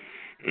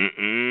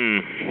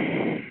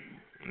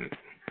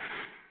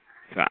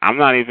 So I'm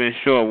not even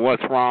sure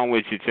what's wrong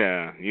with you,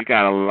 child. You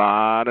got a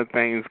lot of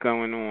things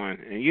going on.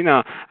 And, you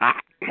know,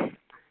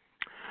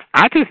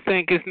 I just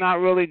think it's not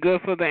really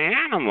good for the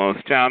animals,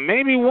 child.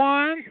 Maybe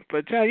one,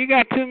 but child, you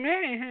got too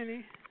many,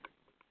 honey.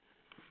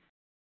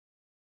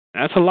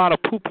 That's a lot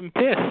of poop and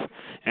piss,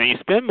 and you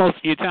spend most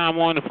of your time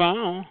on the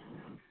phone.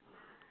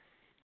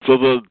 So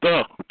the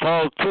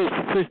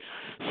Call-2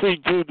 see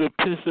through the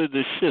piss of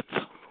the shit.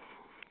 What?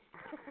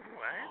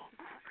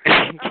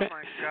 Oh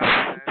my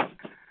God.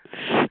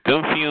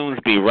 Them fumes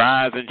be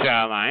rising,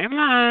 child. I ain't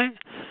lying.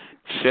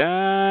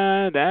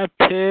 Child, that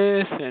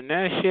piss and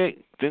that shit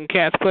them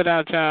cats put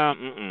out, child.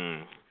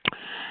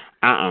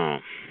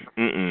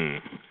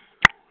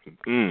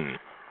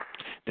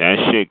 That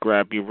shit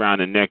grab you around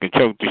the neck and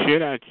choke the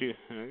shit out you.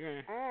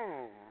 Okay.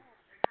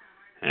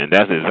 And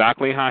that's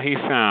exactly how he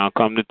sound,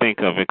 come to think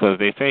of it, because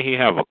they say he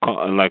have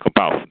like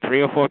about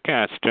 3 or 4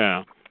 cats,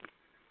 child.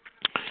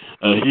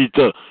 He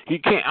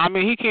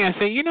can't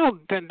say,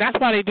 that's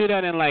why they do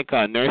that in like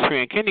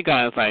nursery and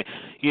kindergarten. It's like,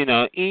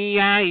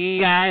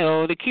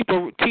 E-I-E-I-O, to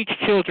teach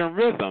children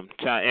rhythm.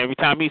 Child, every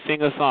time he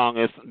sing a song,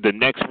 the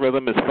next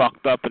rhythm is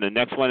fucked up and the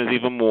next one is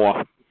even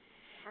more.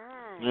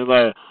 It's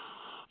like,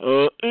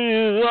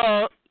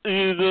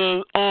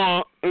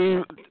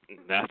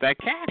 that's that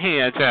cat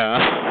hair,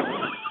 child.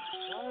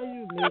 Why are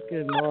you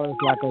making noise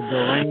like a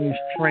deranged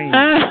train?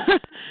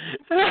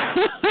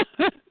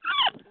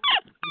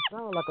 You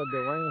sound like a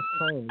deranged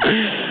train.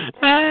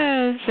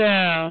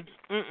 Child.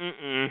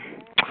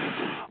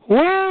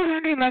 Well,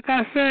 honey, like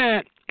I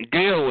said,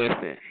 deal with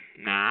it.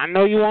 Now, I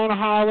know you want to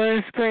holler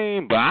and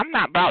scream, but I'm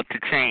not about to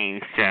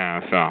change,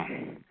 child, so.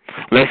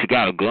 Unless you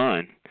got a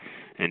gun.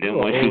 And then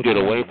once you get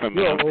away from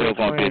me, I'm still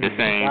going to be the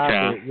same,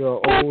 child.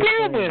 Well,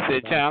 deal with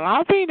it, child.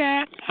 I'll be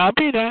that.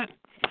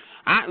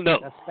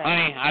 Look,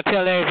 honey, I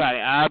tell everybody,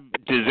 I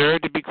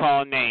deserve to be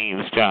called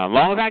names, child. As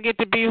long as I get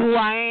to be who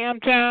I am,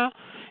 child,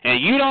 and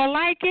you don't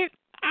like it,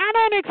 I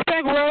don't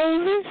expect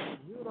roses.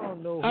 You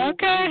don't know.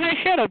 Okay, hey,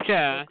 shut up,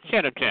 child.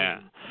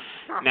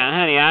 Now,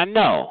 honey, I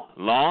know.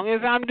 Long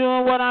as I'm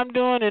doing what I'm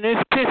doing and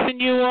it's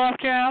pissing you off,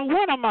 child,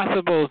 what am I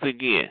supposed to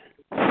get?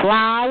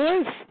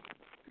 Flowers?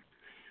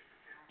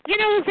 You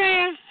know what I'm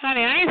saying?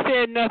 Honey, I ain't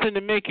said nothing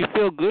to make you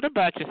feel good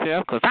about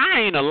yourself, because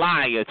I ain't a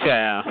liar,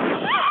 child.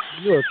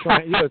 You're a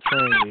trainee,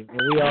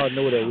 and we all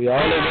know that. We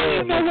all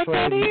know what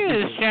that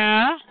is,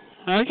 child.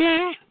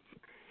 Okay?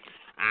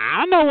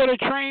 I know what a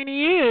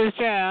trainee is,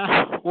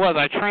 child. Was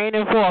I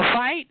training for a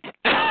fight?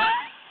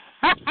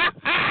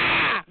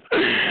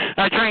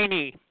 A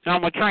trainee.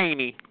 I'm a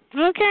trainee.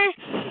 Okay?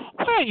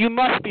 Well, you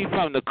must be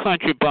from the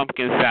country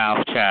bumpkin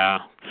South,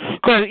 child.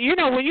 Because,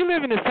 when you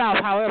live in the South,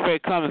 however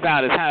it comes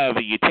out is however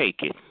you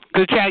take it.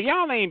 Because, child,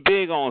 y'all ain't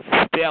big on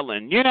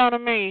spelling. You know what I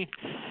mean?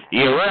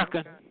 You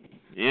reckon?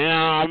 You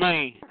know what I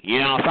mean? You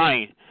know what I'm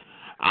saying?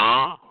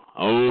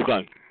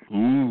 Okay.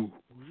 Ooh.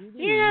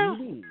 Yeah.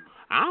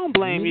 I don't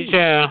blame you,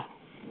 child.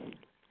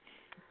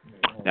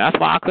 That's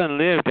why I couldn't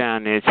live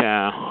down there,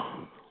 child.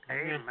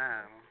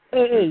 Amen.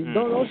 Hey,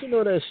 don't you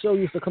know that show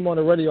used to come on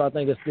the radio? I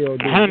think it's still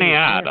doing. Honey,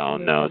 I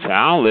don't know, child.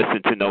 I don't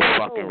listen to no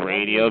fucking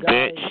radio,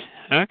 bitch.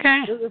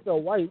 Okay. It's a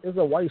white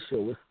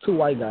show. It's 2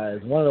 white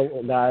guys. One of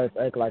the guys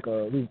act like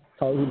he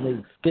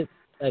makes skits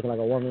acting like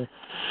a woman.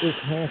 It's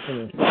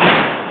handsome.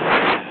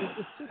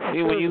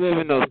 See, when you live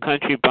in those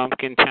country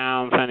bumpkin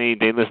towns, honey,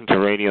 they listen to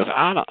radios.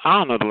 I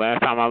don't know the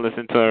last time I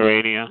listened to a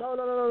radio.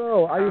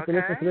 No. I used to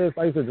listen to this.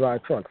 I used to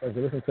drive trucks. I used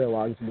to listen to it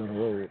while I used to be on the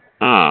road.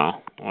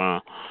 Oh,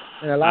 well.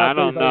 I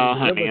don't know,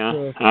 honey.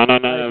 I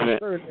don't know of it.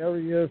 Certain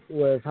areas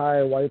with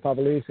high white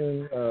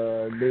population,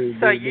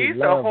 So you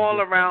used to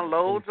haul around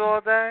loads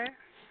all day?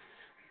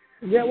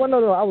 Yeah, well,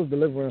 no. I was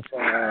delivering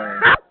for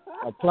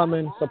a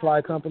plumbing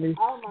supply company,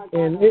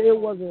 and it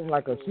wasn't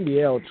like a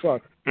CDL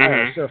truck. I had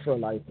a chauffeur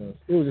license.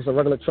 It was just a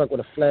regular truck with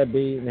a flat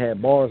bed and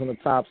had bars on the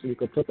top so you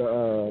could put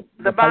the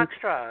box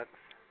truck.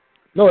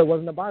 No, it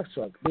wasn't a box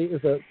truck.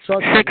 It's a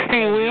truck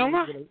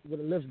 16-wheeler with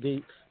a lift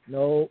gate.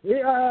 No, a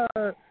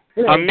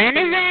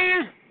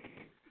minivan.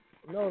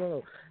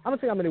 No. I'm gonna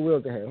tell you how many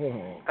wheels it had. Hold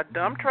on. A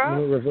dump truck?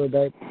 Let me revert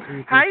back.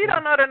 How you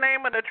don't know the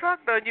name of the truck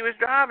though? You was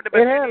driving it, but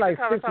it had like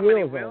 6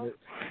 wheels on it.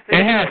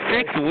 It had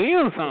 6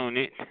 wheels on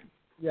it.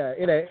 Yeah,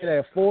 it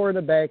had 4 in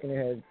the back and it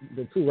had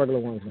the 2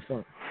 regular ones in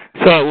front.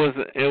 So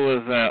it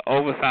was an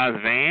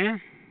oversized van,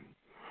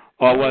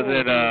 or was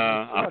it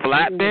a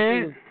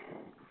flatbed?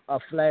 A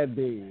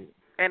flatbed.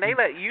 And they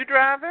let you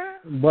drive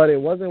it? But it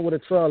wasn't with a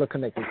trailer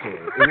connected to it.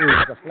 It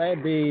was a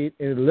flatbed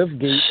and a lift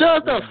gate.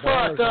 Shut the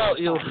fuck up,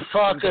 you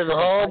fucking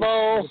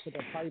homo.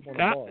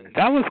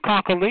 That was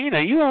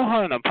Cockalina. You owe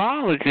her an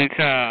apology,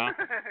 child.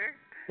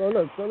 So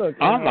look.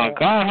 Oh, my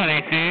God,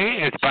 honey,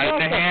 see? It's biting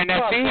the hand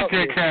that feeds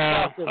you,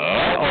 child.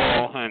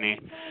 Uh-oh, honey.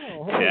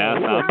 Yeah,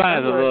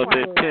 somebody's a little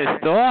bit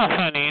pissed off,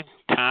 honey.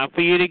 Time for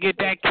you to get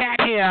that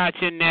cat hair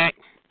out your neck.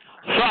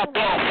 Fuck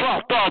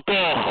off,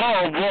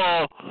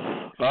 homo.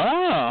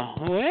 Oh,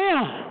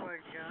 well.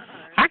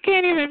 I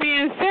can't even be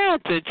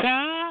insulted,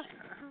 child.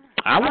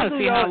 I want to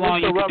see how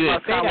long you can do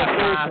it. Say that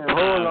 5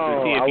 times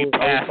to see if you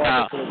pass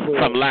out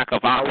from lack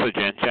of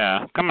oxygen,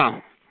 child. Come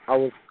on. I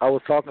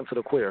was talking to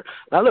the queer.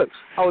 Now look,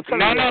 I was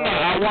telling you. No.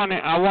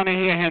 I want to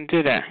hear him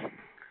do that.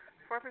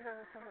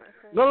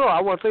 No,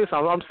 I want to tell you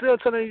something. I'm still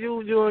telling you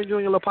and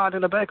your little partner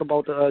in the back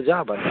about the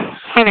job I have.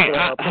 Honey,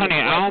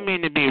 I don't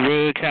mean to be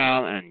rude,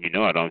 child, and you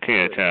know I don't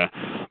care, child.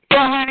 But,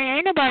 honey,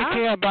 ain't nobody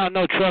care about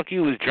no truck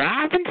you was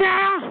driving,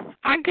 child.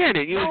 I get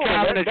it. You was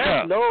driving a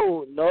truck.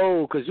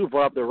 No, because you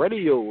brought up the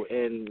radio,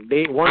 and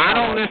they weren't. I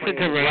don't listen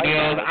to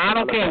radios. I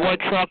don't care what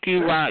truck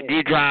you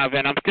drive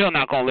in. I'm still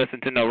not going to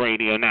listen to no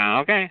radio now,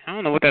 okay? I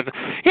don't know what that's.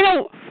 You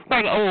know,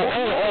 like,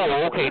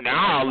 okay,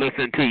 now I'll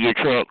listen to your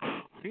truck.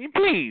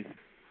 Please.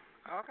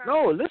 Okay.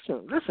 No,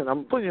 listen.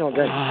 I'm putting you on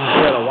that.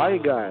 You're a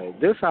white guy.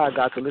 This how I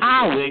got to listen.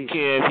 I wouldn't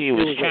care if he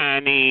was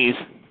Chinese.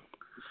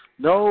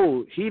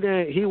 No, he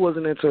didn't. He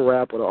wasn't into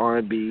rap or the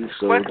R&B.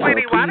 So, well,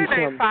 sweetie, why did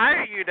they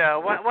fire you though?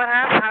 What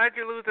happened? How did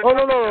you lose the? Oh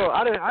no,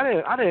 I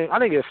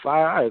didn't get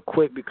fired. I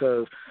quit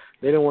because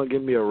they didn't want to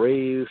give me a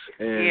raise,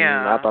 and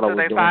I thought I was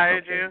doing something. So they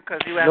fired you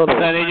because you had. No,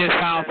 they just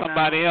found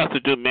somebody else to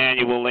do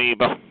manual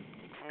labor.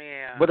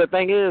 Yeah. But the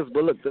thing is,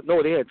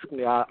 they had took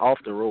me off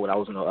the road. I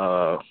was in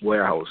a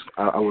warehouse.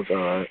 I was in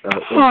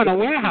a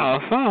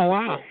warehouse. Oh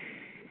wow.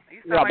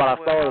 Yeah, but I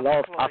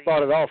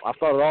started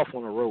off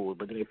on the road,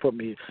 but then they put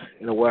me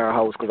in a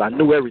warehouse because I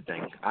knew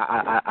everything.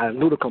 I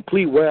knew the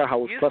complete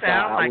warehouse. Plus,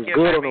 I was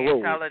good on the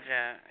road.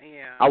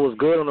 Yeah. I was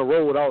good on the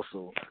road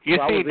also. You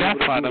see, that's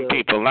why the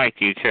people like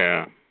you,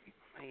 child.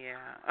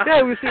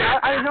 Yeah, you see,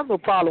 I didn't have no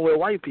problem with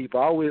white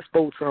people. I always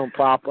spoke to them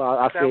proper.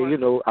 I said,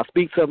 I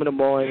speak to them in the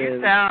morning. You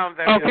sound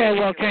very okay,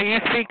 well, can you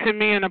speak to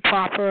me in a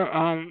proper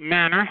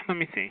manner? Let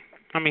me see.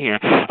 Let me hear.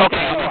 Okay.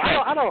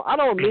 I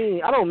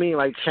don't mean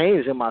like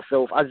changing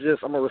myself.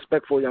 I'm a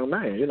respectful young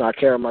man. I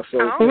carry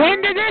myself.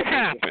 When did this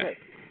happen?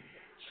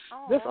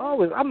 This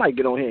always. I might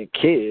get on here and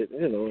kid,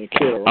 and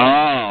kid around.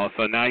 Oh,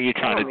 so now you're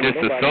trying to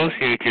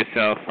disassociate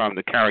yourself from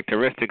the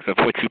characteristics of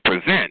what you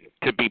present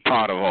to be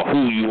part of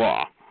who you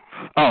are.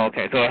 Oh,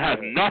 okay. So it has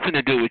nothing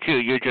to do with you.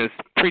 You're just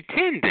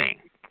pretending.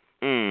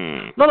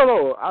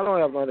 No. I don't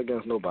have nothing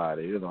against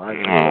nobody. I can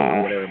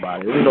go with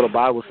everybody. The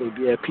Bible says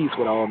be at peace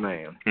with all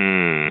men.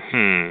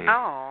 Mm-hmm.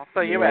 Oh, so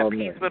you're at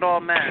peace with all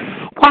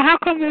men. Well, how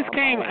come this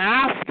came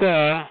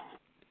after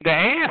the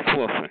ass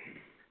whooping?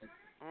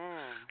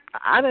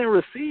 I didn't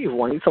receive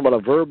one. You talking about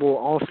a verbal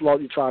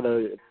onslaught you try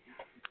to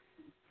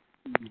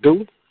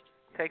do?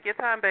 Take your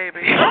time,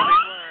 baby.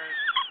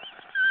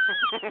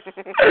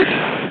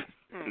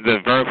 The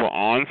verbal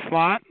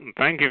onslaught?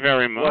 Thank you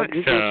very much. Well,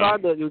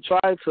 you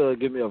tried to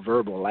give me a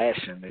verbal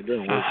lashing. It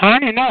didn't work.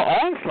 Honey, no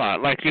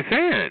onslaught, like you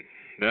said.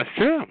 That's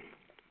true.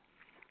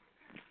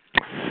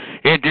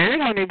 It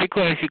did, honey,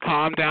 because you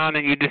calmed down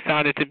and you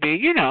decided to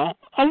be,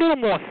 a little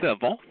more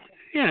civil,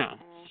 Yeah,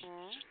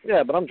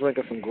 but I'm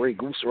drinking some Grey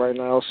Goose right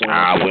now. So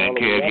I wouldn't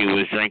care if you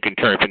was drinking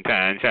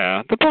turpentine,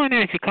 child. The point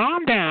is you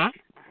calmed down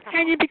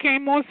and you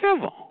became more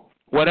civil.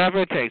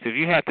 Whatever it takes. If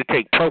you have to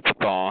take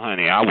propofol,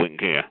 honey, I wouldn't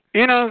care.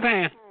 You know what I'm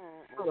saying?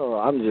 No,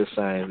 I'm just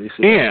saying.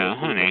 Yeah,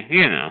 honey,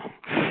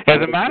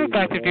 As a matter of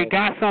fact, if you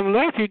got some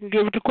left, you can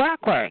give it to Quack.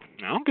 I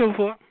don't give a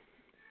fuck.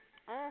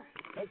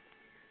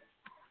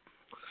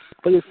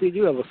 But you see,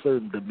 you have a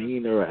certain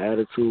demeanor or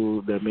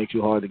attitude that makes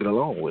you hard to get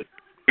along with.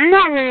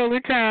 Not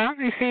really, child.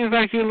 It seems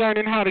like you're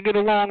learning how to get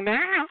along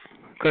now.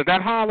 Because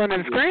that hollering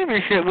and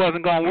screaming shit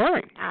wasn't going to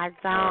work. I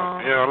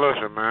don't. Yeah,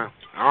 listen, man.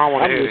 I don't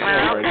want to hear this.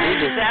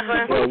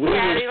 Well, we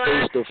were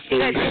face to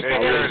face. I'm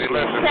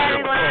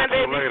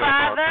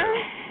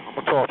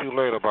going to talk to you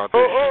later about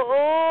this. All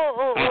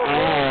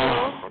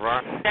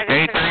right?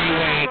 They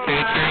three-way,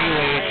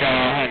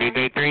 y'all, honey.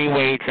 They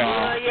three-way,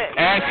 y'all.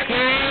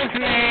 Excuse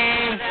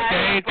me.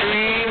 They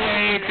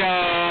three-way,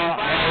 y'all.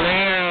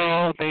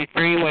 Hello. They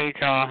three-way,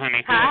 y'all,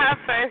 honey. Her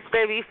first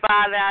baby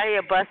father out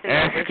here busting.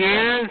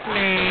 Excuse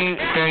me.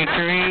 They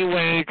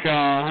three-way,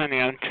 y'all, honey.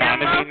 I'm trying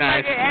to be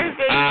nice.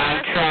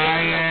 I'm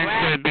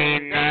trying to be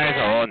nice.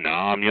 Oh, no,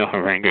 I'm your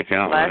harangue,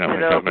 y'all. I'm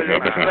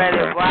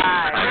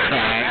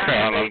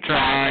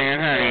trying,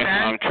 honey.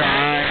 I'm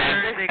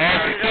trying.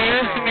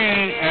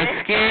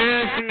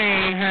 Excuse me,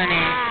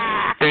 honey.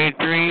 They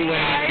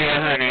three-way,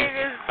 y'all, honey.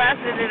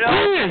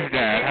 Who is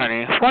that,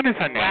 honey? What is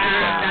her name?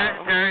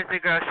 That's Jersey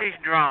girl. She's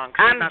drunk.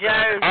 I'm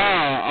Jersey.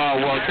 Oh,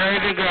 well,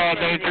 Jersey girl,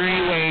 they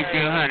three-way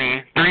you,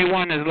 honey.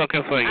 3-1 is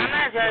looking for you. I'm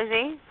not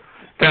Jersey.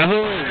 Then who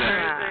is it?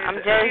 I'm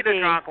Jersey. She's the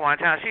drunk one.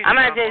 I'm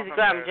not Jersey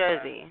girl. I'm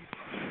Jersey.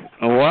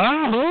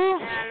 What? Who?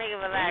 Nah, nigga,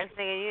 relax,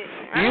 nigga.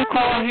 You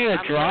call here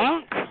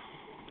drunk?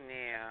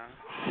 Yeah.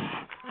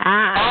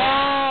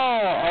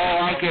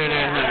 Oh, I get it,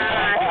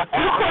 honey.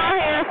 You call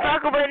here and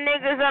fuck with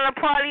niggas on a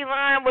party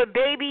line with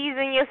babies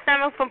in your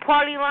stomach from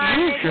party line.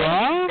 You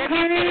drunk,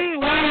 honey?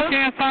 Why you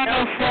can't find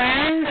no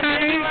friends,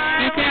 honey?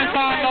 You can't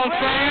find no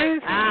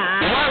friends?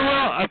 What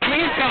room?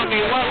 Please tell me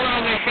what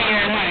room is she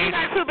in, honey?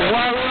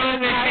 What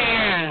room is she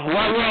in?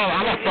 What room?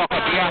 I'm gonna fuck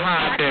up your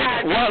hot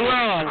bitch. What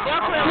room?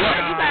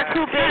 You got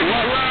two babies.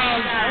 What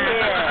room?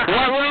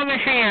 What room is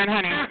she in,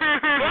 honey? You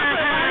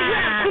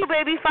got two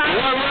baby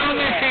fathers. What room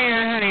is she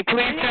in, honey?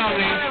 Please tell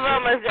me. One of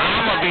them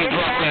I'ma be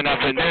Brooklyn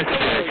up in this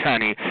bitch,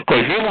 honey.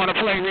 Cause you wanna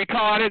play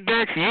retarded,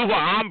 bitch?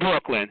 I'm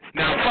Brooklyn.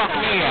 Now fuck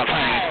me up,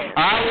 honey.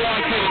 I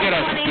want you to get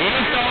you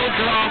so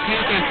drunk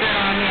you can sit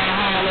on here and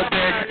holler,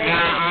 bitch.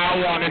 Now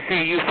I wanna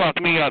see you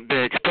fuck me up,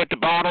 bitch. Put the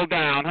bottle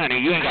down, honey.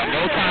 You ain't got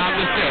no time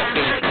to sit,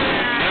 bitch.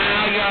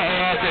 Now your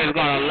ass is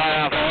gonna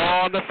laugh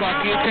all the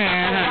fuck you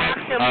can,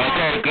 honey.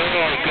 Okay, good.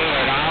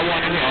 I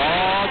wanna hear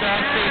all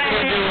that shit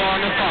you do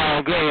on the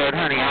phone. Good,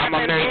 honey. I'ma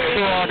make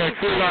sure that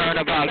you learn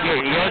about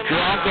getting your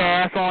drunk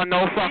ass on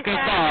no fucking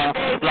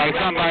phone. Like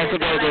somebody's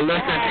supposed to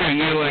listen to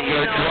you and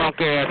your drunk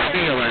ass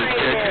feelings,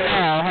 bitch.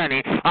 Now,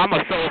 honey, I'ma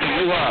sober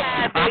you up.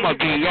 I'ma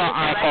be your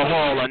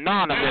alcohol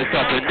anonymous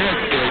up in this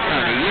bitch,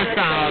 honey. You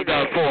signed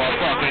up for a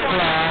fucking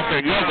class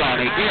and you're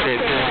gonna get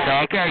it, bitch.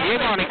 Okay,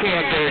 you're gonna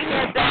get this.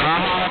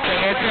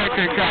 Pay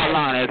attention,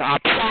 Carolinas. I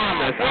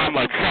promise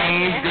I'ma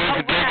change this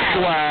bitch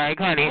swag,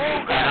 honey.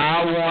 And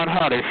I want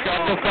her to shut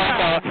the fuck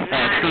up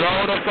and slow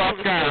the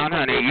fuck down,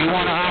 honey. You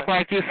wanna act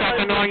like you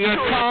sucking on your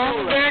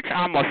tongue, bitch?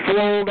 I'ma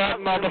swole that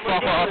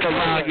motherfucker up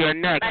around your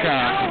neck,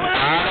 child.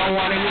 I don't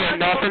wanna hear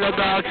nothing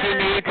about you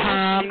need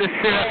time to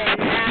sip.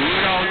 You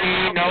don't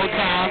need no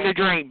time to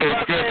drink,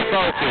 bitch. Just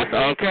focus,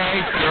 okay?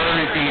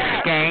 Jersey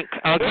skank,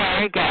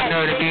 okay? Got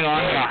no to be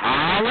on here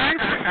hollering?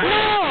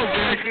 No,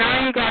 bitch.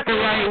 Now you got the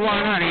right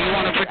one, honey. You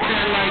wanna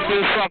pretend like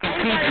you're fucking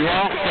too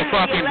drunk to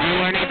fucking do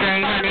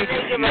anything, honey?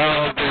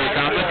 No, bitch.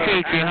 I'ma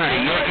teach you, honey.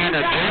 Your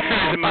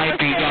inhibitions might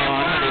be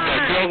gone, honey,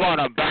 but you're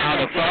gonna bow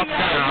the fuck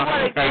down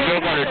and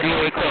you're gonna do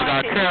it because I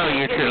tell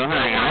you to,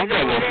 honey. I don't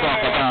give a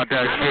fuck about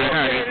that shit,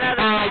 honey.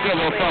 I don't give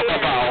a fuck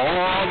about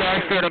all that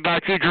shit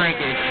about you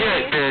drinking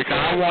shit, bitch.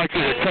 I want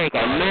you to take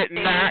a lit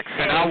match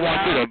and I want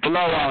you to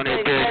blow on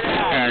it, bitch,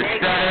 and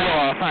set it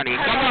off, honey.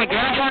 Come on, get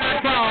up on the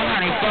phone,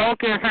 honey.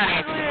 Focus, honey.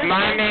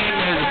 My name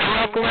is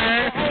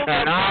Brooklyn,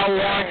 and I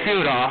want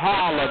you to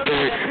holler,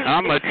 bitch.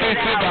 I'ma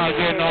teach you about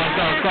getting on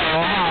some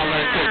phone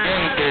hollering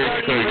today, bitch,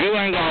 because you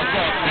ain't gonna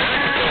fuck this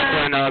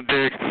Brooklyn up,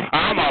 bitch.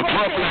 I'm a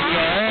Brooklyn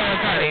your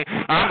ass, honey.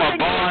 I'm a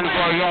Bon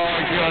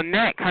Voyage your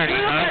neck, honey.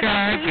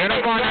 Okay? Get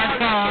up on that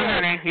phone,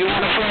 honey. You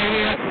wanna play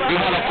here? You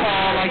wanna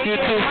call like you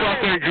too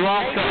fucking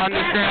drunk to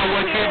understand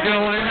what you're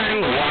doing,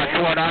 honey? Watch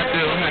what I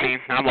do, honey.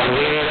 I'ma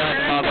wear that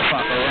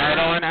motherfucker right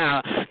on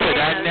out till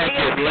that neck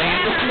is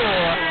laying the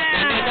floor.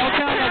 And then don't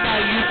tell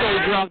nobody you so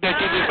drunk that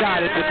you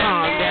decided to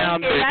calm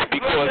down, bitch,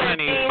 because,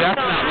 honey, that's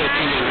not what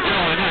you was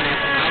doing, honey.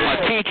 I'ma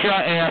teach your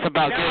ass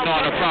about getting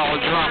on the phone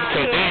drunk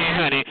today,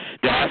 honey.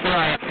 That's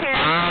right.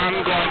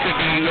 I'm going to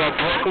be your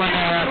Brooklyn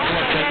ass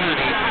looking,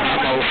 honey.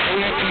 I'ma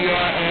whip your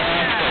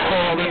ass for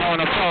calling on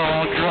the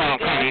phone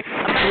drunk, honey.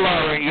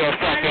 Slurring your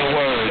fucking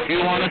words. You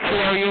wanna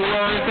slur your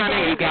words,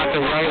 honey? You got the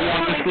right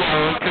one to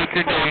slur to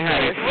today,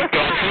 honey.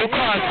 Don't you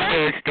cuss,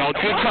 bitch. Don't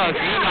you cuss.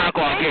 You're not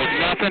gonna get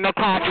nothing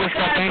accomplished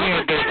up in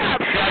here, bitch.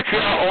 Shut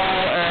your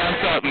old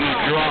ass up, you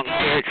drunk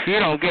bitch. You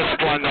don't get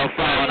up on no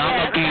phone.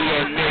 I'ma be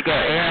your nigga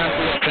ass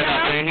lifting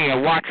up in here.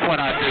 Watch what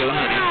I do,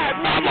 honey.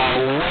 I'ma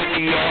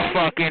whip your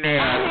fucking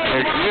ass,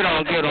 bitch. You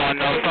don't get on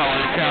no phone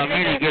and tell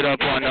me to get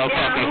up on no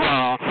fucking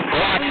phone.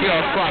 Watch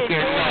your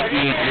fucking mouth,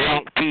 you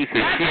drunk piece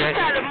of shit.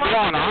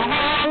 Wanna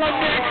holler,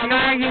 bitch?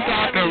 Now you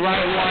got the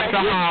right one to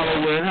holler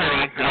with,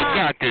 honey. I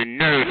got the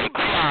nerve to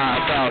cry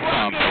about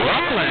some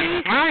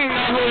Brooklyn. I ain't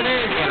know who it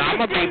is, but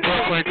I'ma be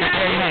Brooklyn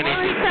today, honey.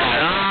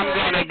 And I'm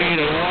gonna be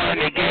the one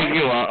to give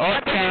you a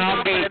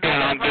uptown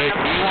beatdown, bitch.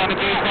 You wanna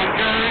be from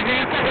Jersey?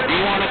 You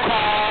wanna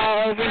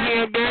call over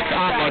here, bitch?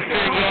 I'ma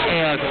send your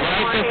ass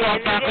right the fuck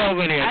back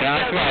over there.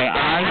 That's right.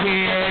 I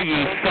hear you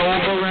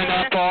sobering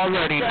up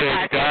already,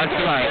 bitch. That's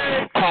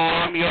right.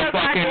 Calm your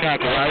fucking neck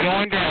right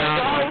on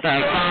down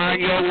and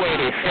find your way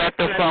to shut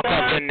the fuck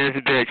up in this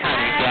bitch,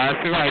 honey.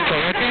 That's right.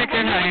 Pay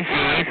attention, honey. She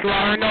ain't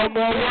slurring no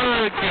more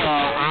words,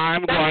 y'all.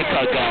 I'm going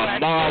to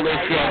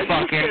demolish your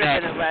fucking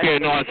neck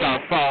getting on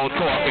some phone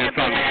talking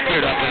some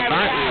shit up in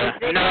my ear.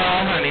 No,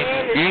 honey.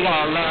 You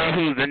gonna learn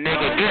who's the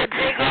nigga bitch.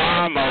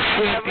 I'ma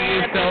whip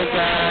you so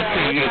bad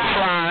till you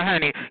cry,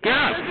 honey. Get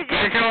up.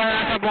 Get your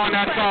ass up on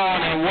that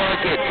phone and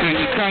work it till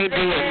you can't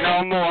do it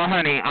no more,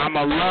 honey.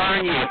 I'ma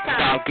learn you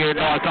about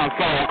getting on some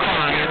phone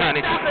crying,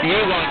 honey. You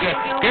gonna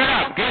get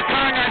up.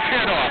 Turn that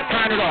shit off.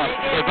 Turn it off.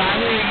 If I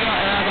hear your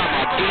ass,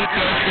 I'ma beat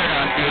your shit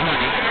out you,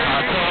 honey. I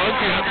told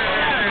you.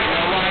 You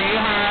know why you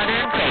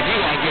hiding? Cause you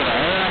gonna get a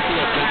ass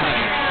whipping,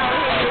 honey.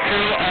 A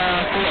true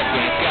ass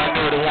whipping. Got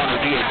no to wanna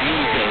be a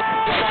DJ.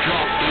 A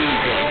drunk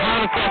DJ. How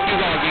the fuck you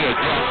gonna be a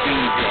drunk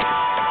DJ?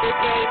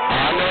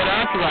 I know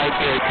that's right,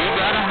 bitch. You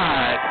gotta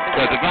hide.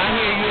 Cause if I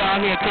hear you out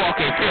here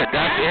talking shit,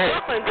 that's it.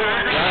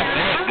 That's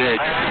it,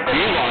 bitch.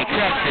 You gonna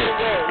catch it.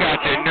 Got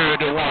the nerve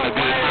to wanna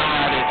be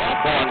hiding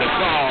on the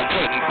phone,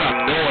 putting some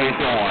noise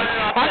on.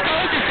 I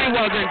told you she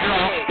wasn't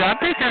drunk. That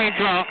bitch ain't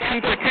drunk. She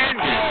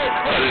pretending.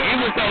 But if you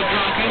was so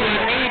drunk, you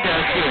wouldn't need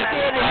that shit.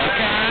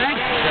 Okay?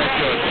 Shut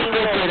your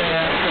stupid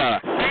ass up.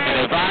 And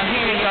if I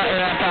hear your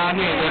ass out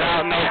here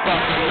without no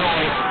fucking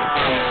noise,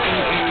 I'm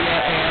beating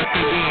your ass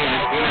again.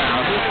 Now,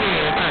 who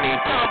cares, honey?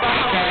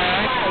 Okay?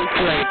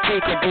 Play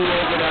peekaboo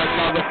over that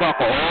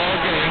motherfucker all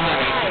day,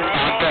 honey.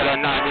 I bet better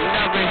not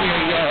never hear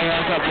your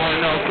ass up on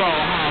no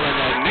phone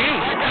hollering at me.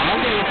 I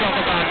don't give a fuck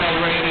about no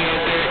radio,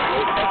 bitch.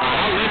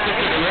 I'll listen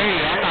to the radio.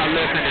 I'm not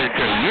listening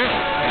to you.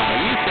 Now,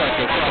 you shut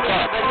the fuck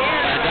up.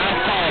 And that's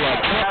called a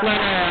Brooklyn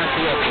ass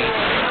whipping.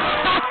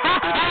 I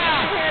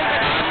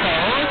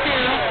told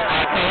you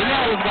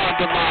I was going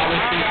to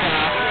demolish this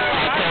house.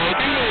 I told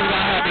you you was going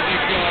to have to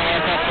get your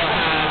ass up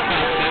behind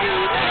something.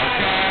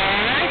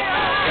 Okay?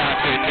 Got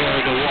the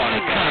nerve to want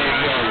to turn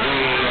your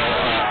radio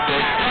up.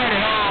 Just turn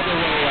it all the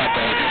way up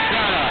and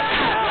shut up.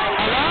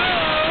 Hello?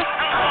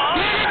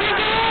 Where did you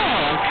go?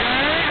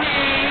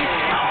 Journey,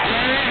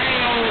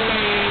 old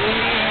lady,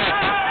 where you at?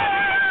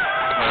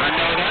 I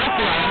know that's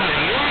right,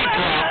 honey. You ain't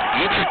drunk.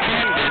 You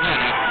pretending,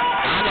 honey.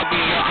 I'm going to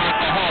be your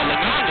alcohol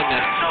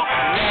anonymous.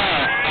 No,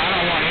 I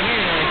don't want to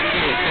hear that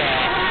shit,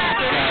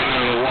 That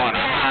little want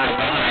to hide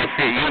behind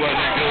shit. You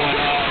wasn't doing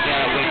all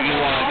that when you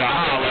wanted to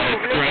holler and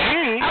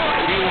scream.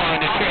 You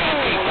wanted to tell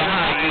people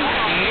how you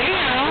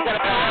feel.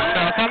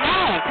 So come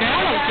on,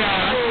 tell them,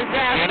 John.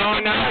 Get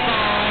on that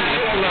phone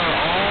and slur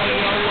all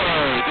your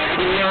words.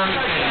 Slur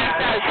them.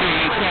 So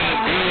you can't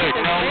do it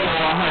no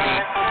more, honey.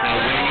 Now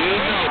when you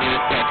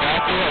notice that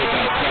that's the way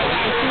that fell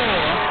on the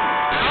floor,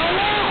 oh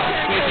well,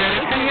 you did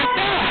it to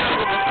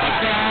yourself.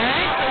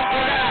 Okay?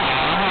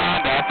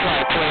 That's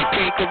right, play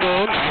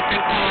peekaboo, nice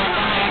and calm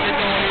behind the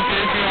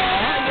noises,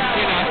 y'all.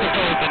 You're not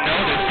supposed to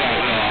notice that,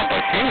 y'all,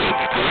 but she was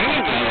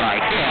screaming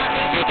right here.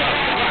 You got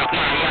slap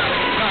my young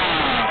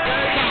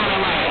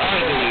sounding like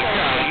ugly,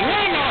 child. You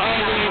ain't no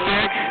ugly,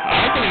 bitch.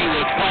 Ugly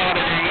was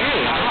harder than you.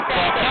 I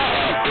fucked her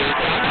up, bitch.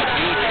 I'm a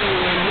beat you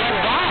in your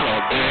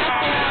bottle, bitch.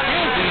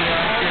 You do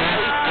that shit.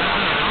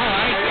 I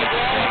like it.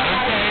 When I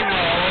say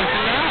no, it's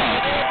no.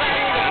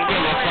 Don't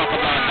give a fuck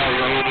about no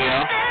radio.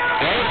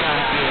 They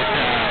got this,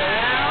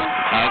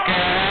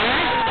 okay?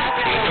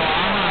 You know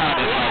I'm hard,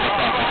 this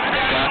motherfucker.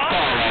 That's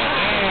all that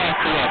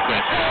ass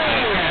whipping.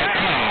 They can't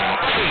come.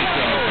 Keep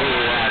your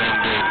boo out in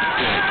this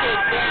shit.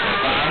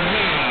 If I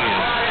hear you,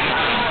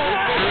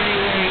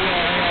 three-way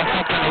your ass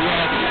up in the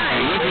rest,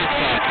 and you just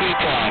gonna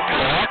keep on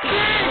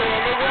talking?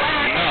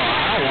 No,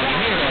 I don't want to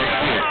hear that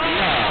shit.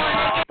 No.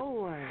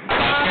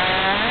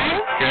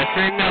 Okay? Just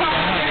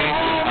remember, honey,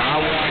 I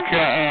want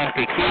your ass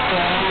to keep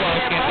on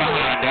working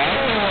behind that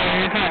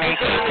noise, honey,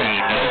 because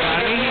ain't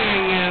nobody hear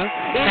you.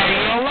 Hey,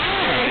 you'll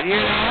learn, you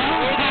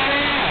know?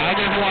 I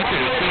just want you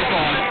to keep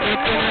on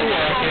sipping and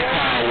working,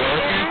 kind of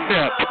work and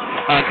sip,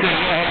 until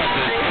your ass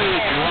is too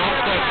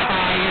drunk or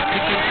tired to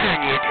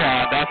continue,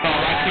 child. That's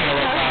all I care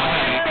about,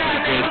 honey,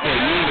 is for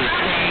you to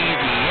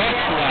change your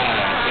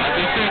life. Don't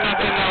be sitting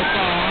up in no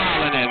phone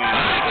hollering at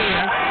my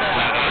ear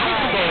like I'm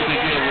supposed to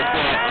give a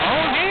fuck.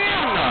 Oh,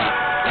 hell no.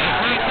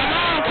 Hey, come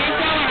on, keep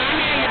going. I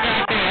hear you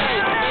back there.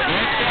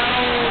 Get your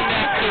old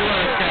neck to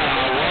work,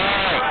 child.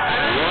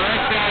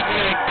 Work that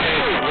neck,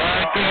 bitch.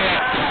 Work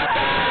it.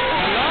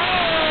 Hello?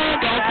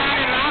 Don't turn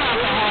it on,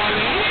 alcohol.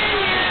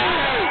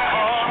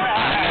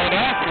 I know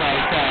that's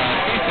right, child.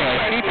 She said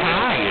she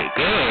tired.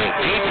 Good.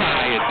 She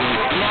tired,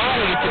 bitch. You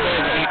always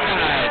supposed to be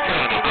tired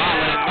trying to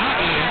holler in my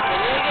ear.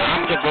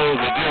 I'm supposed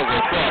to give a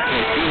fuck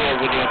if you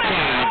over there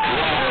playing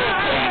drunk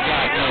and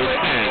got no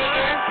sense.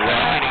 Well,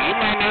 honey, you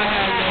might not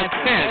have no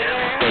sense,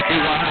 but you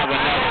gonna have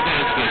enough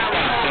sense to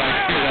stop that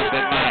shit up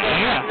in my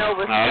ear.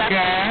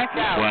 Okay?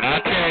 When I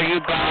tell you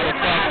bow the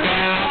fuck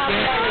down,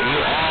 bitch, you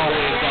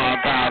always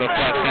gonna bow the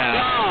fuck down,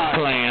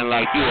 playing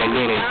like you a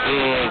little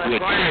good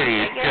with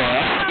titties, girl.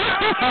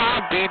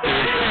 I'll beat the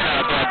shit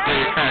out that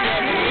bitch, honey.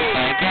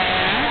 Okay?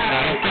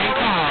 Nice and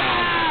calm.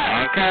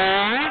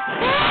 Okay?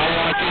 I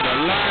want you to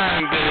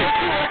learn, bitch.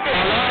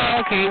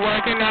 Hello? Keep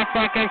working that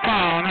fucking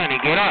phone, honey.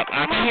 Get up.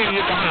 I can hear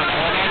you behind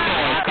all that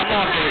noise. Come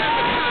on, bitch.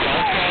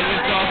 Don't tell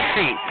yourself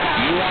shit.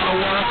 You want to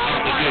work?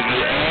 I'm going to give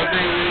you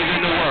every reason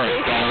to work.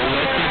 Don't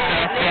let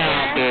yourself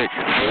down, bitch.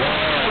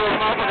 Work.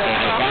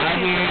 And if I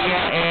hear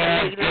your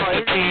ass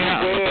disappear,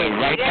 I'm going to be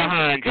right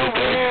behind you,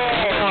 bitch.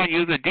 Come on,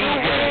 you're the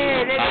DJ.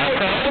 I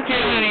told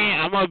you, honey,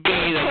 I'm going to be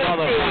the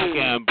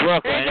motherfucking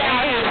Brooklyn.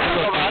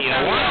 You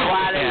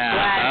want?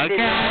 Yeah,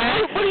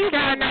 okay? You're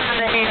not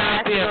being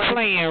out there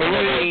playing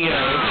radio.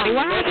 Honey,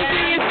 why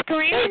are you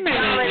screaming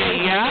at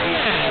me, y'all? You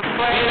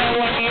don't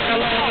want to get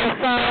along your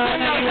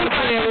phone? You want to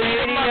play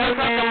radio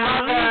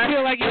now? You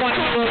feel like you want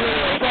to do a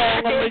little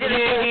song of the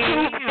jiggy?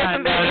 I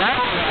know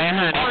that's right,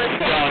 honey.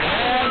 Don't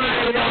ever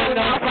get on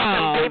the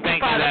phone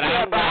thinking that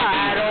I'm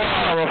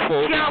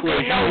powerful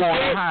because you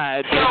want to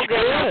hide. That's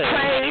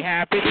good.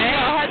 Happy day.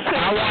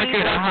 I want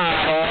you to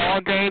hide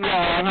all day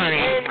long,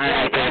 honey. And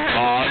if it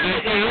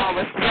bothers you,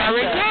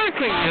 very good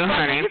for you,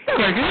 honey.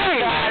 Because you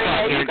ain't no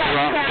fucking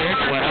drunk,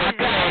 bitch. When I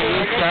tell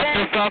you, shut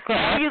the fuck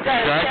up.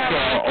 Shut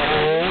your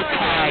old,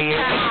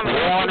 tired,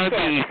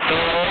 wannabe,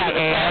 thug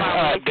ass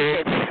up,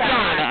 bitch.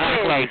 Trying to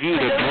act like you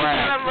the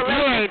brat.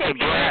 You ain't the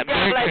brat,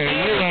 bitch, and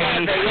you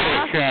ain't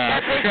shit,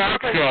 child.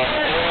 Shut your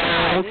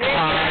old,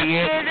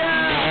 tired,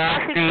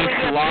 nasty,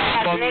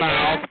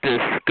 slobber-mouth,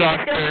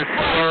 disgusting,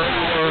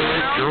 slur-word,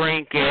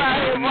 drinking,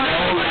 no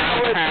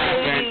life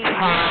having,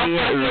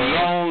 tired,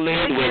 lonely,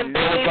 with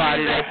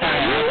nobody to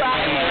have.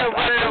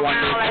 On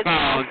this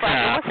phone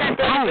child. I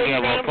don't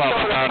give a fuck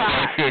about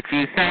that shit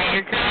you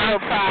saying,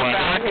 child. When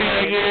I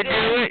tell you to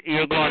do it,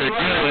 you're gonna do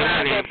it,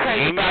 honey.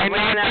 You might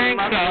not think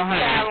so,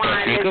 honey,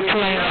 but you can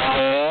play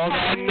all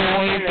that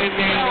noise you're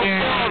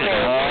making and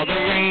all the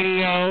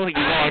radio. You're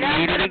gonna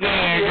need it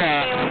again,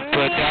 child.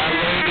 Put that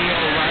radio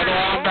right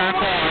on back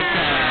on,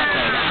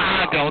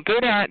 child. Don't do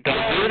that.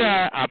 Don't do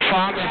that. I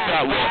promise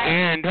that will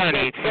end,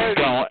 honey.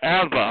 Don't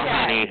ever,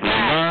 honey,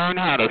 learn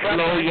how to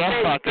slow your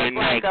fucking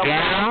neck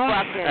down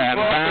and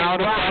bow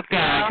the fuck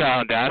down,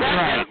 child. That's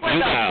right. You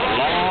got a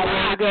long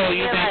way to go.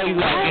 You think you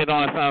gonna get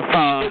on some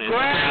phone and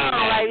sound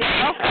it?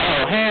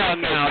 Oh, hell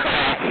no,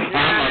 child.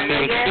 I'ma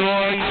make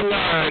sure you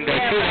learn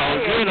that you don't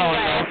get on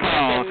your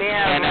phone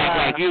and act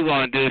like you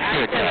gonna do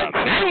shit, child.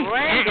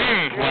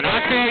 When I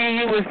tell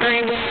you was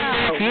 3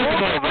 weeks, you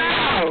supposed to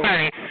know,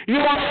 honey. You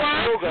wanna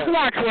work?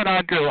 Watch what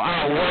I do.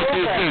 I'll work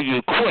this to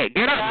you quick.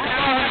 Get up.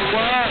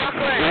 Work.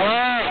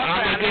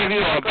 I'm gonna give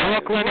you a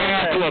Brooklyn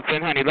ass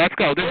whooping, honey. Let's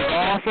go. This is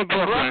all for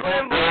Brooklyn.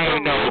 I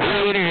ain't know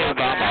who it is,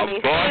 but I'm gonna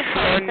bust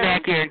your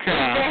neck in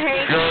town.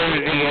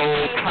 Jersey,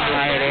 old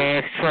tired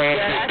ass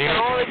trash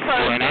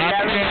bitch. When I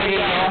tell you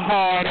your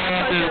hard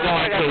ass is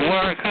going to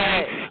work,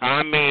 honey,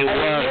 I mean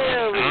work.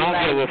 I don't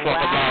give a fuck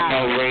about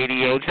no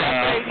radio,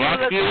 child.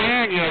 Fuck you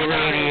and your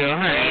radio,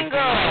 honey.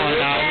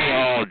 Going out here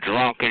all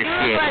drunk and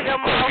shit,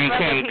 cause you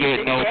can't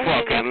get no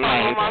fucking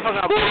life.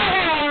 Who the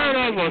hell heard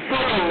of a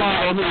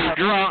supermodel who's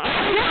drunk?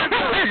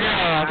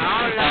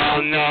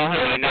 Oh no,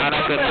 honey, not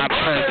up in my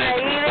presence.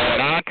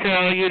 When I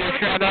tell you to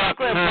shut up,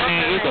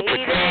 honey, you can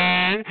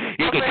pretend,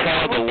 you can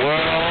tell the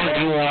world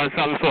you want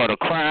some sort of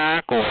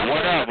crack or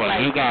whatever.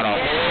 You got a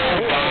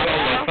whole bottle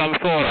of some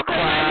sort of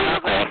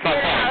crack or some sort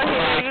of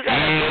crack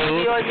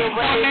juice. Or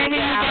maybe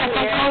you got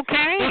some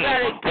cocaine.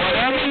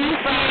 Whatever you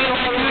feel,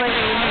 honey,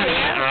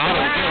 I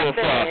don't give a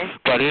fuck.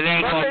 But it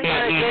ain't gonna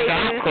make me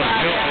stop because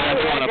you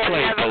don't want to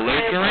play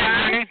belligerent,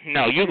 honey.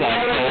 No, you gonna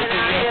open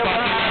your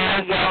fucking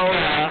ass up,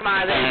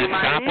 child, and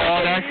stop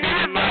all that shit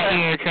in my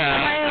ear,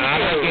 child. I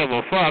don't give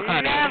a fuck,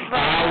 honey.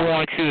 I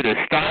want you to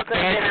stop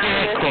that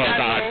shit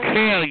because I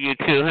tell you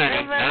to,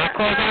 honey. Not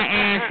because I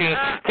ask you.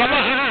 Come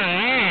on,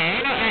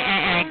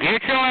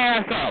 get your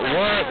ass up.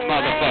 Work,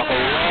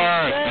 motherfucker,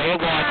 work. You're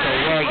going to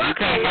work. You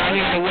came out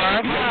here to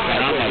work, and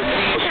I'm going to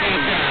beat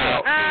you down.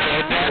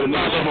 Get that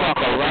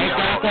motherfucker right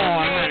back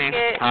on, honey.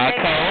 I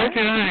told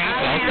you, honey.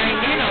 Don't think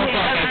you no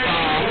fucking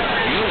song.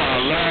 You want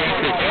to learn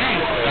today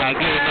by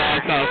getting on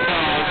some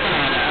song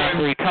trying to act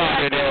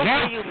retarded as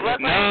hell.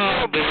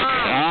 No, bitch.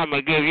 I'm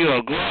going to give you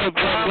a good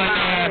Brooklyn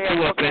ass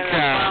whooping,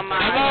 child.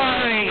 Come on,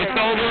 honey. It's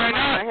sobering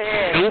up.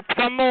 Soup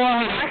some more,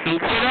 honey.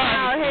 Soup it up.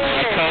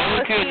 I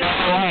told you, no,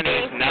 honey.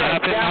 Not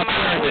up in my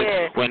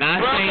presence. When I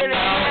say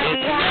no,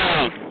 it's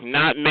no.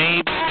 Not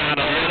maybe, not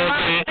a little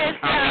bit.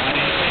 I'm not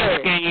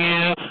asking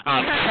you.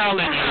 I'm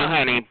telling you,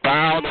 honey.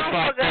 Bow the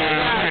fuck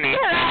down, honey.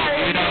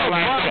 You don't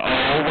like it?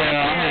 Oh,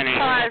 well, honey.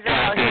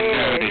 Got the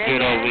nerve to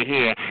get over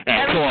here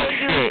and talk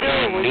shit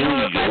in New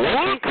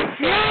York?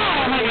 No,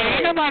 honey.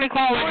 Ain't nobody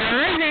calling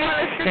Jersey.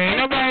 Ain't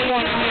nobody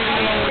want to hear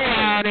the old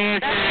tired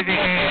ass Jersey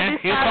ass.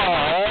 You call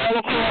all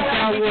across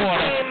that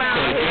water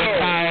because your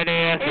tired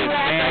ass is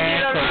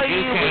mad because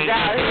you can't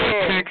get the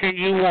attention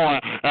you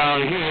want.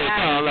 Out here it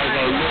sound like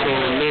a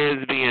little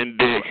lesbian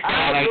bitch.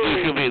 Sound like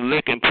you should be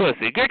licking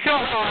pussy. Get your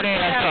hard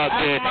ass up,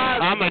 bitch.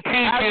 I'ma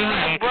teach you,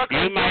 honey.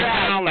 You might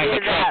sound like a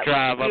truck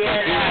driver, but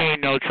you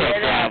ain't no truck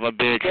driver,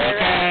 bitch,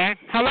 okay?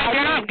 Hello,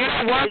 get up.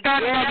 Work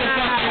that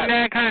motherfucking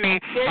neck, honey.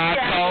 I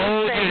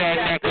told you that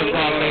neck was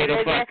gonna lay the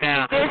fuck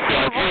down. So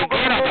if you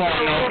get up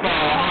on no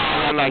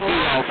phone hollering like you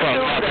don't fuck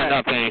nothing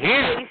up in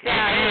here.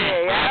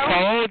 I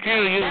told you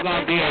was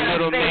gonna be a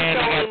little man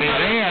that got his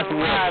ass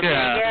whooped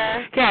up.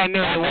 Y'all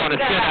never wanna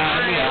sit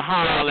out here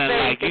hollering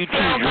like you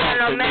too drunk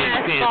to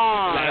make sense.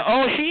 Like,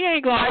 oh, she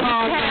ain't gonna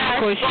call me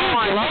because she's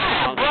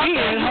drunk. She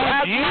in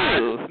her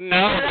juice.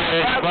 No,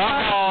 bitch,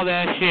 fuck all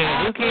that shit.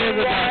 Who cares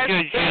about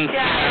your juice?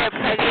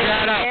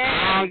 Shut up.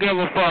 I don't give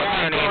a fuck,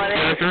 honey.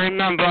 Just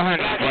remember,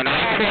 honey, when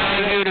I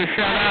tell you to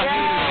shut up,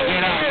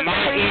 get out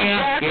my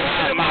ear, get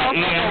out my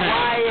ear,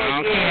 honey. I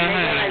don't care,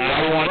 honey.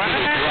 I want you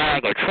to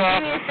drag a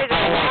truck. I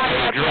want you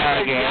to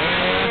drag your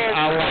ass.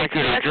 I want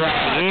you to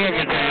drag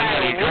everything,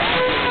 honey. Drag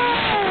it,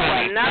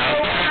 honey.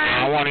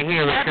 I want to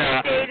hear it,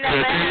 child.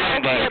 Just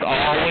remember, it's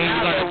always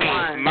going to be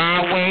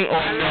my way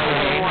or no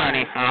way,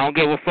 honey. I don't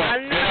give a fuck.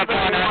 Get up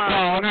on that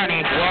phone,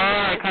 honey.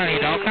 Work, honey.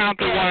 Don't count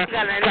to 1.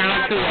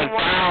 Count to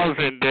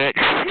 1,000, bitch.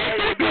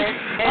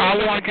 I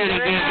want you to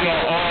give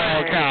your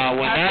all, child.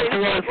 When that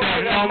throat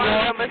says no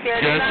more,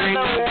 just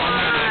remember,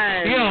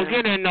 honey. You don't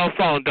get in no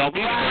phone. Don't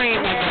be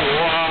screaming.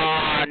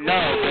 No,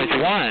 bitch.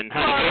 1,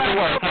 honey. Get to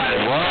work,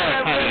 honey.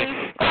 Work, honey.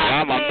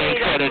 I'm going to make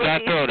sure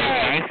that throat is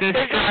nice and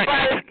straight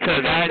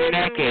because that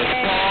neck is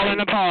falling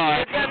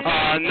apart.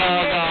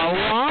 Another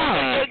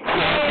 1.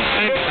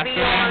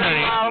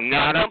 Honey.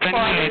 Not up in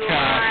here,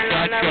 child.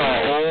 Shut your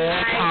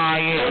old,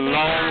 tired,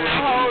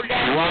 lonely,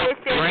 drunk,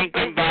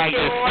 drinking by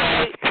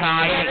yourself,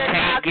 tired,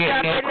 can't get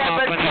no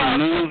company,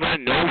 loser,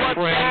 no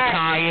friend,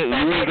 tired,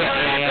 loser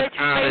ass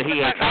out of motherfucker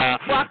here,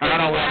 child. I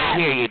don't want to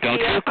hear you. Don't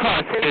you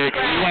cuss, bitch.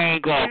 You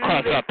ain't gonna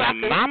cuss up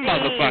in my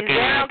motherfucking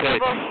ear,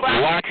 bitch.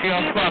 Watch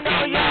your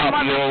fucking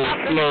mouth, you old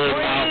slurred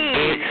mouth,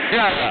 bitch.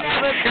 Shut up.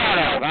 Shut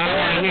up. I don't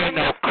want to hear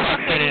no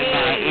cussing in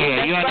my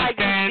ear. You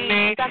understand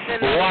me?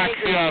 Watch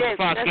your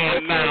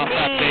fucking mouth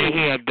up in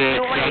here,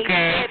 bitch,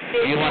 okay?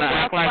 You want to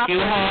act like you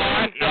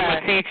hard? I'm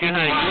going to teach you,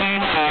 honey. You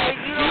ain't hard.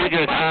 You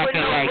just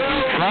acting like you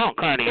drunk,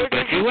 honey.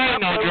 But you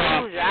ain't no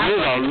drunk. You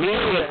a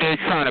loser, bitch,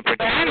 trying to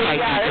pretend like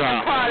you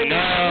drunk.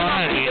 No,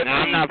 honey.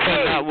 I'm not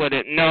putting up with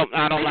it. Nope,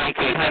 I don't like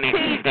it, honey.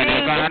 And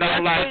if I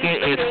don't like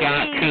it, it's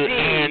got to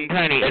end,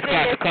 honey. It's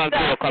got to come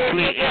to a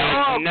complete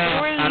end. No,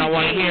 I don't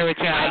want to hear it,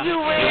 child. You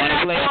want to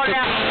play it for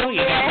two?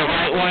 You got the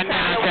right one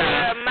now,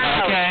 child.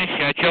 Okay,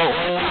 shut your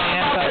old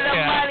ass up,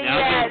 child.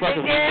 Y'all just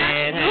fucking with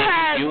that,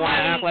 honey. You want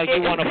to act like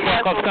you want to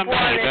fuck up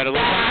somebody, better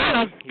look around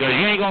them. Because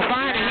you ain't going to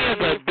find it here,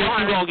 but bitch,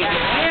 you going to get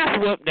your ass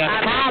whooped.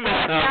 That's promise,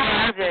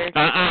 okay?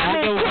 I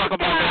don't give a fuck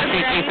about that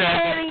shit you said.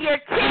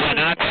 When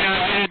I tell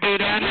you to do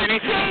that, honey,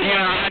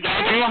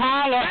 don't you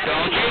holler.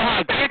 Don't you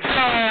holler. Get your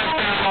ass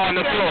down on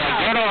the floor.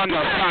 Get on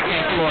the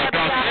fucking floor.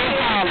 Don't you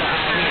holler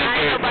out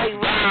here, bitch.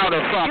 Bow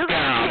the fuck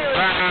down.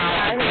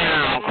 Bow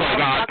down, because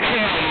I'll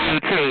tell you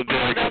to,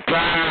 bitch.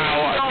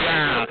 Bow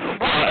down.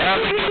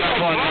 Whatever you get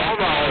up on the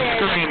phone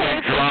screaming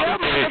drunk,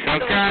 bitch,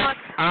 okay?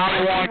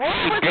 I want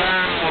you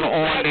down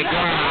on the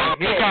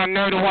ground. You got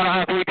nerve to want to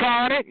act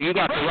retarded? You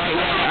got the right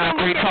one to act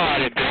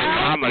retarded, bitch.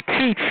 I'ma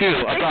teach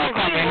you about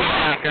coming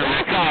here acting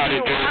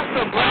retarded, bitch.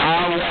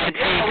 I want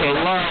you to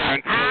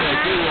learn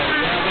that you will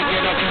never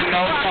get up in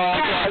no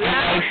phone talking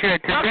no shit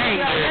today,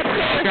 bitch.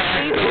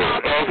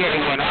 Okay,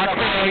 when I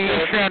tell you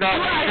shut up,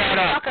 shut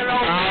up.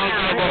 I don't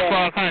give a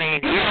fuck,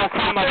 honey. You don't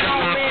come up in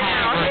my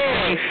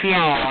conversation.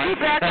 I'm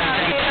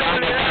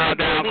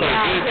down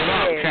because you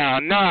drunk,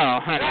 child.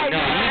 No, honey, no.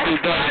 You do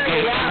better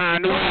get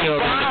behind the wheel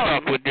than to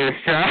fuck with this,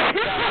 child.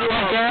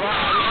 Okay?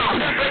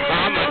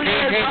 I'm a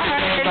DJ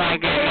today by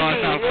getting on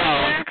some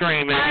phone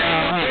screaming. No,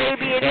 honey.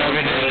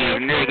 Everything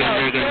is nigga.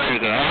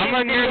 I'm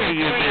a nigga,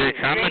 you bitch.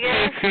 I'm a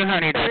teach you,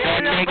 honey,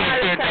 that nigga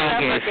shit don't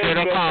get shit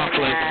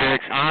accomplished,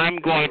 bitch. I'm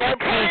going to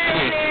teach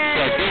you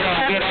that you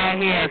don't get out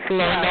here and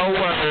slur no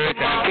words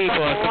that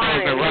people are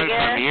supposed to run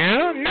from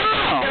you. No.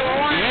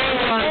 You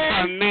ain't run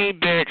from me,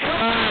 bitch.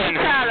 Run.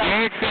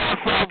 Get your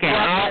fucking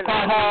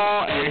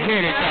alcohol and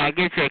hit it, y'all.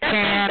 Get your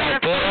can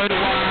of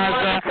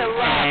Budweiser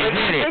and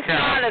hit it, y'all.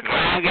 I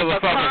don't give a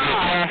fuck if you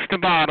crash the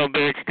bottle,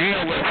 bitch.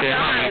 Deal with it,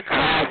 honey.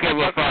 I don't give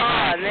a fuck.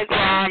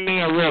 Cry me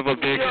a river,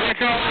 bitch. Get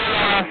your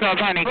ass up,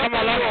 honey. Come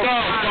on, let's go.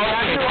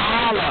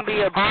 Holler up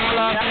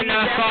in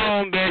that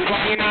phone, bitch.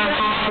 Why you not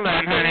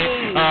hollering, honey?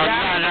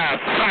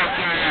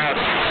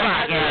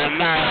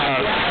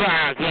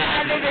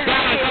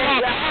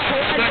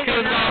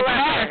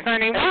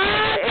 Honey, what?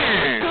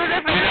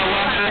 You know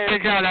what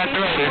happened, y'all? That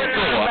throat is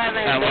sore.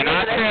 And when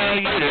I tell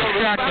you to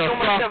shut the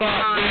fuck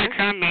up, bitch,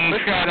 I mean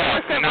shut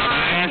up. And I'm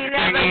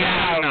asking you,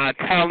 I'm not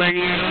telling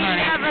you,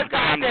 honey.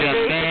 I'm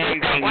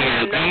demanding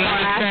you. Do you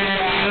understand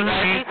you,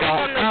 honey?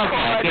 Don't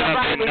ever get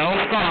up in no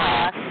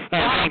phone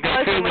and think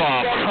that you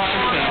are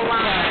cussing,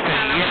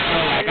 you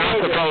know, like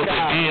I'm supposed to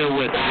deal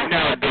with it.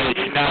 No,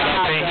 bitch, not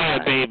up in here,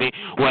 baby.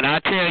 When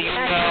I tell you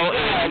no,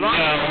 it's no,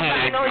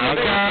 honey.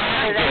 Okay?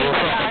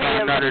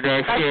 None of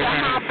that shit,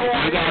 honey.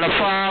 You got a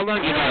problem,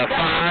 you gotta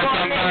find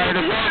somebody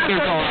to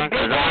focus on,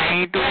 cause I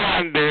ain't the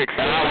one, bitch.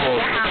 I will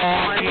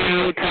talk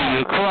you till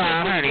you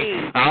cry,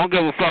 honey. I don't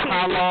give a fuck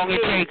how long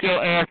it take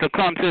your ass to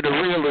come to the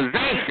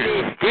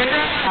realization. Get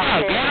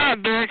up,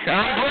 bitch.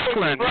 I'm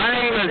Brooklyn. My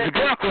name is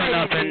Brooklyn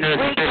up in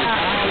this bitch. I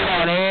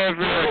want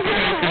every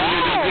attention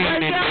you can give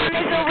me,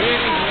 bitch. Give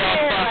me your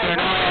fucking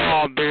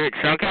all, bitch.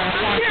 Okay? I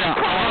want your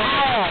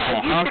all,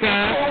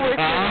 okay?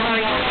 You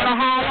want to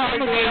holler? I'm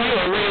gonna give you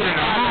a reason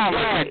to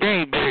holler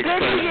today, bitch,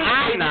 cause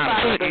I'm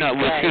not putting up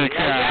with you,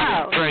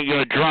 child. Bring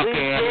your drunk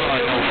ass on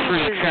no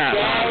free chat.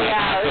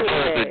 I'm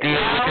supposed to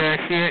deal with that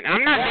shit.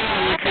 I'm not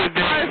dealing with you,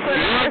 bitch.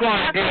 You're going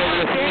to deal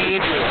with me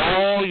through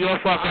all your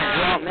fucking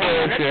drunk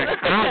bullshit.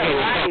 I don't give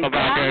a fuck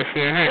about that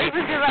shit, honey.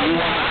 You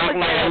want to act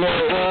like a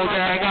little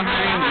bulldagger,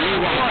 honey? You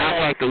want to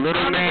act like the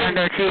little man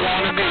that you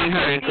want to be,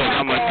 honey? Cause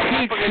I'm going to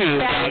teach you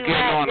about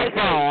getting on the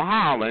phone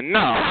hollering.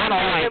 No, I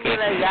don't like it.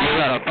 You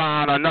got to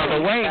find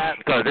another way,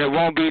 cause it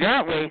won't be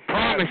that way.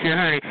 Promise you,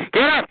 honey.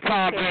 Get up,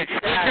 tall bitch.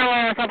 Get your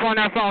ass up on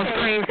that phone,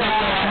 scream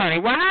something, honey.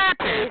 What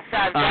happened?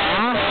 Sounds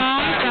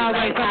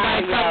like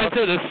somebody coming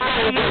to the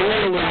sober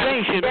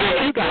realization,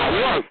 bitch. You got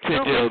work to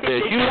do,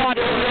 bitch. You want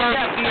to work,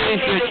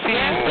 here's your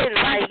chance to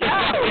punch the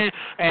fucking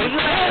and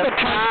throw the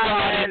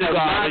punch in the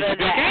garbage.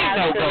 There ain't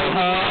no go,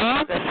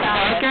 huh?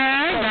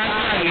 Okay? That's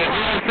right. You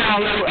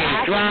sound like you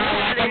dry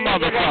like a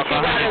motherfucker,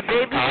 honey.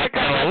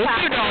 What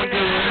you don't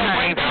do,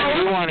 honey?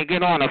 You want to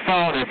get on the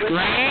phone and scream?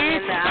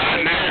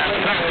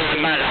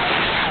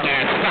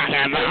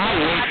 I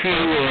wish you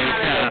would.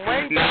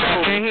 Now,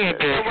 over here,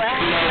 bitch.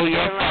 Slow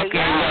your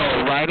fucking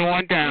roll. Right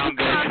on down,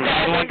 bitch.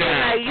 Right on down.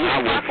 I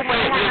will fuck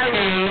with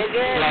you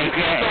like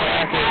your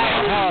ass is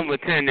a home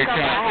attendant.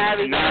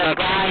 Not up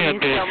in here,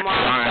 bitch.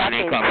 Crying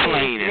and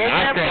complaining.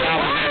 I said I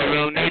was in a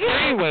real nigga.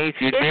 face,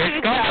 you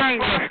bitch. Don't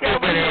bring your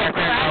stupid ass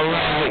in the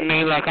room with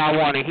me like I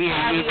want to hear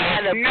you,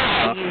 bitch.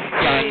 No.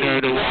 Y'all know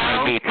the one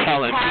to be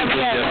telling people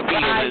their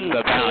feelings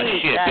about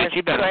shit, bitch.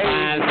 You better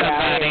find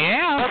somebody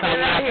else. I'm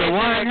not the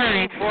one,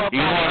 honey.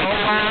 You want to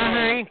cry,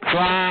 honey?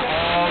 Cry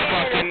all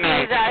fucking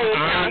night.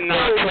 I'm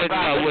not putting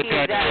up with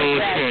that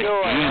bullshit.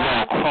 You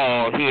gonna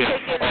call here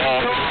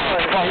all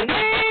from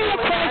way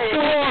across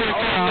the water,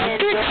 child.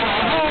 Get a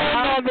whole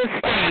other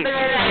state.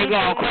 You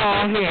gonna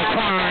call here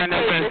crying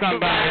up in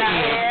somebody's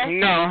ear.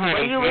 No,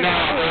 honey. No,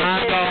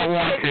 I don't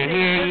want to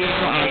hear you.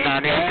 I'm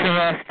not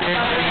interested.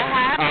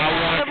 I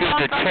want you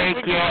to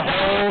take your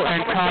whole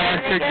entire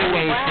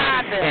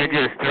situation and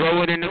just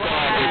throw it in the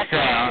garbage,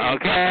 child,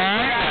 okay?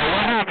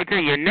 What happened to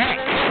your neck?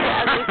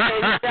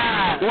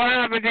 What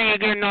happened to you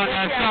getting on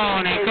that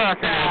phone and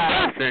cussing and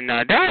fussing?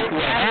 Now, that's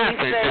what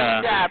happened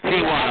to she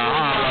want to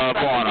holler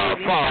up on her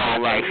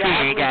phone like she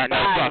ain't got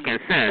no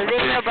fucking sense.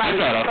 You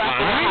gotta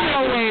find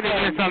your way to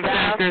get some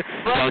sense.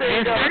 Don't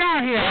just sit out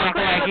here and act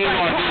like you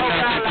want to do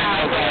nothing to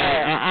nobody.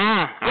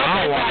 I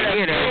don't want to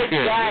hear that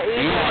shit.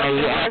 You want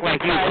to act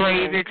like you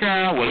crazy,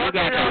 child? Well, you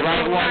got the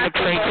right one to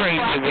play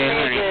crazy with,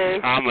 honey.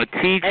 I'ma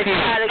teach you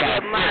about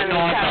sitting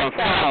on some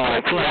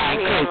phone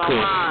playing cuckoo.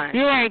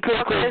 You ain't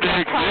cuckoo,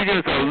 bitch. You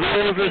just a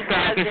loser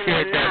sack of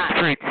shit that's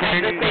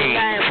pretending.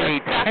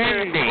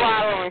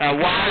 And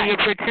while you're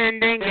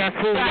pretending, guess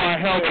who's gonna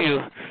help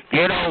you?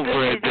 Get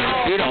over it,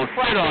 bitch. You don't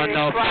sit on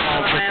no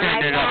phone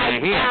pretending up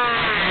in here.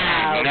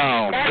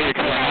 No, bitch,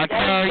 when I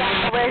tell you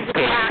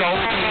to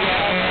sober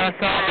your ass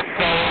up,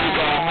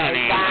 sober,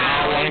 honey. I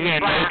don't want to hear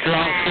no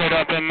drunk shit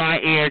up in my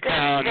ear,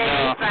 child,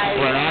 no.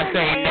 When I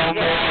say no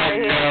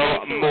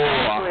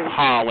more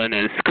hollering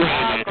and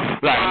screaming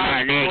like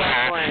my nigga,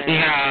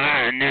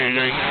 yeah,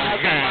 nigga,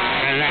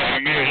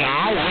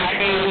 I wish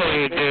he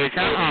would, bitch.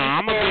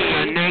 I'ma be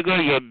a nigga,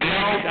 you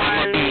bitch.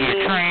 I'ma be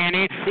a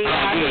tranny.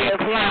 I'ma be a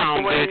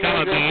clown, bitch.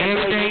 I'ma be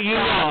everything you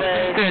want.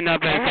 Sitting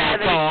up in that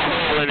phone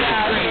hollering and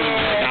screaming.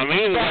 I'm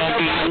even gonna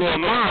be a little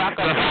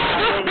monster.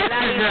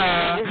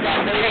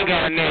 Ain't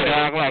got a nigga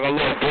act like a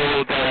little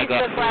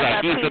bulldogger,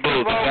 like you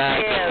supposed to back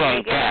the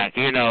fuck back,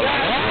 you know.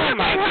 Oh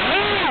my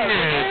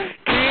goodness,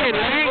 kid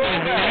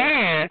language,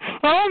 man.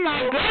 Oh my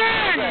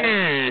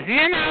goodness,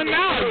 you know,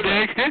 no,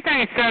 bitch, this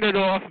ain't set it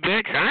off,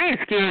 bitch. I ain't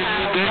scared of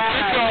you, bitch.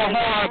 Get your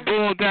hard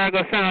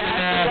bulldogger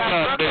sounding ass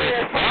up,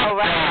 bitch. Fuck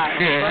that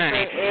shit,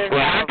 honey.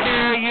 When I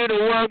tell you to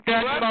work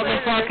that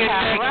motherfucking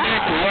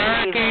technique,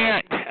 work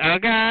it,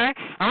 okay?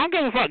 I don't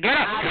give a fuck. Get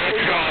up. Get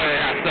your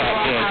ass up,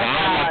 bitch.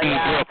 I'm gonna be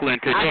Brooklyn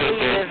today,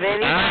 bitch.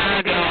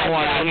 I don't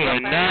want to hear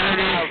none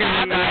of this shit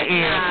in my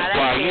ear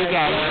while you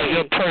got one of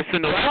your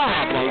personal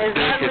problems,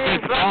 bitch. If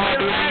it's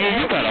bothering you,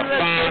 you better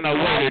find a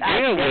way to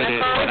deal with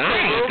it. But I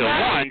ain't the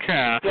one,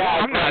 child.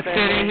 I'm not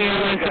sitting here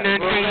listening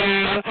to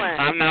you.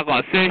 I'm not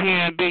gonna sit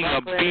here and be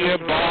a beer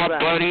bar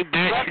buddy,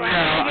 bitch. No,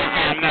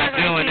 I'm not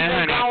doing it,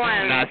 honey.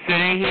 I'm not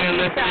sitting here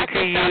listening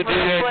to you do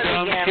that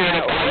dumb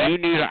shit. You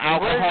need an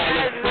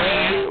alcoholic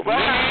friend.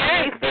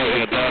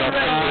 You better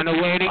find a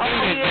way to get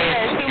it,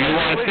 bitch. You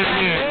want to sit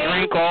here and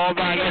drink all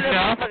by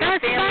yourself?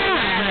 That's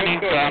fine, honey.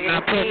 But I'm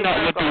not putting up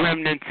with the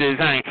remnants,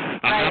 honey.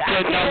 I'm not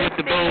putting up with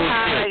the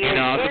bullshit. You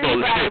know, I'm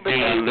supposed to sit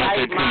there and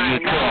listen to you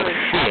talk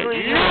shit.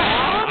 No,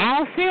 I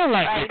don't feel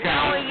like it,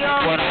 child.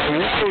 What I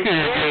want you to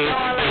do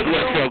is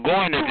what you're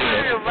going to do.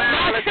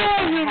 I'm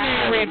sure you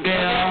may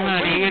rebel,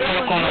 honey. You're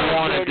not going to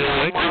want to do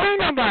it. Ain't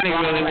nobody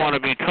really want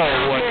to be told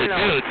what to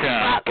do,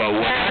 child. But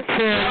when I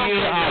tell you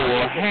I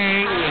will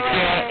hang with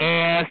your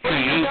ass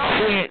till you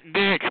quit,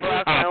 bitch,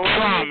 I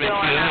promise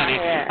you, honey.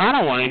 I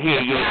don't want to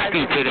hear your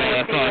stupid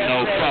ass on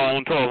no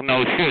phone talk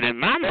no shit in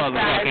my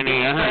motherfucking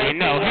ear, honey.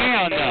 No,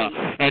 hell no.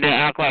 And then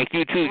act like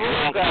you too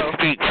drunk to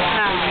speak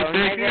properly,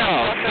 bitch. No,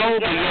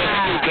 sober your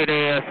stupid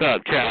ass up,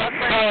 child.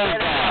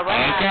 Sober,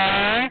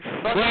 okay?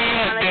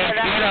 Well, bitch,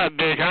 get up,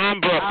 bitch.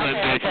 I'm Brooklyn,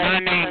 bitch. My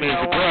name is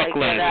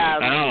Brooklyn.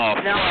 And I'm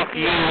gonna fuck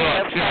you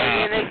up,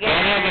 child.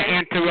 Don't ever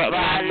interrupt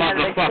my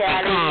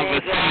motherfucking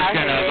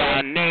conversation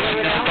about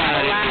naming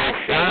nobody,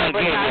 bitch. I don't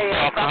give a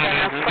fuck, honey.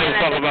 I don't give a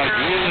fuck about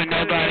you and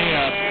nobody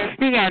else.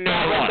 You got no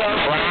one to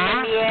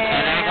cry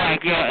and act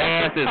like your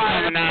ass is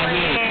coming out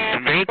here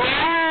and drinking.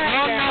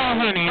 Oh,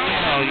 no, honey,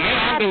 no. You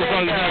don't give a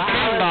fuck about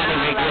 $10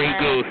 a Grey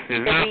Goose.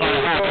 It's not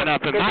gonna happen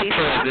up in my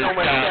presence,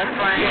 child.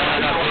 You're not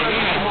up in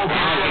here. I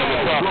don't give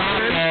a fuck.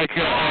 I'm glad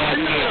your ass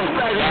here.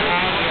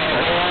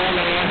 All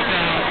ass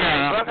down,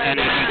 child. And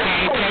if you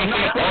can't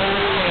take it, oh,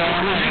 well,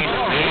 honey,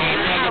 there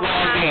ain't never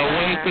gonna be a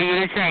way for you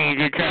to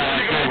change it, child.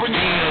 Just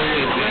deal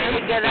with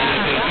it. And if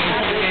it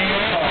gets you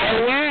there,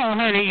 oh, well,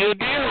 honey, you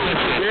deal with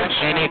it.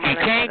 And if you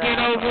can't get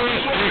over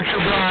it, just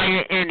try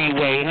it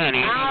anyway,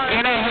 honey.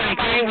 You know, honey,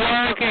 can't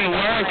work.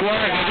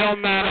 It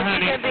don't matter,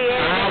 honey.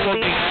 I will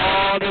be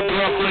all the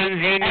Brooklyns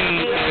you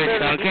need,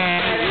 bitch, okay?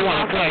 You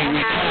want to play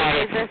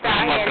retarded?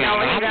 I'm up in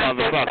my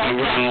motherfucking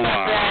room.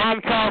 I'm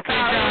talking,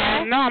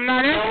 child. No, I'm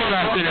not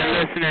interested in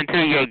listening to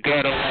your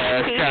ghetto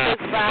ass, child.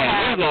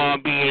 And we're going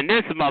to be in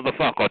this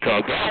motherfucker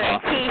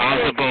together. I'm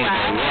supposed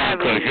to run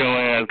because your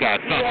ass got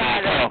something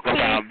to talk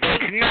about,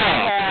 bitch. No,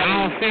 I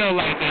don't feel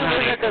like it,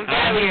 honey.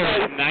 I hear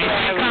it nice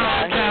and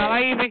calm, child. I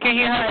even can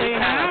hear her say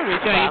hi,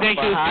 child. You think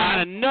she was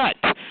kind of nuts.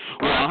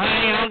 Well,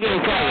 honey, I don't give a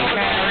fuck if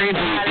Paris,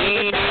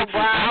 Houdini.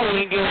 I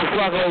wouldn't give a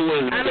fuck who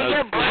was. I don't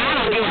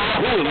give a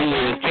fuck who it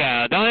was,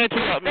 child. Don't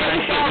interrupt me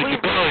like shit with your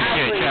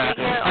bullshit, child.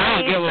 I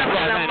don't give a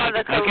fuck, honey.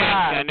 Okay?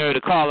 I know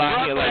to call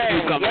out here like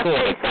you come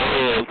forward.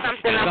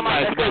 And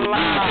somebody's supposed to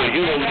lose because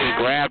you over there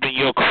grabbing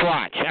your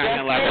crotch,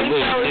 acting like a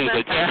little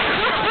nigga,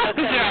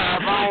 child.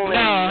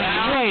 No,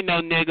 you ain't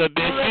no nigga,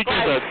 bitch. You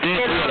just a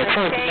bitch with a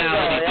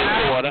personality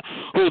disorder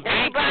who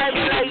thinks that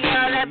you're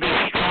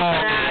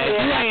strong.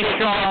 You ain't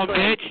strong,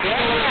 bitch.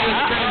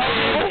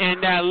 In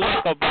that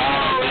liquor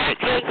bottle,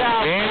 bitch.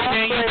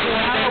 Everything you do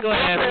in that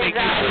glass makes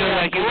you feel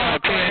like you want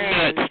to pay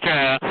nuts,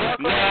 child.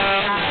 No,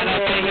 not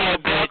up in here,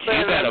 bitch.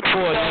 You better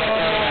pour your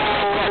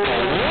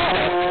fucking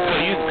water so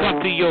you can come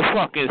to your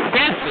fucking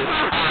senses,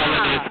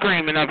 hollering and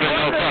screaming up in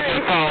no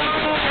fucking phone.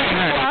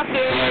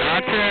 When I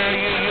tell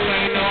you, you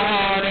ain't no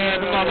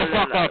hard-ass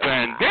motherfucker up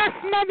in this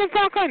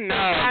motherfucker,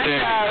 no,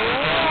 bitch.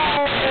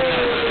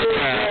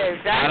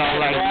 I don't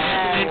like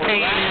listening to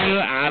you.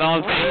 I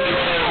don't think you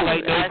sound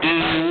like no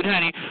dude,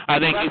 honey. I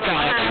think you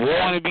sound like a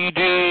wannabe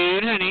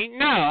dude, honey.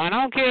 No, I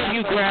don't care if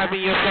you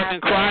grabbing your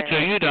fucking crotch or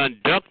you done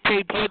duct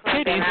tape your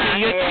titties to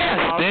your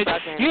chest, bitch.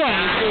 You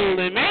ain't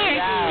fooling me,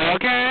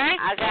 okay?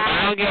 I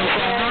don't give a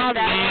fuck how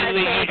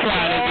manly you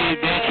try to be,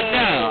 bitch.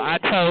 No, I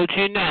told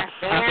you no.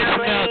 I can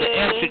smell the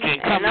estrogen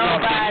coming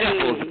off your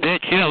nipples,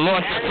 bitch. You done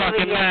lost your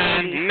fucking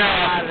mind. No,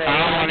 I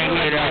don't want to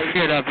hear that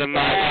shit up in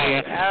my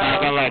ear.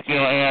 Acting like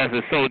your ass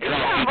is so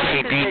drunk you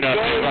can't do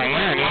nothing. Like,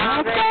 honey,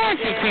 of course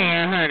you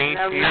can, honey.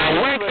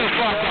 Now wake the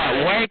fuck up.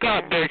 Wake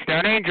up, bitch.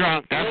 That ain't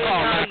drunk. That's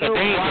called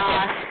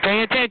macadamia.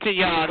 Pay attention,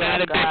 y'all. Now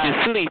the bitch is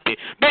sleepy.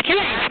 Bitch, you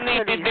ain't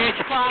sleepy, bitch.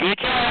 Get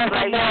your ass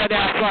some more of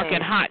that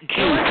fucking hot juice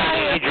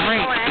in your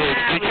drink, bitch.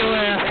 Get your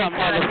ass some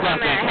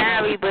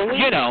motherfucking,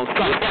 you know,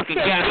 some fucking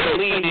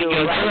gasoline in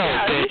your throat,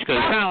 bitch. Cause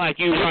it sound like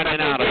you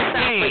running out of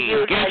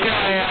steam. Get your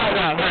ass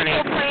up, honey.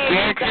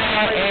 Get your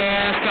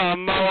ass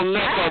some more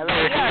liquor,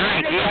 bitch.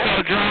 Drink. You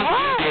so drunk.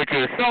 Get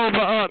your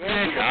sober up,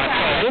 bitch.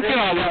 I told you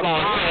I was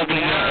gonna sober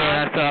your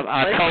ass up.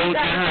 I told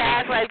you, honey.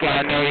 Cause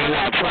I know you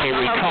want to play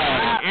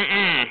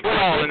retarded.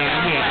 Calling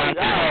out here like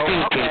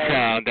you stupid,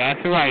 child.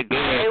 That's right,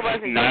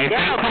 good. Nice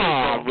and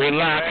calm.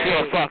 Relax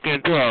your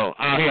fucking throat.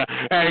 Out here.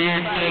 Hey, you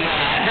nigga.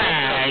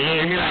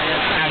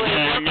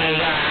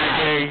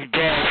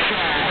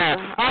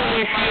 I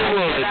wish you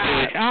would,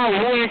 bitch. I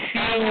wish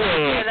you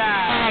would.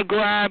 I'll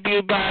grab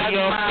you by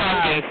your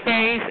fucking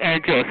face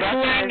and just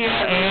sling your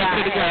ass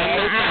to the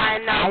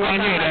ground. I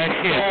want to hear that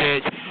shit,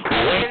 bitch.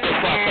 Wake the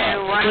fuck up.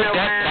 Put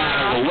that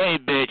bottle away,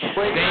 bitch.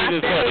 Save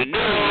it for the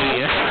new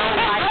year.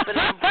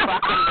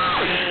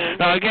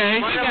 Okay,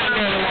 she got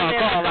another one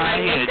call out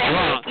here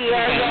drunk. And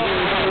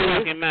lose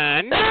fucking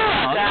mind. No.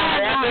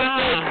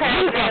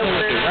 You fucking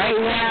with the right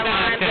one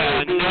now,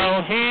 child.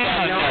 No,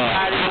 hell no.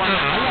 I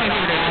want to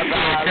hear that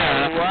shit,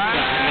 child.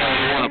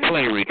 You want to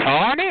play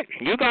retarded?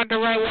 You got the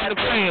right one to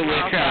play it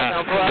with,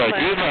 child. But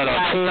you better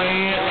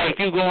play it like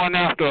you going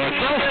after a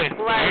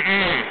trophy.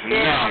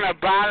 No.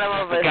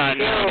 God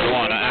knows you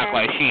want to act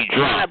like she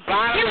drunk.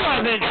 You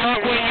wasn't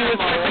drunk when you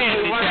was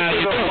pretending, child.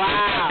 You just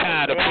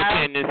tired of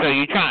pretending, so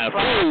you trying to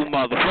fool,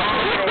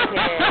 motherfucker.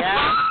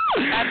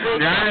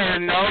 There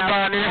ain't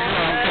nobody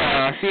drunk,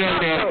 child. She over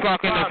there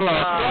fucking the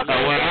club. So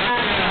when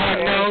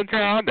I tell her no,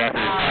 child, that's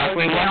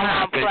exactly what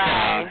happened,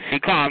 child. She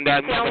calmed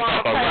that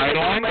motherfucker right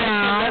on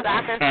down,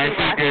 and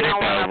she did it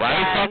the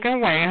right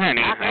fucking way,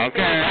 honey.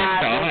 Okay?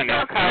 So, honey,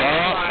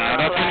 not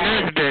up in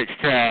this bitch,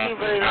 child.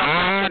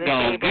 I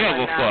don't give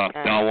a fuck.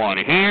 Don't want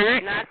to hear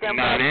it.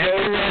 Not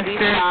interested.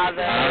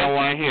 I don't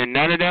want to hear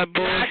none of that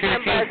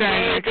bullshit she's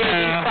saying,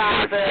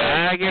 child.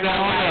 Drag it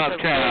on up,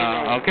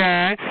 child.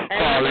 Okay?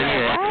 Call it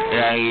here.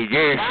 Yeah, you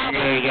just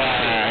nigga.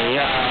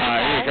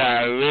 Yeah, it's a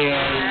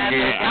real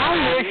nigga. I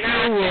wish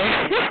you would.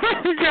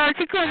 Child,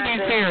 she couldn't be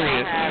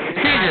serious.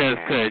 She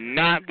just could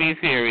not be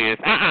serious.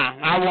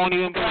 I won't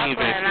even believe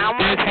it.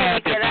 This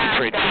had to be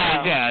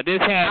pretend, yeah.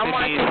 This had to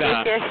be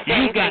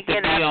you got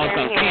to be on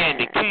some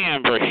candy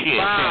camera shit,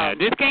 yeah.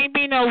 This can't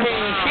be no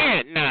real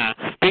shit now.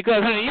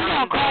 Because honey, you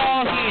gonna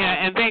call here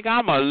and think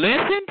I'ma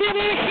listen to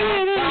this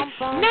shit?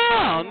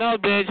 No,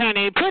 bitch,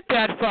 honey. Put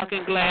that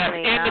fucking glass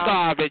in the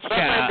garbage,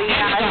 child. In the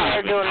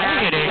garbage. Look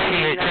at this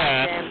shit,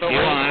 child. You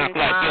wanna act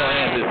like your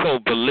ass is so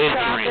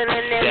belligerent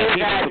that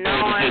people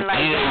supposed to just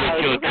deal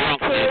with your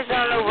drunkenness.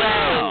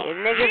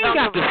 No, you ain't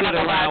got to sit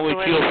around with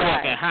your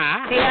fucking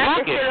high.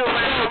 Fuck it.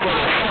 Fuck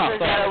up,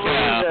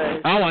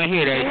 child. I wanna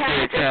hear that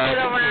shit, child.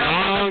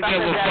 I don't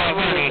give a fuck,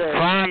 honey.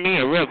 Find me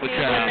a river,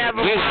 child.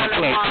 We gonna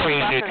play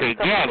crazy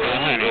together,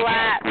 honey.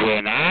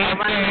 When I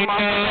say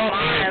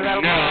no,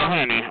 no,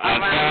 honey.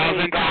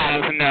 1,000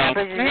 times no.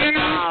 You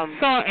know,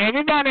 so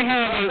everybody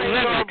has a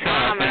limit,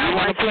 child. So you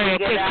wanna play a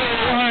cuckoo,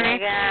 honey?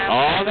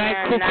 All that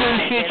cuckoo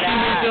shit she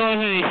was doing,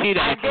 honey, she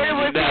done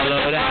bellowed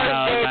out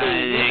all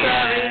night.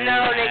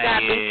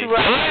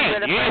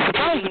 You ain't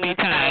supposed to be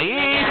tired. You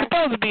ain't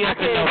supposed to be up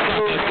in no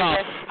fucking song.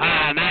 I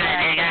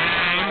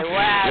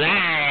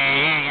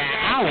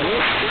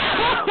wish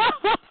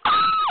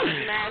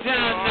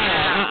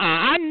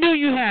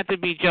to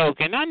be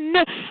joking. I just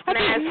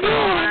knew,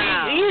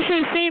 honey. You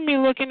should see me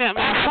looking at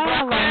my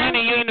phone like,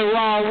 honey, you in the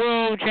wrong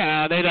room,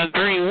 child. They done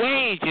 3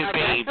 ways you,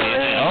 baby.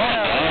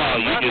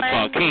 Oh, you just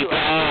gonna keep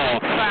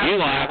on.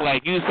 You gonna act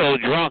like you so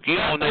drunk you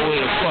don't know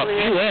where the fuck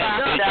you at.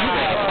 Bitch, you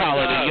gotta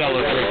follow the yellow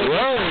brick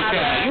road,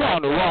 child. You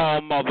on the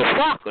wrong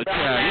motherfucker,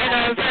 child. You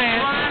know what I'm saying?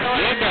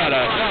 You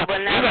gotta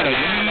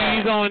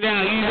ease on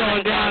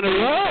down the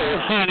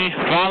road, honey.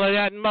 Follow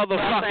that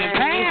motherfucking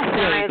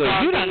pathway, cause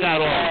you done got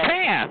off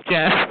path,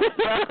 child. You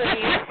know what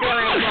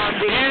I'm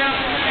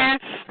saying?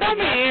 Come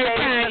here, every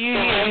time you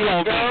hear you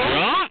gonna be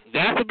drunk.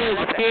 That's a bit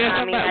scare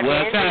somebody.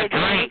 Well, try to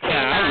drink,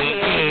 child.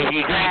 If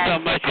you drink so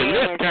much, your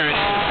lip turn.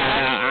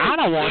 I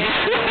don't want it. I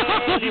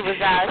don't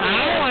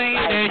want to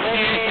hear that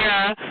shit,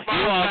 child. You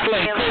want to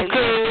play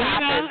cuckoo? You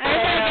know,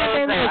 everybody got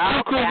their little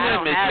cuckoo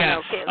limits, child.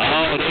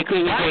 Oh, they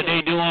cuckoo because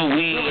they doing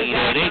weed,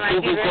 or they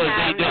cuckoo because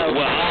they doing,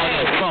 well, all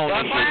that phony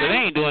shit, because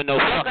they ain't doing no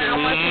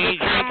fucking weed. They ain't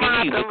drinking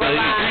either, because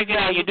you drinking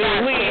and you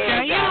doing weed,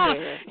 child.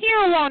 You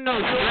don't want no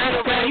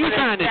stress, child. You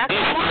trying to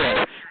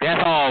distress.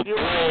 That's all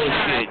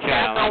bullshit,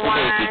 child. I'm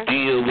supposed to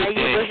deal with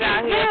that shit.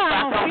 Yeah,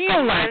 I don't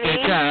feel like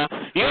it, child.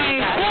 You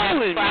ain't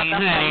fooling me,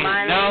 honey.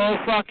 No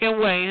fucking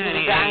way,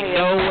 honey. Ain't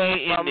no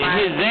way in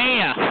his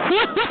ass.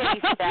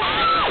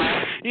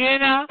 You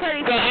know? So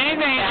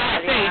anything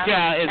I say,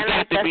 child, has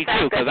got to be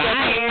true, because I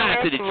ain't lying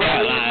to the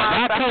child line.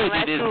 I told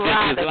you this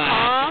bitch is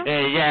lying.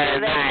 And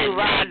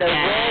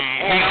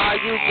all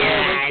you did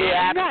was do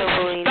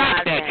absolutely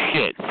nothing. Stop that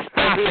shit.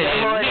 Stop it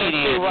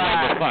immediately,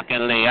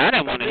 motherfuckingly. I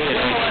didn't want to hear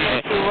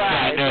that shit.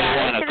 I never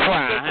want to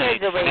cry, honey.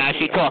 Now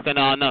she talking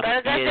all no.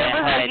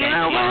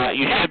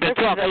 You should have been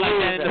talking like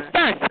that in the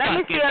first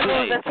fucking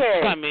place.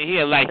 Come in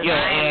here like your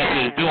ass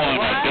is doing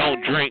a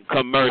don't drink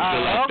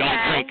commercial, like don't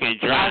drink and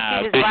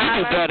drive. Bitch, you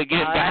just better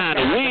get behind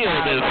the wheel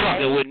than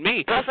fucking with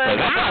me. Because I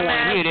don't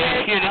want to hear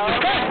that shit in the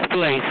first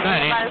place,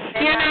 honey.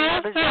 You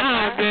know?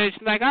 Bitch.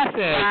 Like I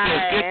said,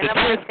 just get the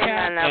twist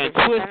cap and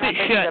twist it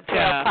shut,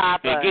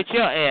 child, and get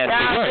your ass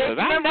to work. Because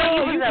I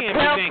know you can't be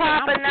thinking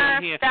I'm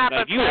sitting here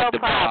like you at the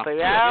bar.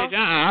 Bitch,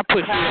 I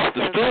push you off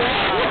the stool.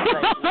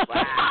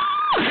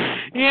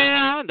 You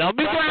know, don't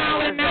be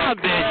growling now,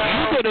 bitch.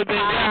 You could have been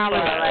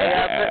growling.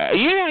 Yeah,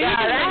 you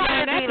could have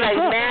been at the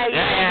book.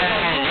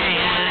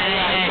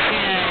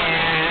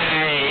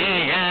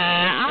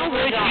 I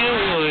wish you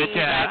would,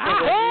 child.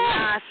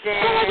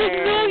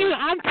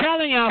 I'm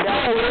telling y'all, for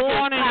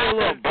warning you,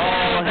 little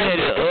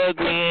bald-headed,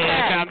 ugly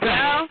ass. I'm telling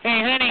you, hey,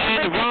 honey, in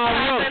the wrong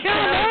room. Shut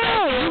up.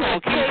 You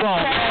gonna keep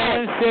on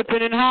going,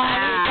 sipping and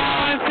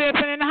hollering,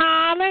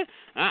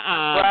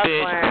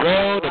 bitch.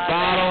 Roll the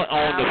bottle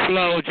on the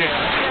floor,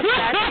 child.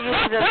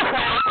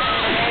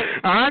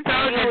 I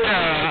told you so.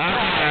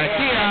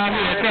 She out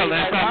here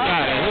telling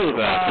somebody who's a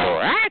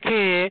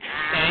crackhead,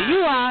 and you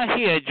out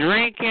here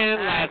drinking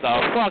like a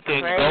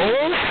fucking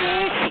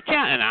goldfish.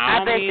 And I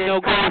don't mean no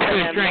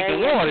goldfish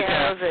drinking water,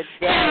 child.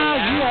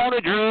 You on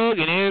a drug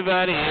and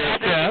everybody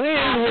else, child. It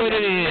is what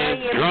it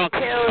is. A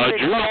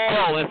drunk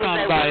calling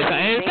somebody.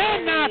 Is that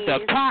not the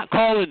pot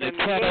calling the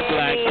kettle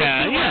black,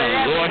 child? You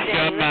done lost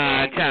your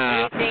mind,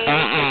 child.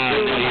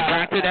 You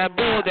back to that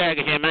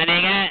bulldagger shit, my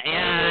nigga.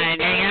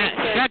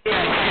 Shut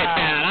that shit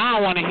down. I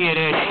don't want to hear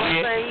that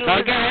shit.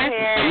 Okay?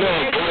 A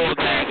little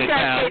bulldagger,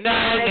 child. No.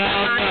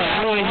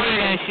 I don't want to hear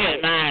that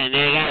shit, my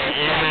nigga.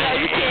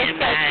 You can't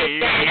touch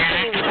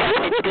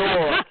the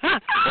door.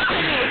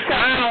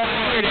 I don't want to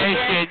hear that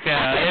shit,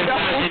 child. It's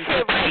not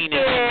entertaining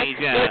to me,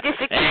 child.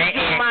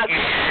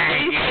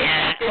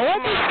 What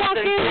the fuck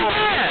is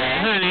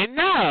that, honey?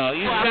 No,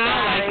 you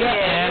sound like your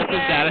ass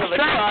has got a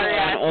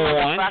strap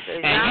on,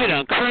 and you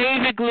done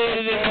crazy glued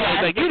it in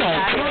place. Like you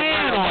don't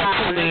plan on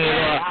pulling it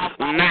up.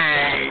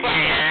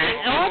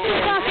 What the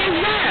fuck is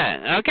that?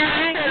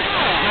 Okay? No,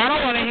 I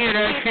don't want to hear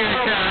that shit,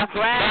 child.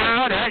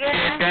 Bow that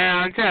shit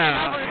down,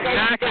 child.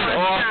 Knock it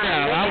off,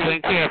 child. I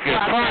wouldn't care if your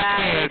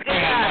podcast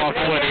came off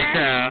with it,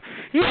 child.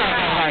 You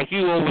acting like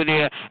you over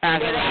there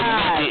acting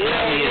like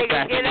Elliot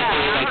back in the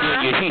day, like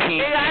doing your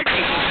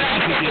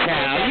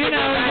child. You know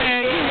what I'm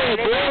saying? You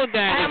little girl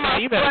down.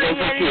 You better go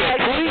get you a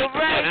tweet.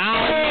 And I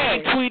don't mean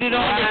tweet it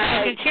on the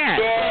fucking chat.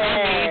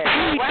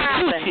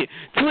 I mean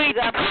tweet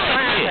the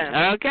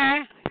coochie.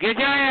 Okay? Get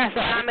your ass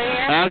up.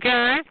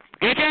 Okay?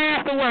 Get your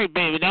ass to work,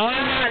 baby. Don't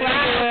even act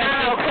like your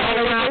ass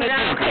all around the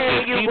dude.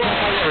 Keep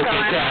on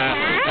working,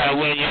 child.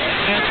 When your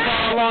hands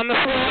fall on the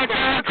floor,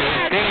 child,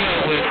 just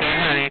deal with it,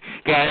 honey.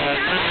 Got a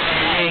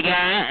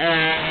nigga.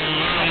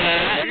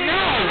 No,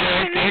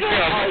 get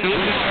your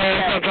stupid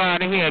ass up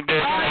out of here,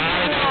 bitch.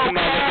 I'm in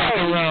the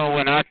motherfucking room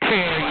when I tell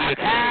you.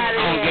 I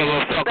don't give a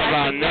fuck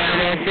about none of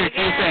that shit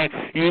you say.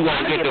 You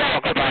won't get the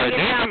fuck about it.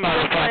 This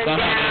motherfucker,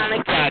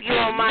 honey. Got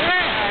you.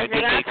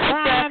 They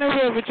crying the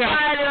river,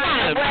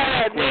 child.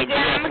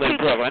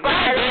 Brooklyn.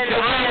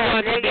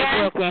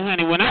 Brooklyn,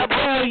 honey. When I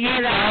tell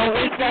you no,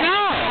 it's no.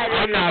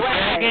 I'm not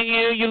begging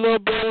you, you little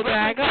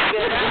bulldagger.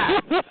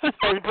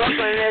 Because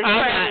Brooklyn is I'm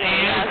not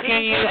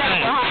asking you.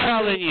 I'm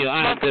telling you.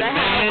 I'm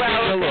demanding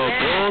your little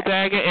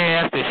bulldagger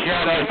ass to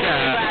shut up,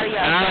 child.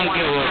 I don't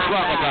give a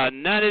fuck about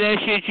none of that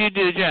shit you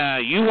do,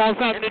 child. You want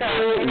something to do?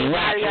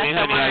 Watch me,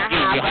 honey. I'll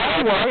give you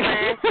homework.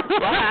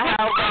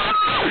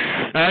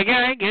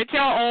 Okay, get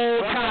your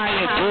old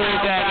tired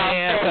bulldagger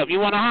ass up. You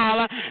want to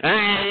holler?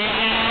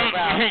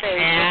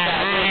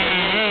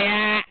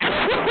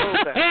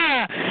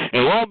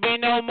 It won't be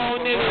no more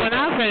nigga when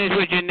I finish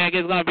with you niggas.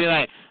 It's gonna be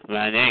like,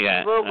 my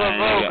nigga,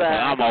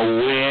 I'm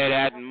gonna wear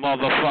that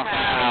motherfucker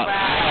out.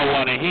 I don't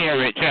want to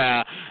hear it,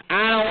 child.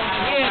 I don't want to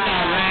hear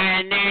no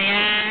my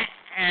nigga.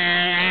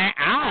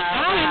 I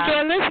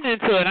enjoy listening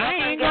to it. I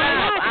ain't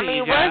gonna lie to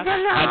you, child.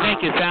 I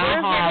think it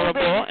sounds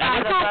horrible, and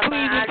it's not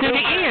pleasing to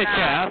the ear,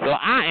 child. So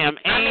I am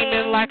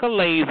aiming like a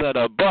laser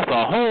to bust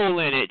a hole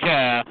in it,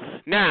 child.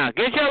 Now,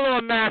 get your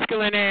little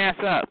masculine ass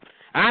up.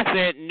 I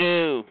said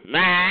no.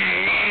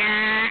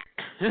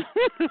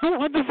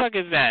 What the fuck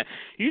is that?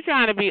 You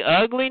trying to be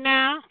ugly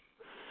now?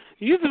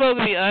 You supposed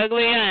to be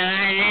ugly?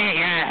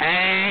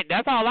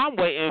 That's all I'm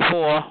waiting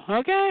for,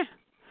 okay?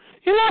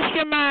 You lost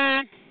your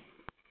mind.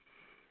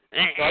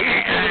 Like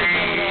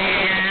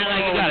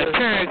you got a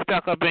turd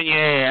stuck up in your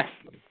ass.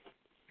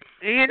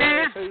 You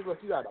know? You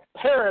got a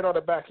parrot on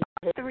the back of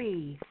your head.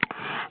 3.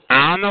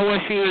 I don't know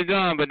what she was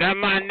doing, but that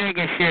my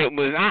nigga shit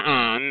was,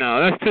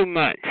 no, that's too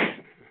much.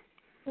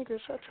 Nigga,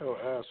 shut your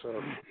ass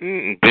up.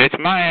 Bitch,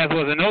 my ass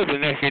wasn't open,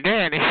 that's your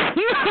daddy.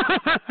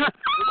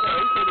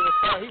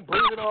 He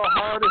breathing all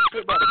hard and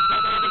shit, about to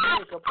turn on his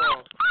makeup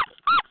off.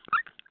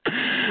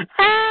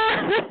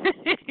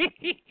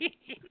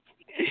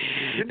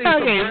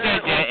 Okay,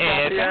 shut your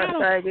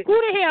ass. Who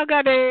the hell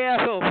got their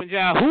ass open,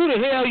 John? Who the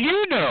hell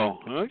you know?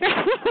 Okay.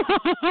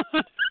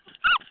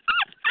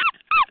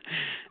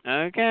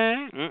 Okay.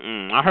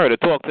 I heard her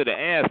talk to the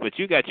ass, but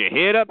you got your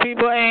head up,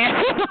 people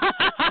ass.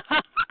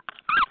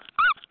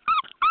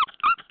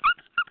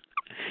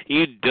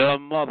 You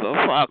dumb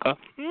motherfucker.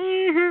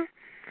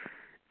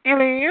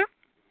 Ilya.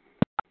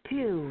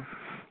 2.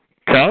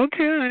 Told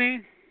you,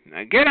 honey.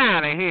 Now get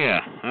out of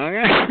here,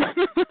 okay?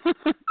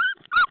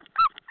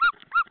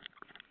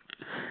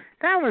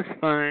 That was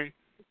fun.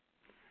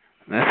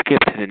 Let's skip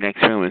to the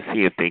next room and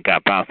see if they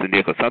got bounced in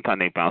there, because sometimes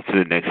they bounce to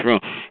the next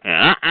room.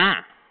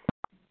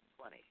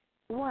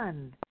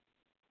 1.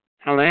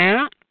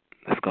 Hello?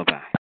 Let's go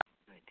back.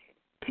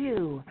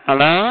 2.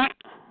 Hello?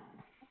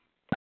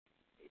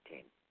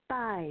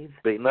 5.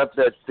 Beating up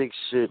that thick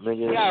shit,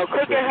 nigga. Yo,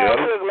 Crooked House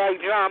look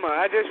like drama.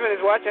 I just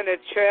finished watching the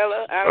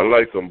trailer. I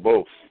like them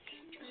both.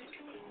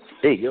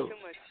 Hey, yo.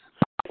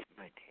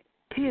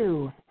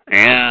 2.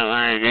 Yeah,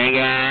 my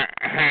nigga.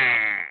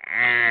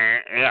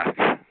 Yeah.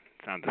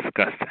 Sounds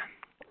disgusting.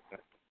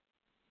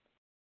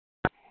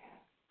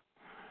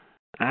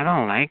 I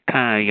don't like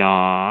that,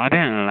 y'all. I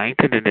didn't like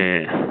it.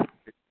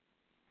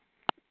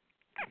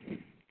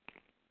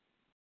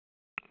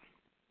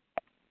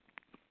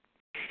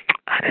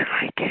 I didn't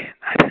like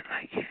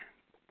it.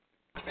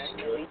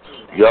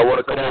 Y'all want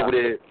to come over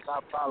there?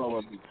 Stop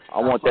following me. I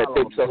want that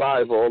thick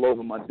saliva all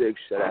over my dick.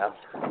 Shut up.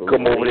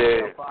 Come over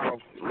there.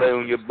 Lay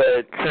on your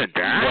bed. Sit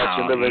down. Watch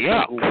your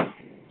little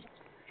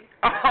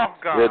Oh,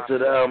 God. Yeah, sit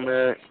down,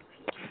 man.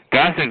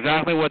 That's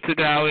exactly what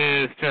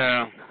Tadao is,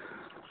 child.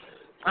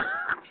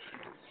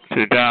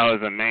 Tadao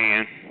is a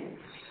man.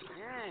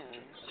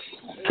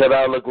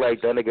 Tadao look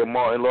like that nigga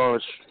Martin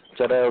Lawrence.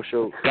 Tadao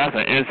show. That's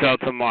an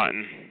insult to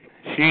Martin.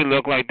 She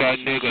look like that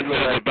nigga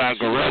silverback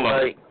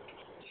gorilla.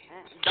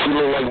 She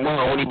look like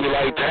Martin when he be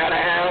like,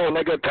 Tadao,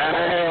 nigga,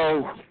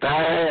 Tadao.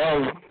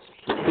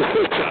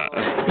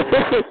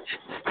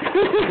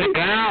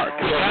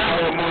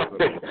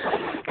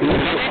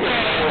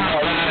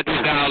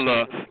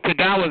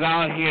 Tadao was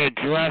out here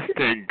dressed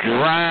in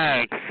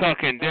drag,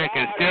 sucking dick,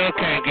 and still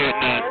can't get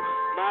none.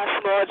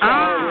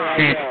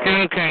 She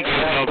still can't get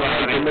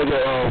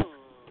nobody.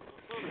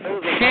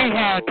 She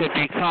had to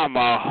become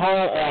a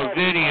hoe on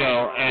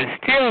video, and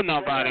still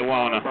nobody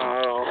want her.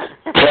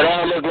 But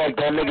I look like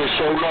that nigga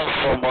Show Love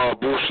from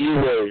Bullshit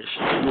Ways.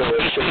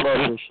 Show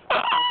Love.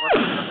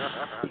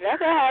 Yeah,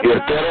 that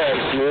ass,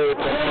 Show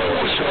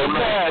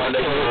Love, my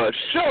nigga.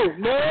 Show,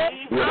 man.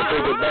 You got to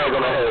take a bag on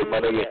the head, my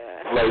nigga.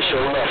 Like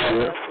Show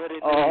Love,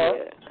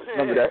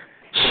 remember that?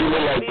 She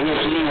look like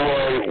Bruce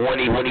Leroy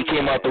when he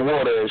came out the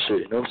water and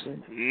shit, you know what I'm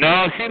saying?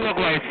 No, she look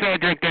like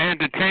Cedric the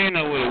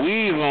Entertainer with a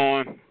weave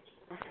on.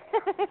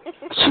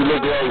 She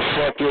look like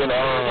fucking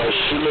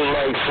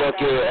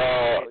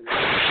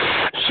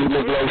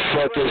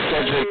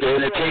Cedric the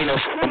Entertainer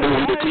from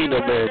movie The Tina,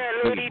 man.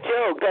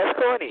 That's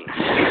corny.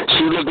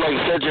 She look like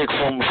Cedric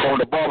from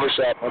the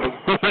barbershop, man.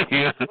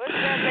 Yeah.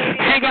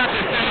 She got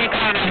the same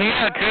kind of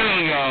hair too,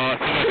 y'all.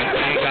 She got the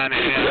same kind of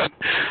hair.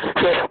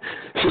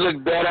 She look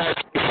badass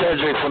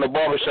Cedric from the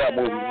barbershop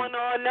movie. Going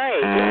all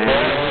night.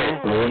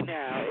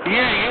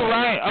 Yeah, you're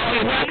right. Oh,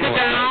 is that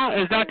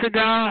Tadao? Is that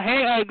Tadao?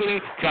 Hey, ugly.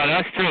 Child,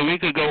 that's true. We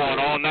could go on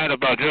all night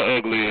about your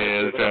ugly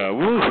ass, child.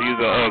 Woo, you's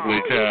an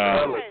ugly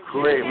child.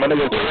 Great. My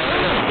nigga,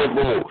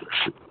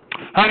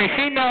 Honey,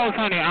 she knows,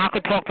 honey, I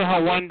could talk to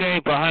her one day,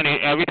 but, honey,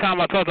 every time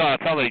I talk to her, I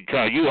tell her,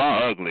 child, you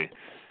are ugly.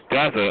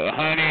 That's a,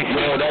 honey.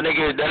 Yo, that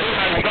nigga, so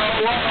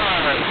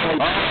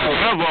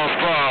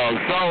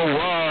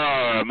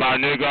what, my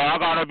nigga? I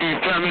gotta be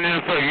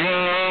feminine for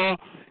you.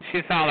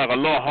 She sound like a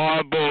little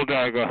hard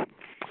bulldogger.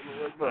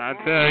 I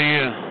tell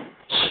you.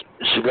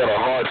 She got a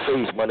hard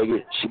face, my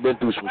nigga. She been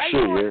through some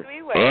shit,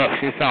 yeah.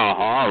 She sound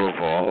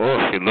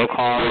horrible. She look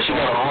horrible. She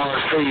got a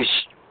hard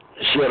face.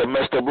 She had a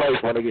messed up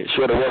life, my nigga.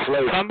 She had a rough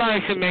life.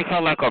 Somebody should make her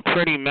like a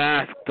pretty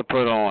mask to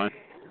put on.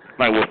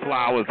 Like with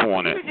flowers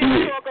on it. You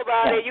can talk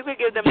about it. You can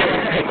give them Yeah.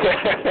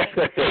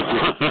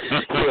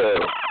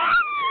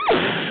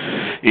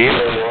 Yeah.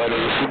 My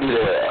nigga, she need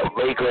a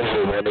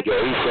makeover, my nigga,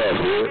 ASAP,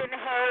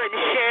 man. her and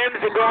Shams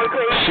are going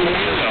crazy. She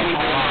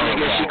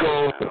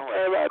go, don't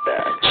worry about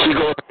that. She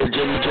go to the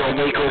Jimmy Joe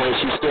makeover and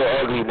she's still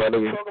ugly, my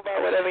nigga. Talk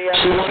about whatever y'all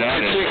She one of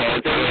the chicks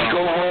that they make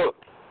over.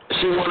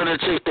 She one of the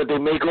chicks that they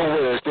make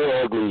over and still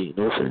ugly. You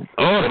know what I'm saying?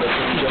 Oh. And the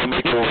Jimmy Joe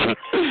makeover.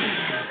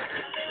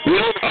 You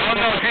know, oh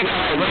no, she's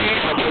not ugly.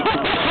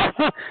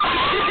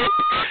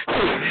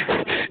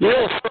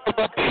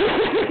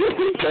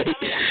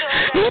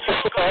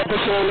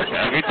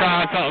 Every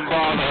time something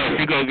bothers her,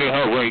 she go get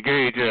her weight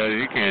gauge.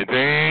 You can't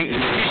think.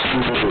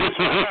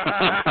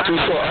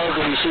 She's so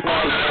ugly. She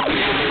might as well be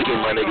Jamaican,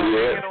 my nigga.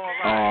 Yeah.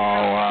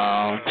 Oh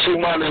wow. She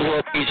might as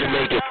well be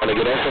Jamaican, my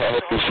nigga. That's how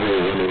ugly she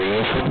is,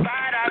 nigga.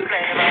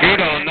 She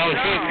don't know.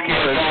 She was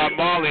scared of Bob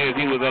Marley if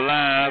he was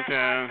alive. She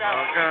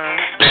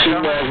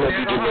might as well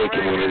be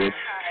Jamaican, my nigga.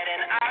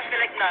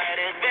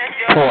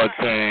 Poor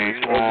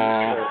thing.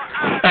 Aww.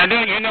 And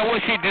then you know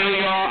what she do,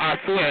 y'all? I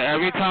swear,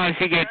 every time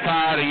she get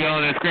tired of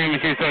yelling and screaming,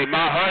 she say,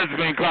 "My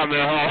husband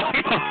coming home."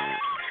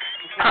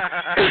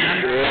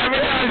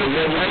 Every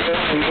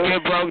time she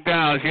get broke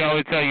down, she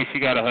always tell you she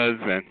got a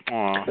husband.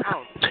 Aww.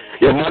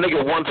 Yeah, my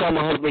nigga, one time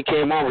my husband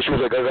came over, she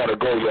was like, "I gotta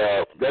go,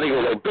 y'all." That nigga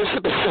was like, "Bitch,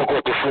 shut the fuck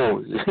off the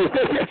phone."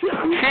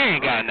 She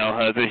ain't got no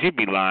husband. She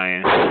be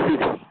lying.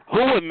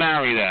 Who would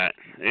marry that?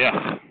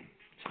 Yeah.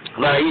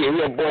 Nah, he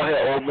a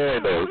boyhead old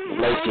man, though.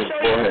 Light-skinned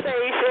boyhead.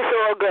 It's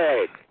all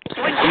good.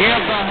 Yeah,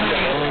 but no,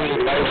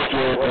 I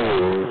still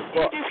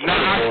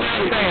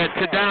say it.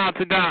 To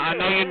down. I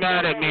know you're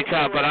mad at me,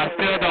 child, but I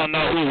still don't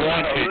know who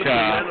wants you,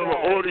 child.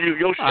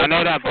 I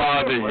know that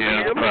bothers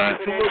you, but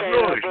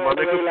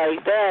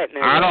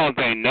I don't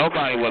think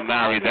nobody would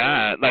marry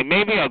that. Like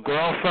maybe a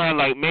girlfriend,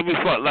 like maybe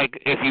for like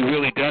if you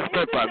really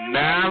desperate, but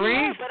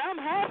marry.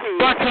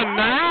 But to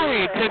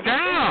marry,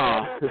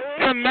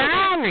 to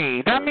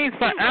marry, that means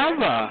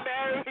forever.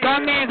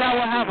 That means I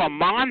will have a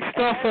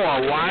monster for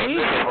a wife?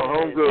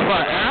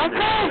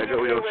 Forever?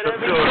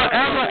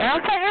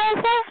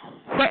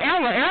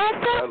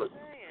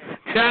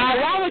 Child,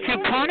 why would you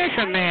punish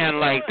a man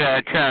like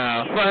that,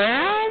 child?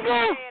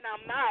 Forever?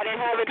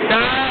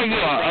 Child,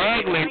 you are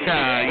ugly,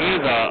 child.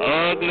 You're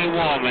an ugly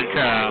woman,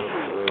 child.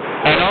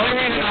 And the only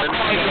reason I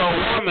call you a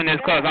woman is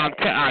because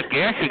I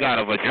guess you got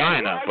a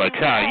vagina. But,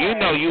 child, you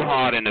know you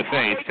hard in the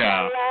face,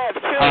 child.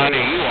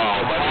 Honey, you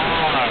are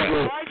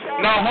hard.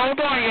 No, hold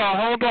on, y'all.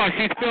 Hold on.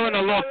 She's feeling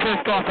a little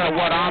pissed off at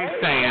what I'm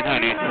saying,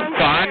 honey.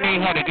 So I need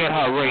her to get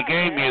her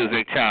reggae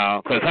music,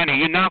 child. Because, honey,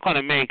 you're not going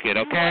to make it,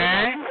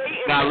 okay?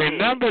 Now,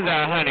 remember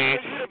that, honey.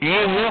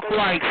 You look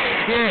like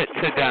shit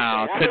to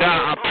down.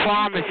 I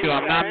promise you,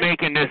 I'm not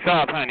making this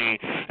up, honey.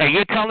 And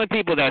you're telling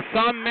people that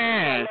some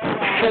man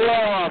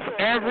swore off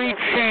every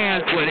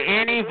chance with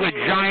any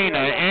vagina,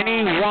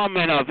 any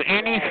woman of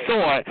any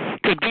sort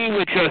to be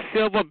with your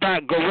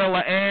silverback gorilla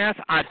ass?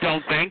 I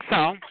don't think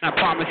so. I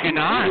promise you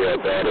not.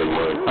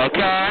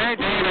 Okay?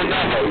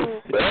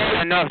 There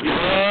ain't enough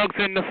drugs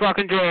in the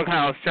fucking drug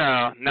house,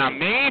 child. Now,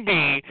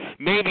 maybe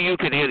you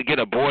could get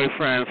a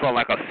boyfriend for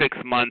like a 6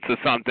 months or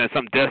something,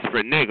 some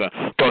desperate nigga.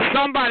 But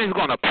somebody's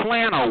going to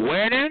plan a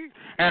wedding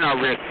and a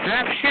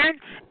reception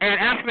and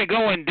actually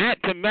go in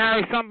debt to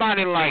marry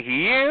somebody like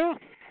you?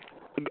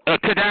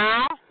 To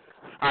down?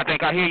 I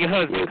think I hear your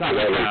husband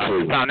coming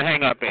now. Time to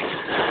hang up, baby.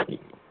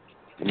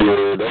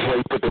 Yeah, that's why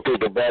you put the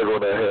paper bag on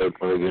that head,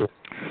 nigga.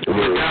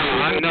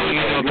 I know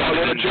you don't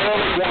go to jail.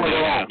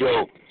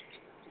 Yo.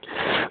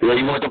 Yeah,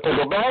 you want the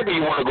paper bag or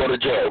you want to go to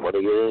jail, my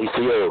nigga?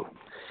 ACO.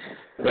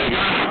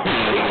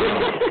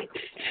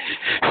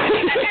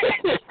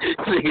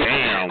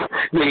 Damn.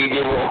 Nigga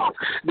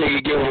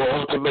give her an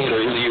ultimatum.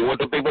 Either you want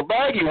the paper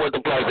bag or you want the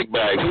plastic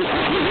bag.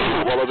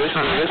 Well, this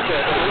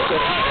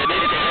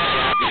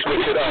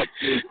switch it up.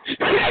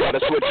 I gotta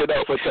switch it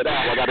up for today.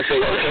 I gotta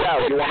say,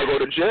 hey, you want to go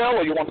to jail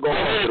or you want to go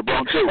home to the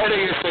Bronx too? I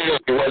didn't say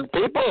you want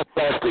paper or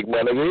plastic,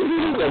 man. Nigga,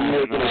 you got me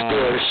making this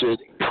store and shit.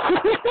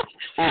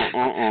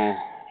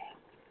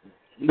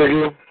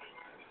 Nigga.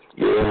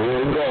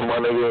 Yeah, my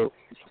nigga.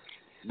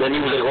 Then he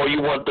was like, oh,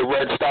 you want the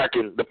red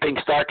stocking, the pink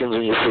stockings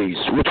on your face.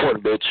 Which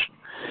one, bitch?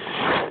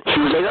 She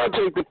was like, I'll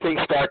take the pink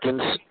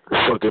stockings.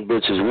 Fucking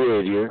bitch is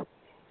weird, yeah?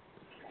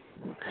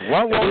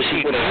 What was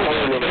she doing?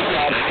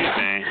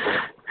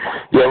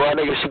 Yeah, my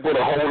nigga, she put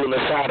a hole in the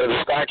side of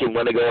the stocking.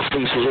 My nigga, her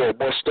face was all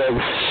bust up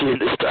with shit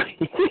in the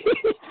stocking.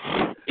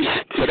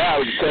 Cut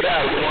out.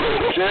 You want to go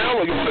to jail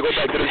or you want to go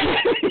back to the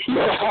jail?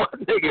 Yo,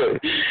 nigga.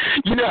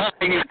 You know how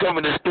niggas come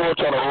in the store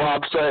trying to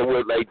rob something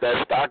with like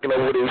that stocking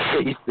over their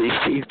face. They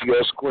face to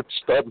go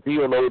scorched up. You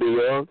don't know they're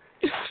young.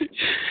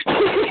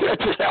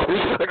 That's just how we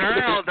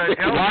girl,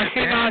 why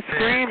she not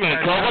screaming?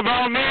 Talk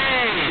about me.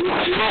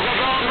 Talk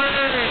about me.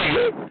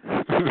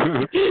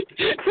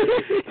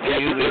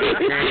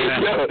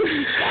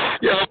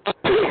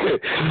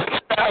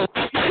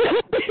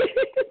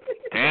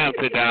 Damn,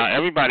 sit down.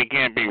 Everybody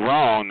can't be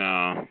wrong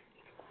now.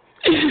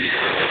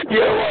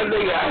 Yeah, one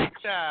nigga,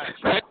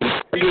 I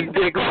big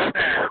dick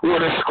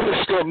with a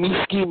squished up me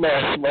ski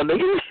mask, my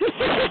nigga.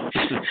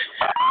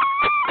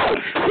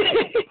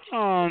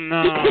 Oh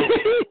no.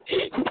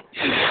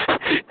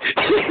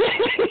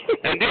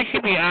 And then she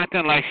be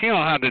acting like she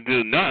don't have to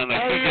do nothing,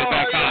 like she just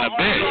that kind of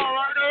bitch.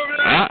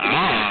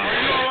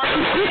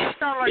 You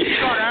sound like you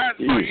got ass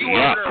for you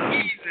under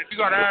easy. You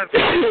got ass for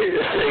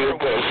this nigga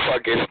put a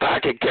fucking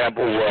stocking cap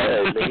over her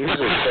head, nigga.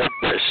 This is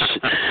this.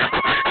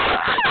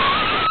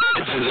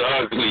 This is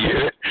ugly,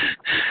 yeah.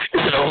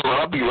 So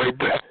I'll be right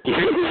back.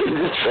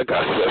 Check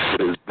ourselves for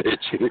this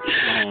bitch.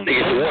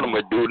 Niggas, what am I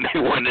doing? They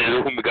went in the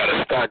room and got a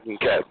stocking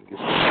cap.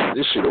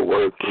 This shit'll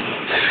work.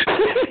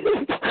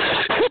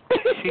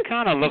 She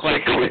kind of look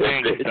like she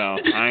thinks, though.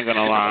 I ain't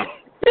gonna lie.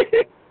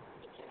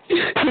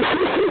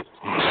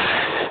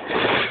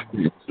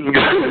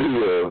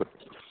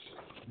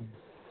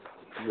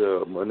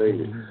 Yeah, my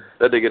nigga.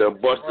 That nigga done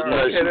busted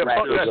nuts.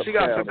 She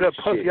got some good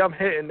pussy. I'm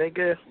hitting,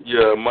 nigga.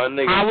 Yeah, my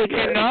nigga. How would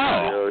you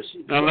know?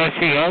 Unless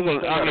she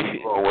ugly.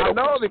 I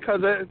know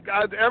because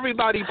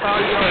everybody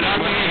probably. That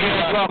means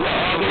you'll fuck an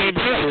ugly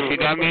bitch.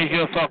 That means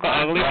you'll fuck an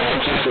ugly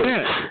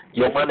bitch.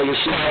 Yo, my nigga,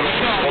 shit.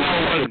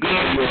 What's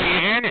good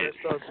in it?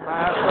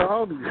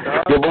 Yo,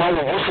 but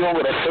what's wrong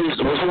with that face?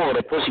 What's wrong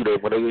with that pussy though,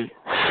 my nigga?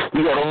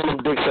 You got all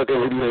them dick sucking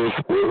videos.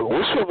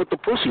 What's wrong with the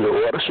pussy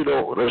though? That shit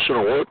don't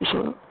work,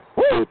 son.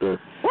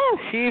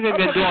 She even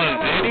been doing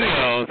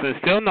videos and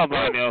still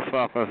nobody else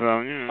fuck her,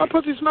 so, you know. My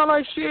pussy smell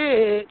like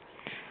shit.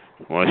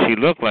 Well, she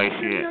look like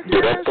shit.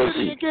 Yeah, that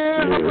pussy.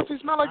 My pussy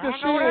smell like the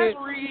shit.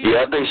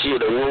 Yeah, I think she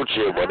in a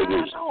wheelchair, my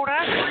nigga.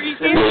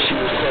 Yeah, she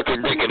was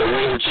fucking dick in a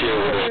wheelchair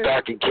with a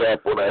stocking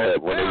cap on her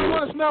head, my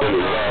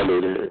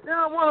nigga. Yeah,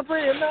 I want to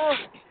play it now.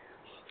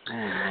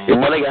 Yeah,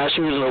 my nigga,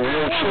 she was in a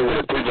wheelchair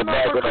with a paper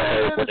bag on her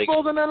head, my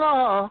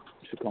nigga.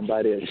 Come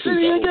by there.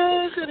 Shitty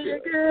again.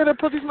 The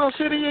pussy smell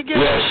shitty again.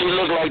 Yeah, she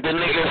look like the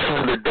nigga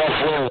from the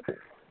Death Row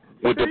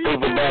with the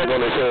paper bag on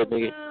his head,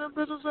 nigga.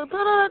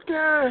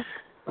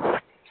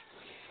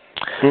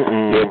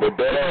 Yeah, but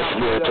that ass,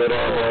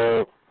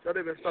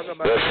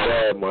 that's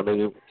sad, my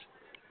nigga.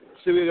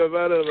 Shit, we got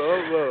better than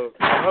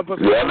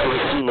yeah, I never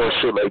seen no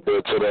shit like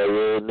that till that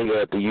real nigga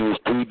had to use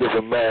 3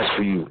 different masks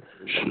for you.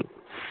 Shit.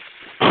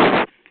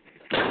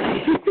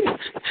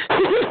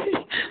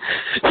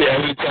 Yeah,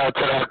 every time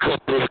I come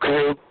to his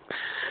crib,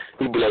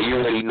 he be like, you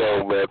already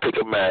know, man, pick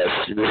a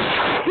mask. You know?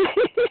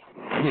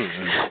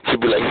 She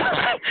be like,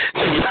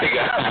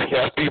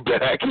 I'll be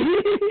back.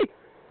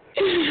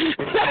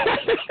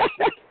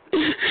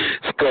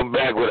 She come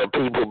back with a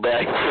people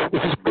back.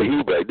 But he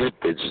like, this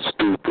bitch is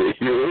stupid.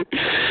 You know?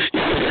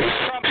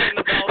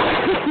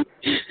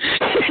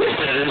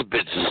 This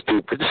bitch is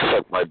stupid. Just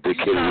suck my dick.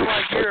 You sound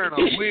like you're in a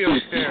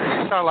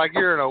wheelchair. You sound like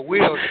you're in a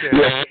wheelchair.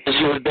 Yeah,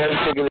 she was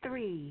dancing.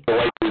 3,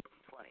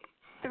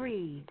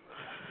 3,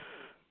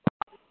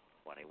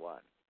 21,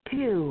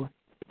 2,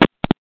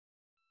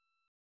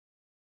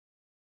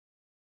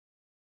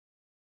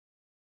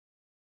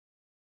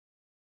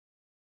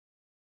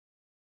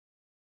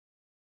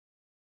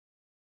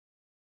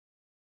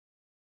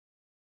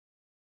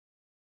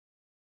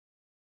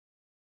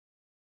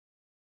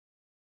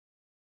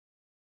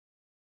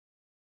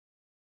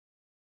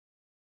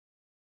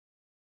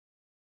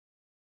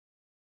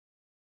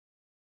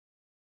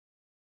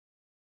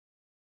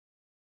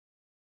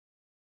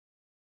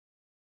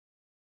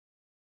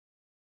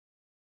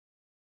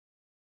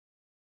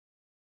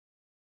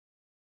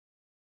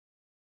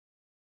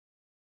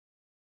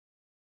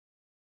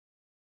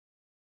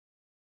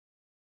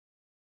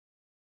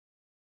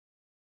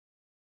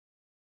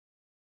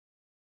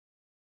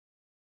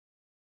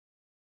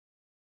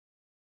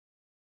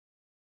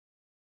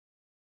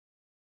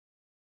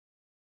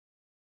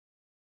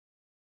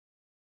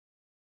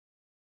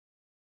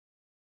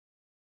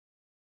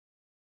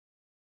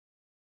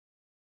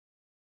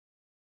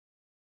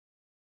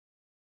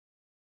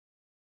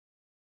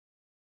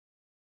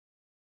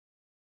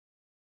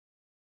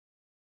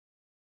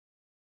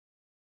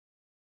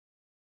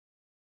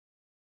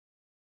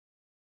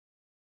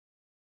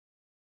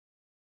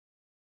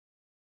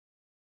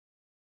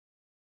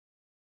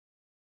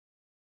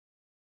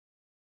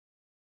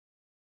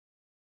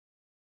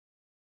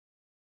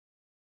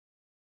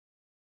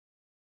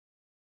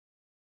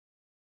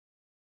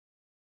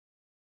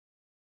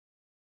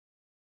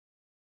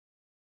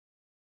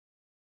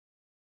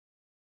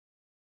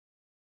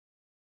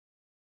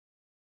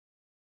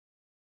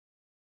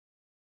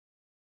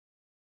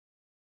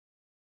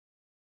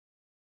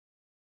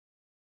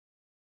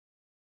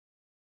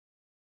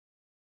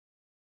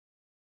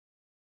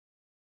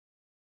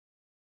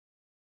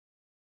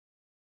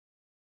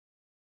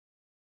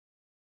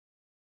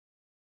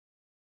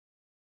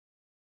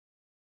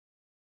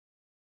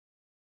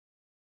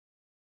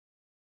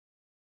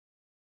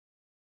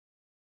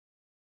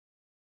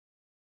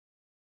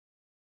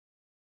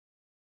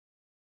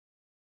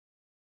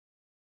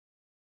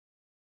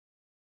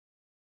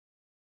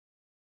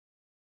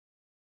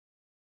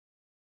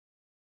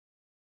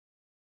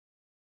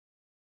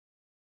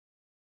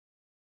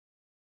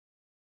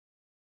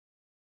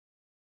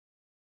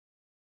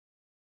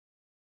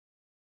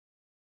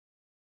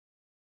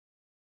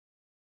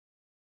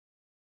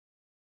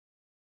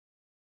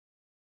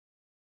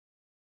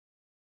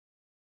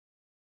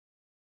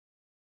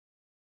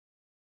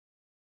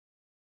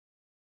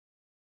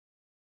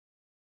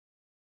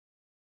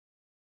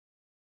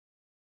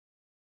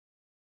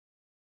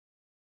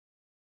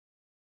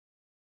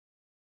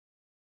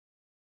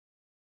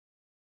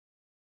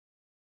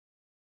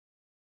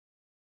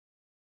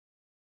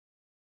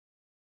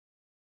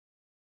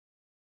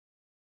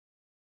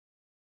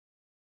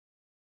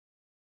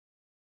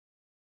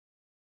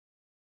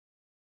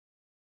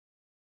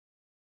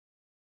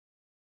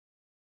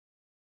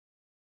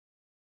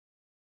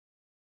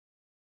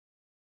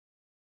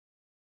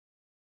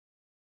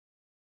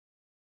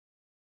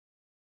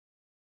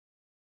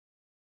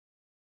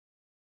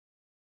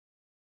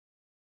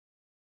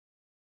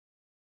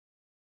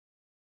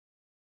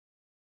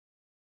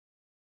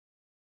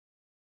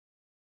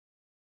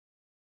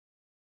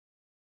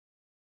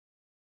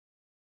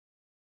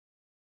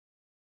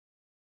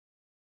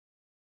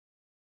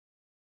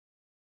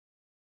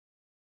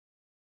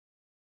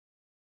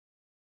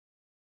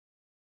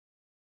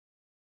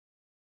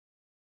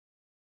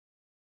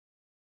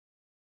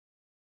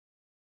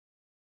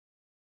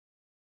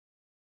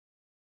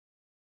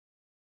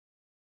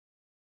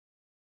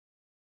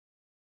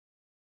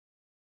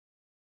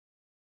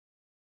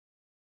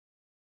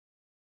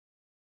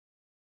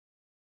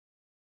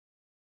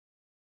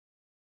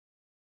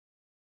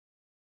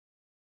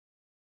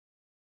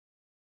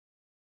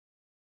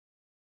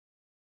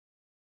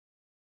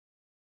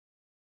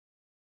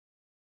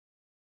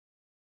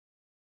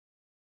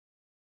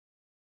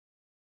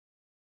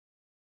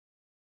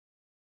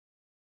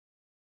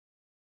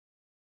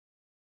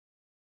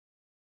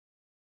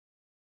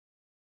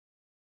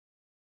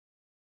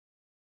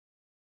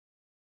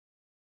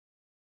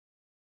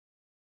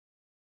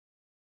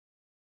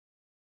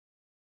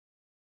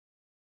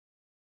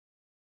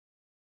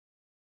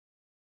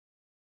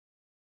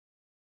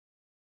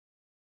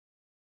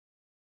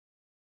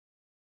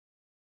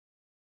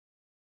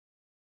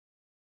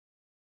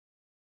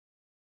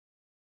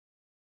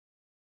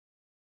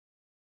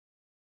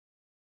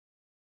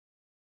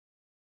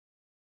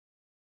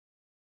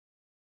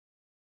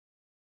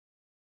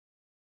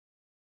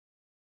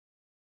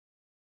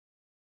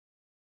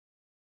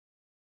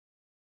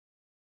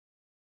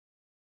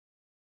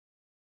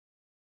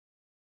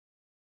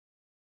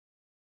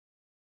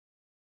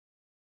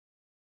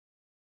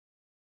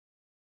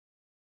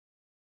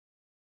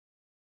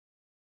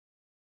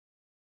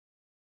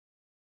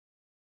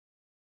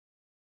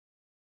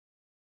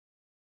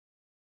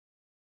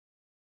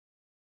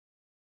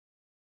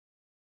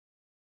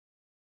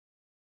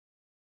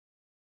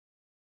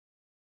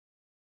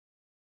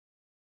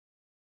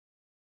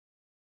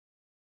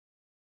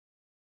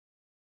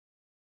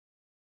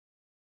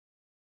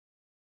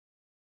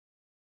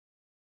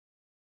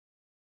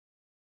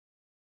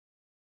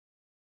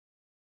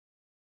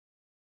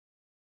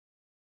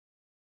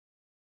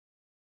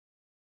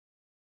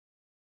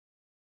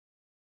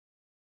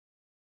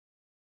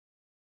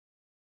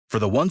 For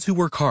the ones who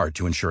work hard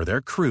to ensure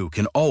their crew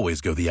can always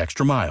go the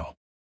extra mile,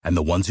 and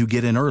the ones who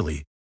get in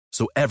early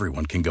so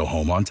everyone can go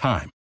home on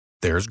time,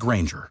 there's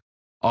Grainger,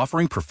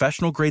 offering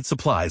professional-grade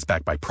supplies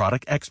backed by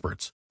product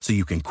experts so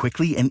you can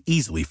quickly and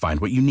easily find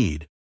what you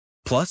need.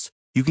 Plus,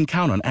 you can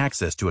count on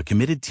access to a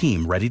committed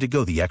team ready to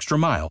go the extra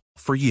mile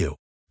for you.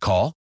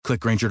 Call, click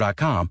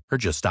Grainger.com, or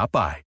just stop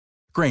by.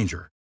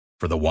 Grainger,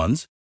 for the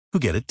ones who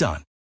get it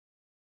done.